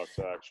 Francisco bucks,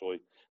 actually.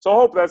 So,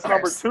 Hope, that's Of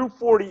number course.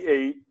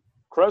 248,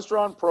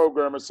 Crestron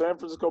programmer, San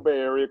Francisco Bay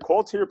Area.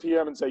 Call Tier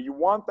PM and say you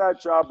want that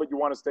job, but you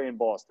want to stay in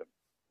Boston.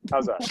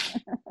 How's that?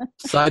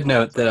 Side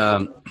note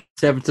that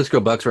San Francisco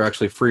bucks are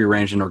actually free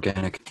range and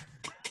organic.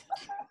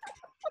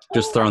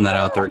 Just throwing that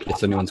out there in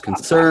case anyone's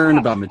concerned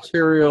about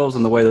materials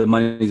and the way the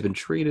money's been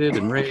treated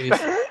and raised.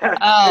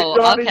 Oh,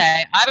 Johnny,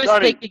 okay. I was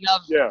Johnny, thinking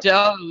of yeah.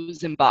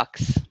 doughs and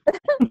bucks.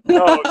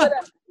 No,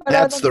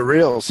 That's the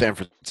real San hey,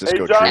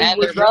 Francisco Johnny, treat. And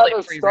was they're that really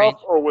a free stuff range.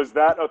 or was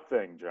that a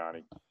thing,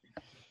 Johnny?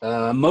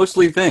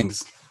 Mostly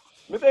things.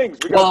 The things.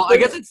 We got Well, I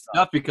things. guess it's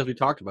stuff because we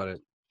talked about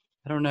it.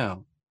 I don't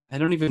know. I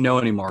don't even know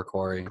anymore,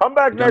 Corey. Come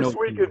back I don't next know-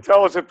 week and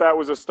tell us if that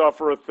was a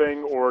stuff or a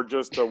thing or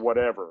just a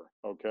whatever,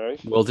 okay?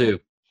 Will do.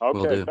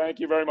 Will Okay, do. thank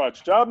you very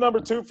much. Job number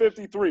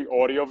 253,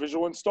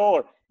 audiovisual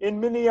installer in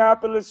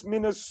Minneapolis,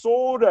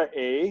 Minnesota,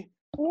 eh?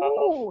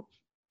 Ooh,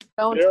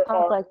 Don't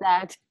talk like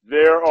that.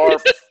 There are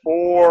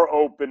 4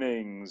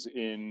 openings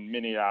in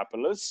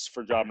Minneapolis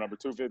for job number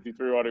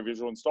 253,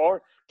 audiovisual installer.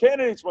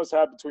 Candidates must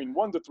have between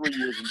 1 to 3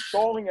 years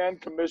installing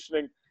and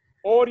commissioning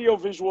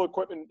audiovisual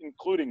equipment,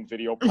 including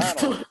video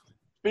panels,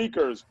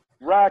 speakers,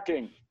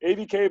 racking,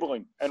 AV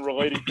cabling, and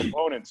related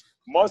components.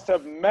 You must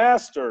have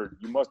mastered,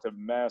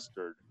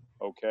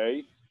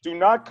 okay? Do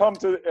not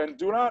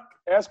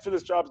ask for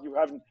this job if you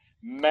haven't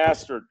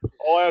mastered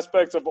all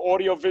aspects of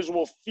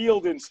audiovisual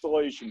field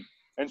installation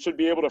and should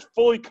be able to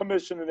fully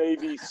commission an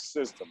AV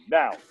system.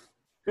 Now,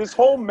 this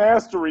whole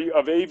mastery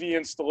of AV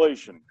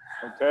installation,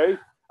 okay?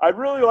 I'd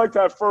really like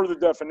to have further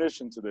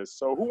definition to this.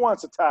 So who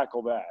wants to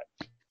tackle that?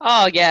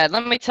 Oh, yeah.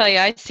 Let me tell you,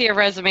 I see a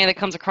resume that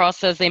comes across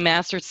says they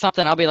mastered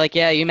something. I'll be like,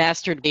 yeah, you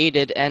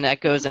masturbated, and that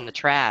goes in the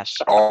trash.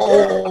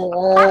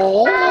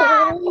 Because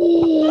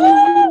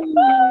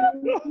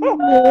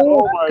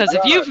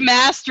if you've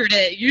mastered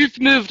it, you've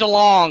moved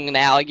along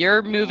now.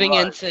 You're moving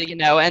into,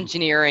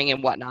 engineering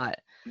and whatnot.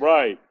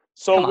 Right.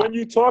 So when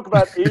you talk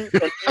about being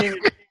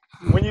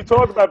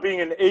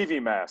an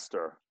AV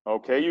master,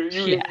 okay, you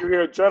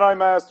hear Jedi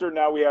Master,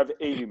 now we have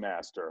AV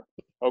Master,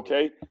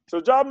 okay?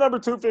 So job number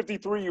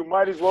 253, you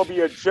might as well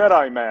be a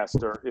Jedi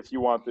Master if you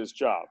want this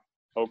job,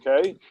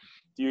 okay?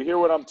 Do you hear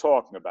what I'm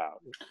talking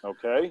about,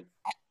 okay?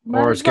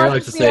 Or as Gary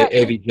likes to say,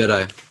 AV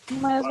Jedi. You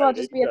might as well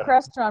just be a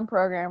Crestron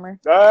programmer.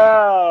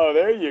 Oh,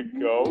 there you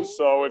go.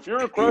 So if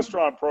you're a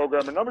Crestron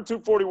programmer, number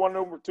 241,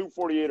 number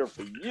 248 are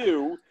for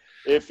you.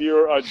 If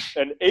you're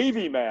an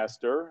AV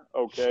master,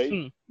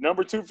 okay,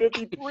 number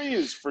 253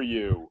 is for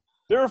you.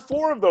 There are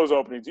 4 of those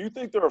openings. Do you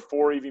think there are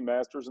 4 AV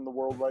masters in the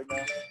world right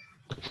now?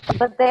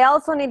 But they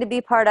also need to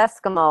be part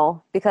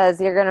Eskimo because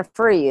you're going to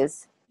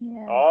freeze.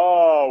 Yeah.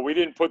 Oh, we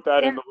didn't put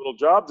that in the little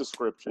job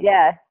description.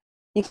 Yeah.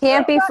 You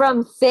can't be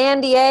from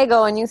San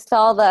Diego and used to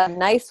all the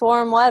nice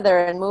warm weather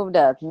and move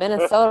to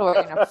Minnesota where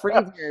you're going to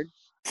freeze your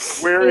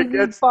where it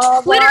gets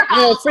Twitter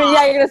balls.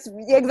 Yeah, you're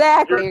gonna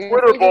exactly. Your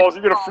Twitter balls.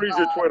 You're gonna freeze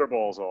your Twitter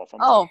balls off.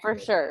 Oh, for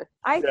sure.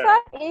 I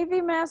thought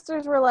AV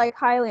masters were like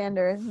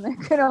Highlanders, and there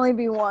could only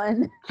be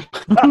one.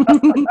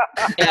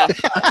 Yeah.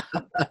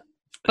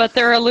 But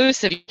they're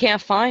elusive. You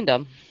can't find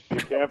them.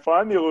 You can't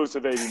find the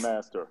elusive AV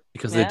master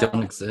because they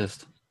don't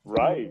exist.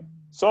 Right.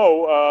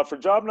 So for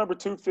job number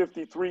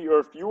 253, or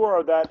if you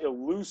are that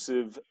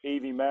elusive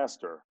AV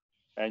master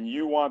and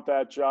you want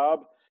that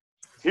job,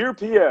 Tier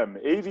PM,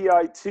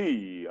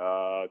 AVIT,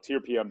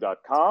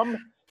 tierpm.com.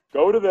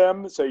 Go to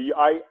them, say,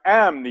 I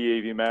am the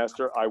AV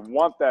master. I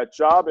want that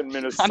job in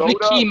Minnesota. I'm the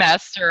key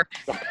master.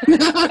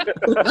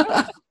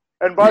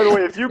 And by the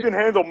way, if you can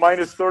handle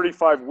minus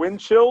 35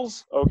 wind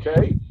chills,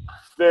 okay,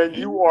 then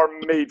you are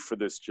made for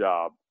this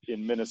job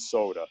in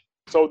Minnesota.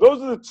 So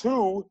those are the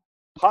 2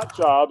 hot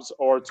jobs,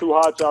 or 2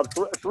 hot jobs,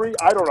 3.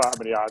 I don't know how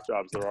many hot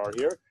jobs there are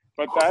here,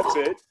 but that's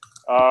it.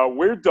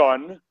 We're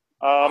done.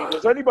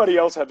 Does anybody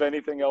else have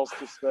anything else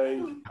to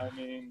say? I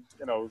mean,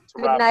 to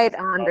Good night,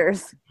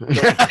 Anders. Go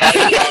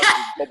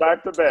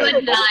back to bed.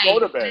 Good night. Go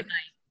to bed.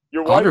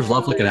 Anders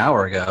left like an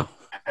hour ago.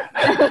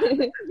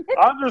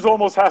 Anders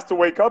almost has to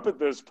wake up at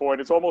this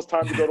point. It's almost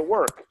time to go to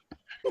work.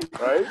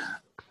 Right?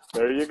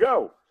 There you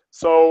go.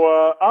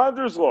 So,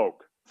 Anders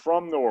Lok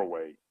from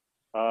Norway,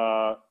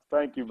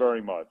 thank you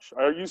very much.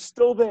 Are you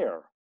still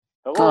there?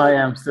 Hello? I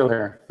am still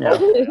here. Yeah.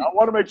 Okay. I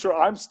want to make sure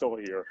I'm still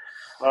here.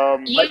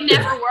 You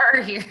never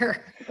were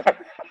here.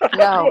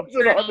 No. I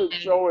wasn't on the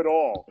show at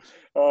all.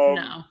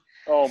 No.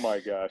 Oh, my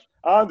gosh.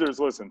 Anders,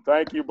 listen,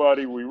 thank you,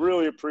 buddy. We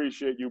really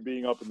appreciate you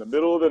being up in the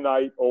middle of the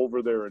night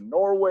over there in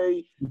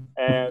Norway.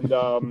 And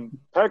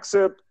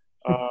Pexip,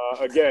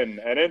 again,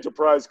 and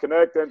Enterprise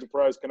Connect.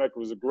 Enterprise Connect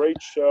was a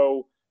great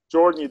show.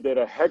 Jordan, you did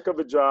a heck of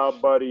a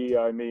job, buddy.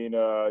 I mean,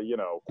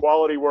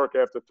 quality work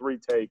after 3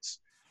 takes.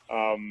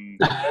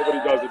 Nobody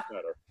does it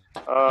better.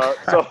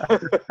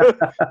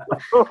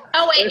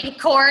 Oh, wait,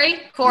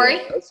 Corey?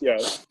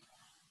 Yes.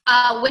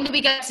 When do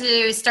we get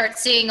to start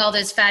seeing all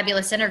those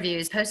fabulous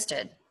interviews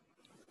posted?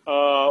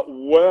 That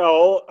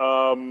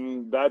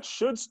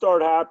should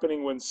start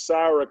happening when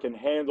Sarah can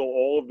handle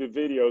all of the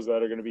videos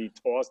that are going to be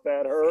tossed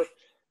at her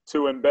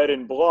to embed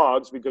in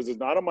blogs, because it's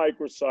not a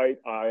microsite.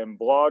 I am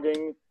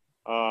blogging,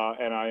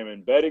 and I am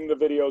embedding the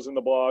videos in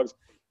the blogs.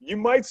 You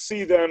might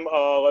see them,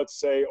 let's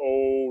say,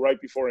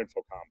 right before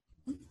Infocom.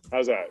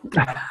 How's that?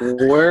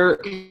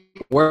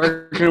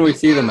 Where can we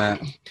see them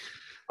at? You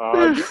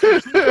can see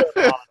them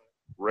on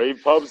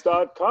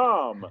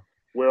ravepubs.com,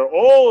 where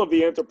all of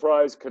the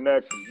Enterprise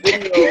Connect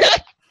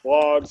videos,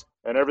 blogs,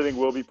 and everything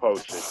will be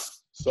posted.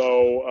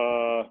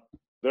 So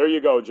there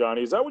you go,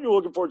 Johnny. Is that what you're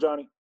looking for,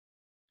 Johnny?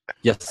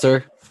 Yes,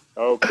 sir.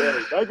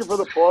 Okay. Thank you for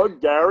the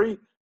plug, Gary.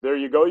 There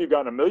you go. You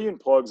got 1 million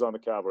plugs on the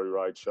cAValry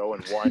Ride Show,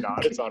 and why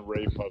not? It's on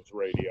Rave Pubs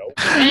Radio.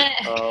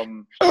 Oh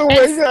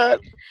my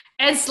God!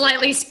 And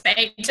slightly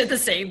spanked at the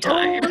same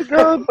time.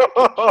 Oh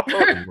my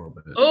God!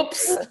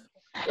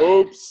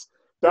 Oops.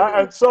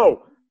 And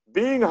so,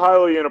 being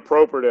highly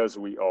inappropriate as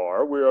we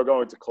are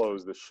going to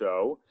close the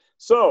show.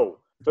 So,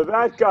 for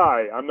that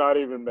guy, I'm not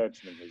even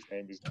mentioning his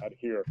name. He's not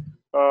here.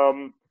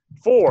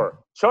 For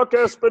Chuck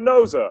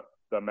Espinoza,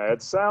 the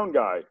Mad Sound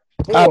Guy.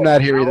 I'm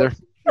not here either.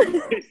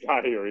 He's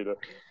not here either.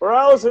 For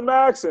Allison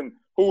Maxon,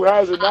 who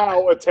has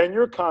now a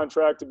 10-year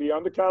contract to be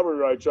on the cAValry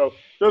Ride Show,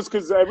 just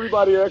because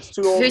everybody next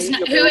to Who is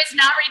not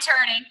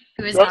returning.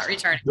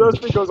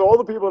 Just because all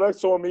the people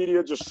next to all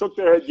media just shook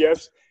their head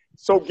yes.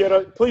 So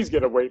please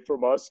get away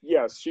from us.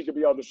 Yes, she could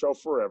be on the show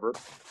forever.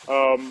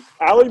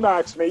 Allie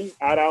Maxme,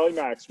 at Allie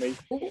Maxme.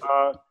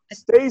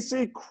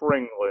 Stacy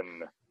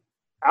Kringlin,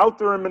 out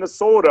there in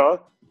Minnesota,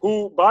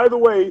 who, by the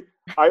way,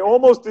 I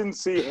almost didn't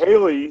see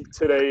Haley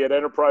today at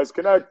Enterprise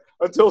Connect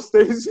until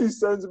Stacy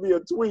sends me a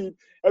tweet.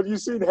 Have you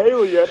seen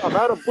Haley yet? I'm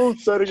at a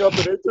booth setting up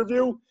an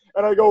interview,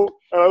 and I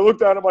look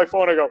down at my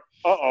phone. I go,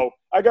 uh-oh,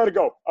 I got to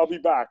go. I'll be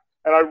back.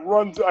 And I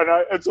run,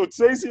 and so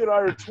Stacy and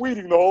I are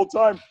tweeting the whole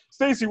time.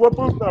 Stacy, what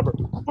booth number?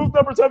 Booth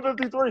number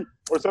 753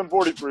 or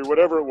 743,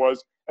 whatever it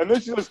was. And then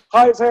she says,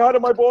 hi, say hi to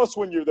my boss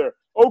when you're there.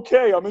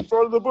 Okay, I'm in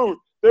front of the booth.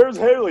 There's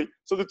Haley.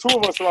 So the two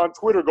of us are on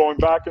Twitter going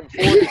back and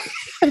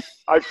forth.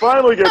 I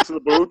finally get to the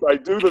booth. I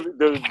do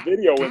the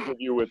video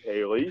interview with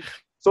Haley.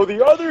 So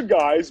the other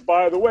guys,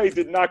 by the way,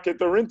 did not get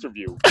their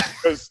interview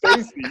because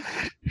Stacy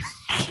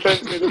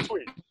sent me the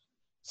tweet.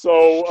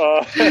 So,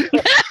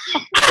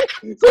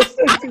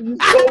 Stacy, you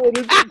stole an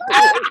interview.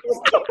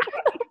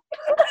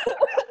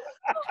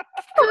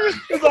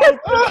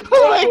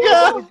 Oh my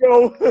God!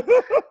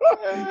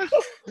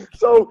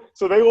 So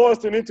they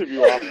lost an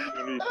interview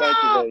opportunity. Thank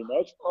you very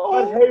much.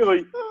 But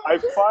Haley, I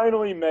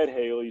finally met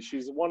Haley.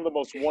 She's one of the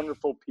most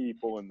wonderful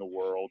people in the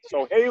world.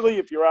 So Haley,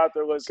 if you're out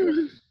there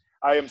listening,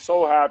 I am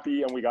so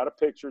happy, and we got a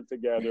picture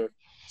together.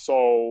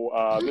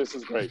 So this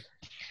is great.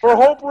 For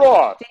Hope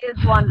Roth. She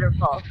is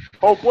wonderful.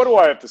 Hope, what do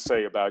I have to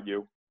say about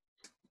you?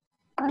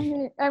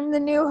 I'm the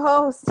new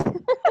host.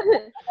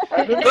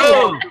 And the new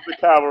host of the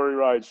cAValry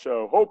Ride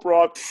Show. Hope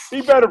Roth,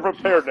 be better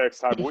prepared next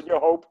time, would you,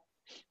 Hope?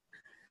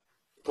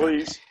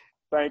 Please.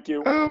 Thank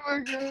you. Oh, my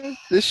God.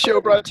 This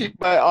show brought to you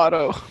by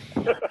Otto.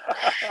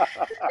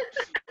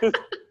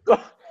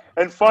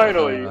 And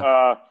finally,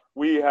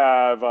 we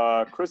have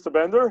Krista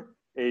Bender,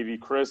 AV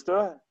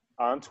Krista,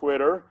 on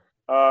Twitter.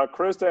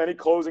 Krista, any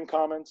closing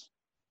comments?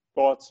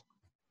 Thoughts?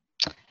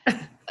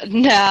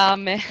 Nah,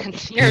 man.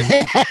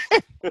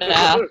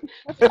 No.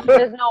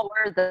 There's no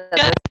words at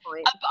this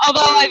point.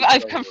 Although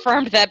I've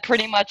confirmed that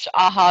pretty much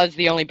AHA is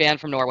the only band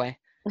from Norway.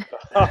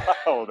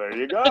 Oh, there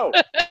you go.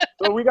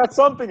 So we got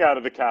something out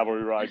of the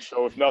cAValry Ride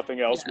Show. If nothing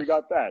else, we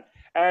got that.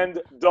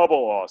 And double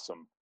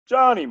awesome.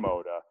 Johnny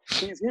Moda.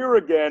 He's here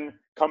again.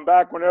 Come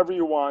back whenever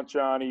you want,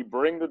 Johnny.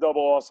 Bring the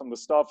double awesome, the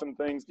stuff and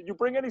things. Did you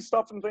bring any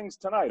stuff and things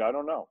tonight? I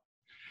don't know.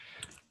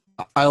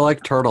 I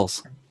like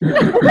turtles.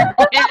 Yeah.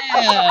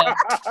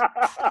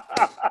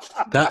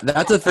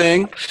 That's a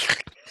thing.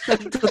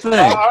 That's a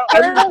thing.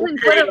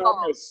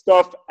 I'm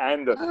stuff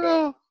and a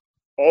thing.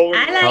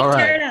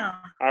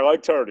 I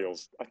like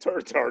turtles. I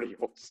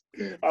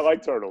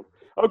like turtles.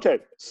 Okay,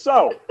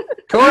 so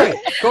Corey,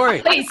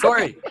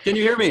 can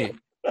you hear me?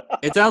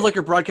 It sounds like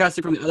you're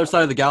broadcasting from the other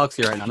side of the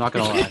galaxy right now. I'm not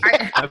gonna lie.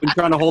 I've been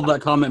trying to hold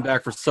that comment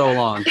back for so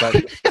long, but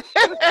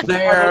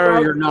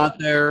you're not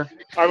there.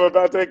 I'm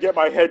about to get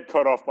my head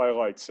cut off by a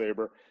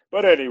lightsaber.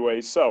 But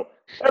anyway, so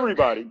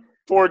everybody,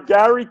 for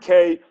Gary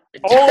K,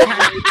 all of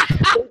you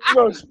making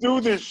us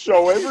do this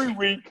show every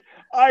week.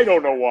 I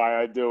don't know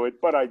why I do it,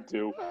 but I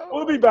do.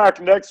 We'll be back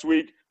next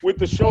week with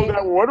the show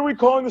that. What are we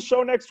calling the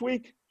show next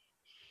week?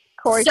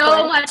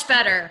 Much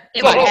better.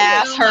 It My was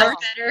ass so much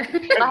hurts. better.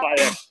 My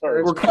ass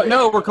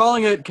hurts. We're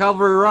calling it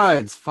cAValry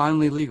Rides,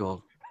 finally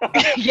legal.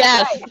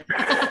 Yes.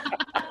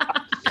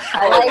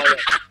 I like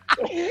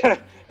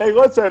it. Hey,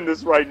 let's end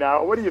this right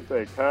now. What do you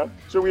think, huh?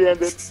 Should we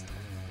end it?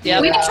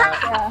 Yeah. We can try.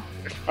 Yeah.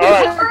 All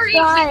right.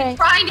 We're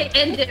trying to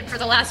end it for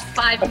the last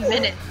 5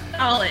 minutes.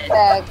 Solid.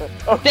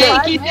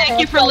 Exactly. Thank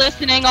you for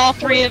listening, all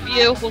three of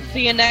you. We'll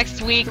see you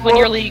next week when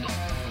you're legal.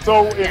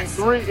 So in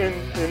 3,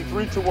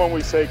 2, 1,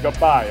 we say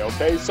goodbye.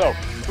 Okay. So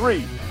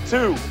 3,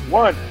 2,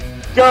 1,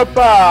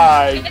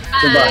 goodbye.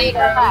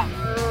 Goodbye.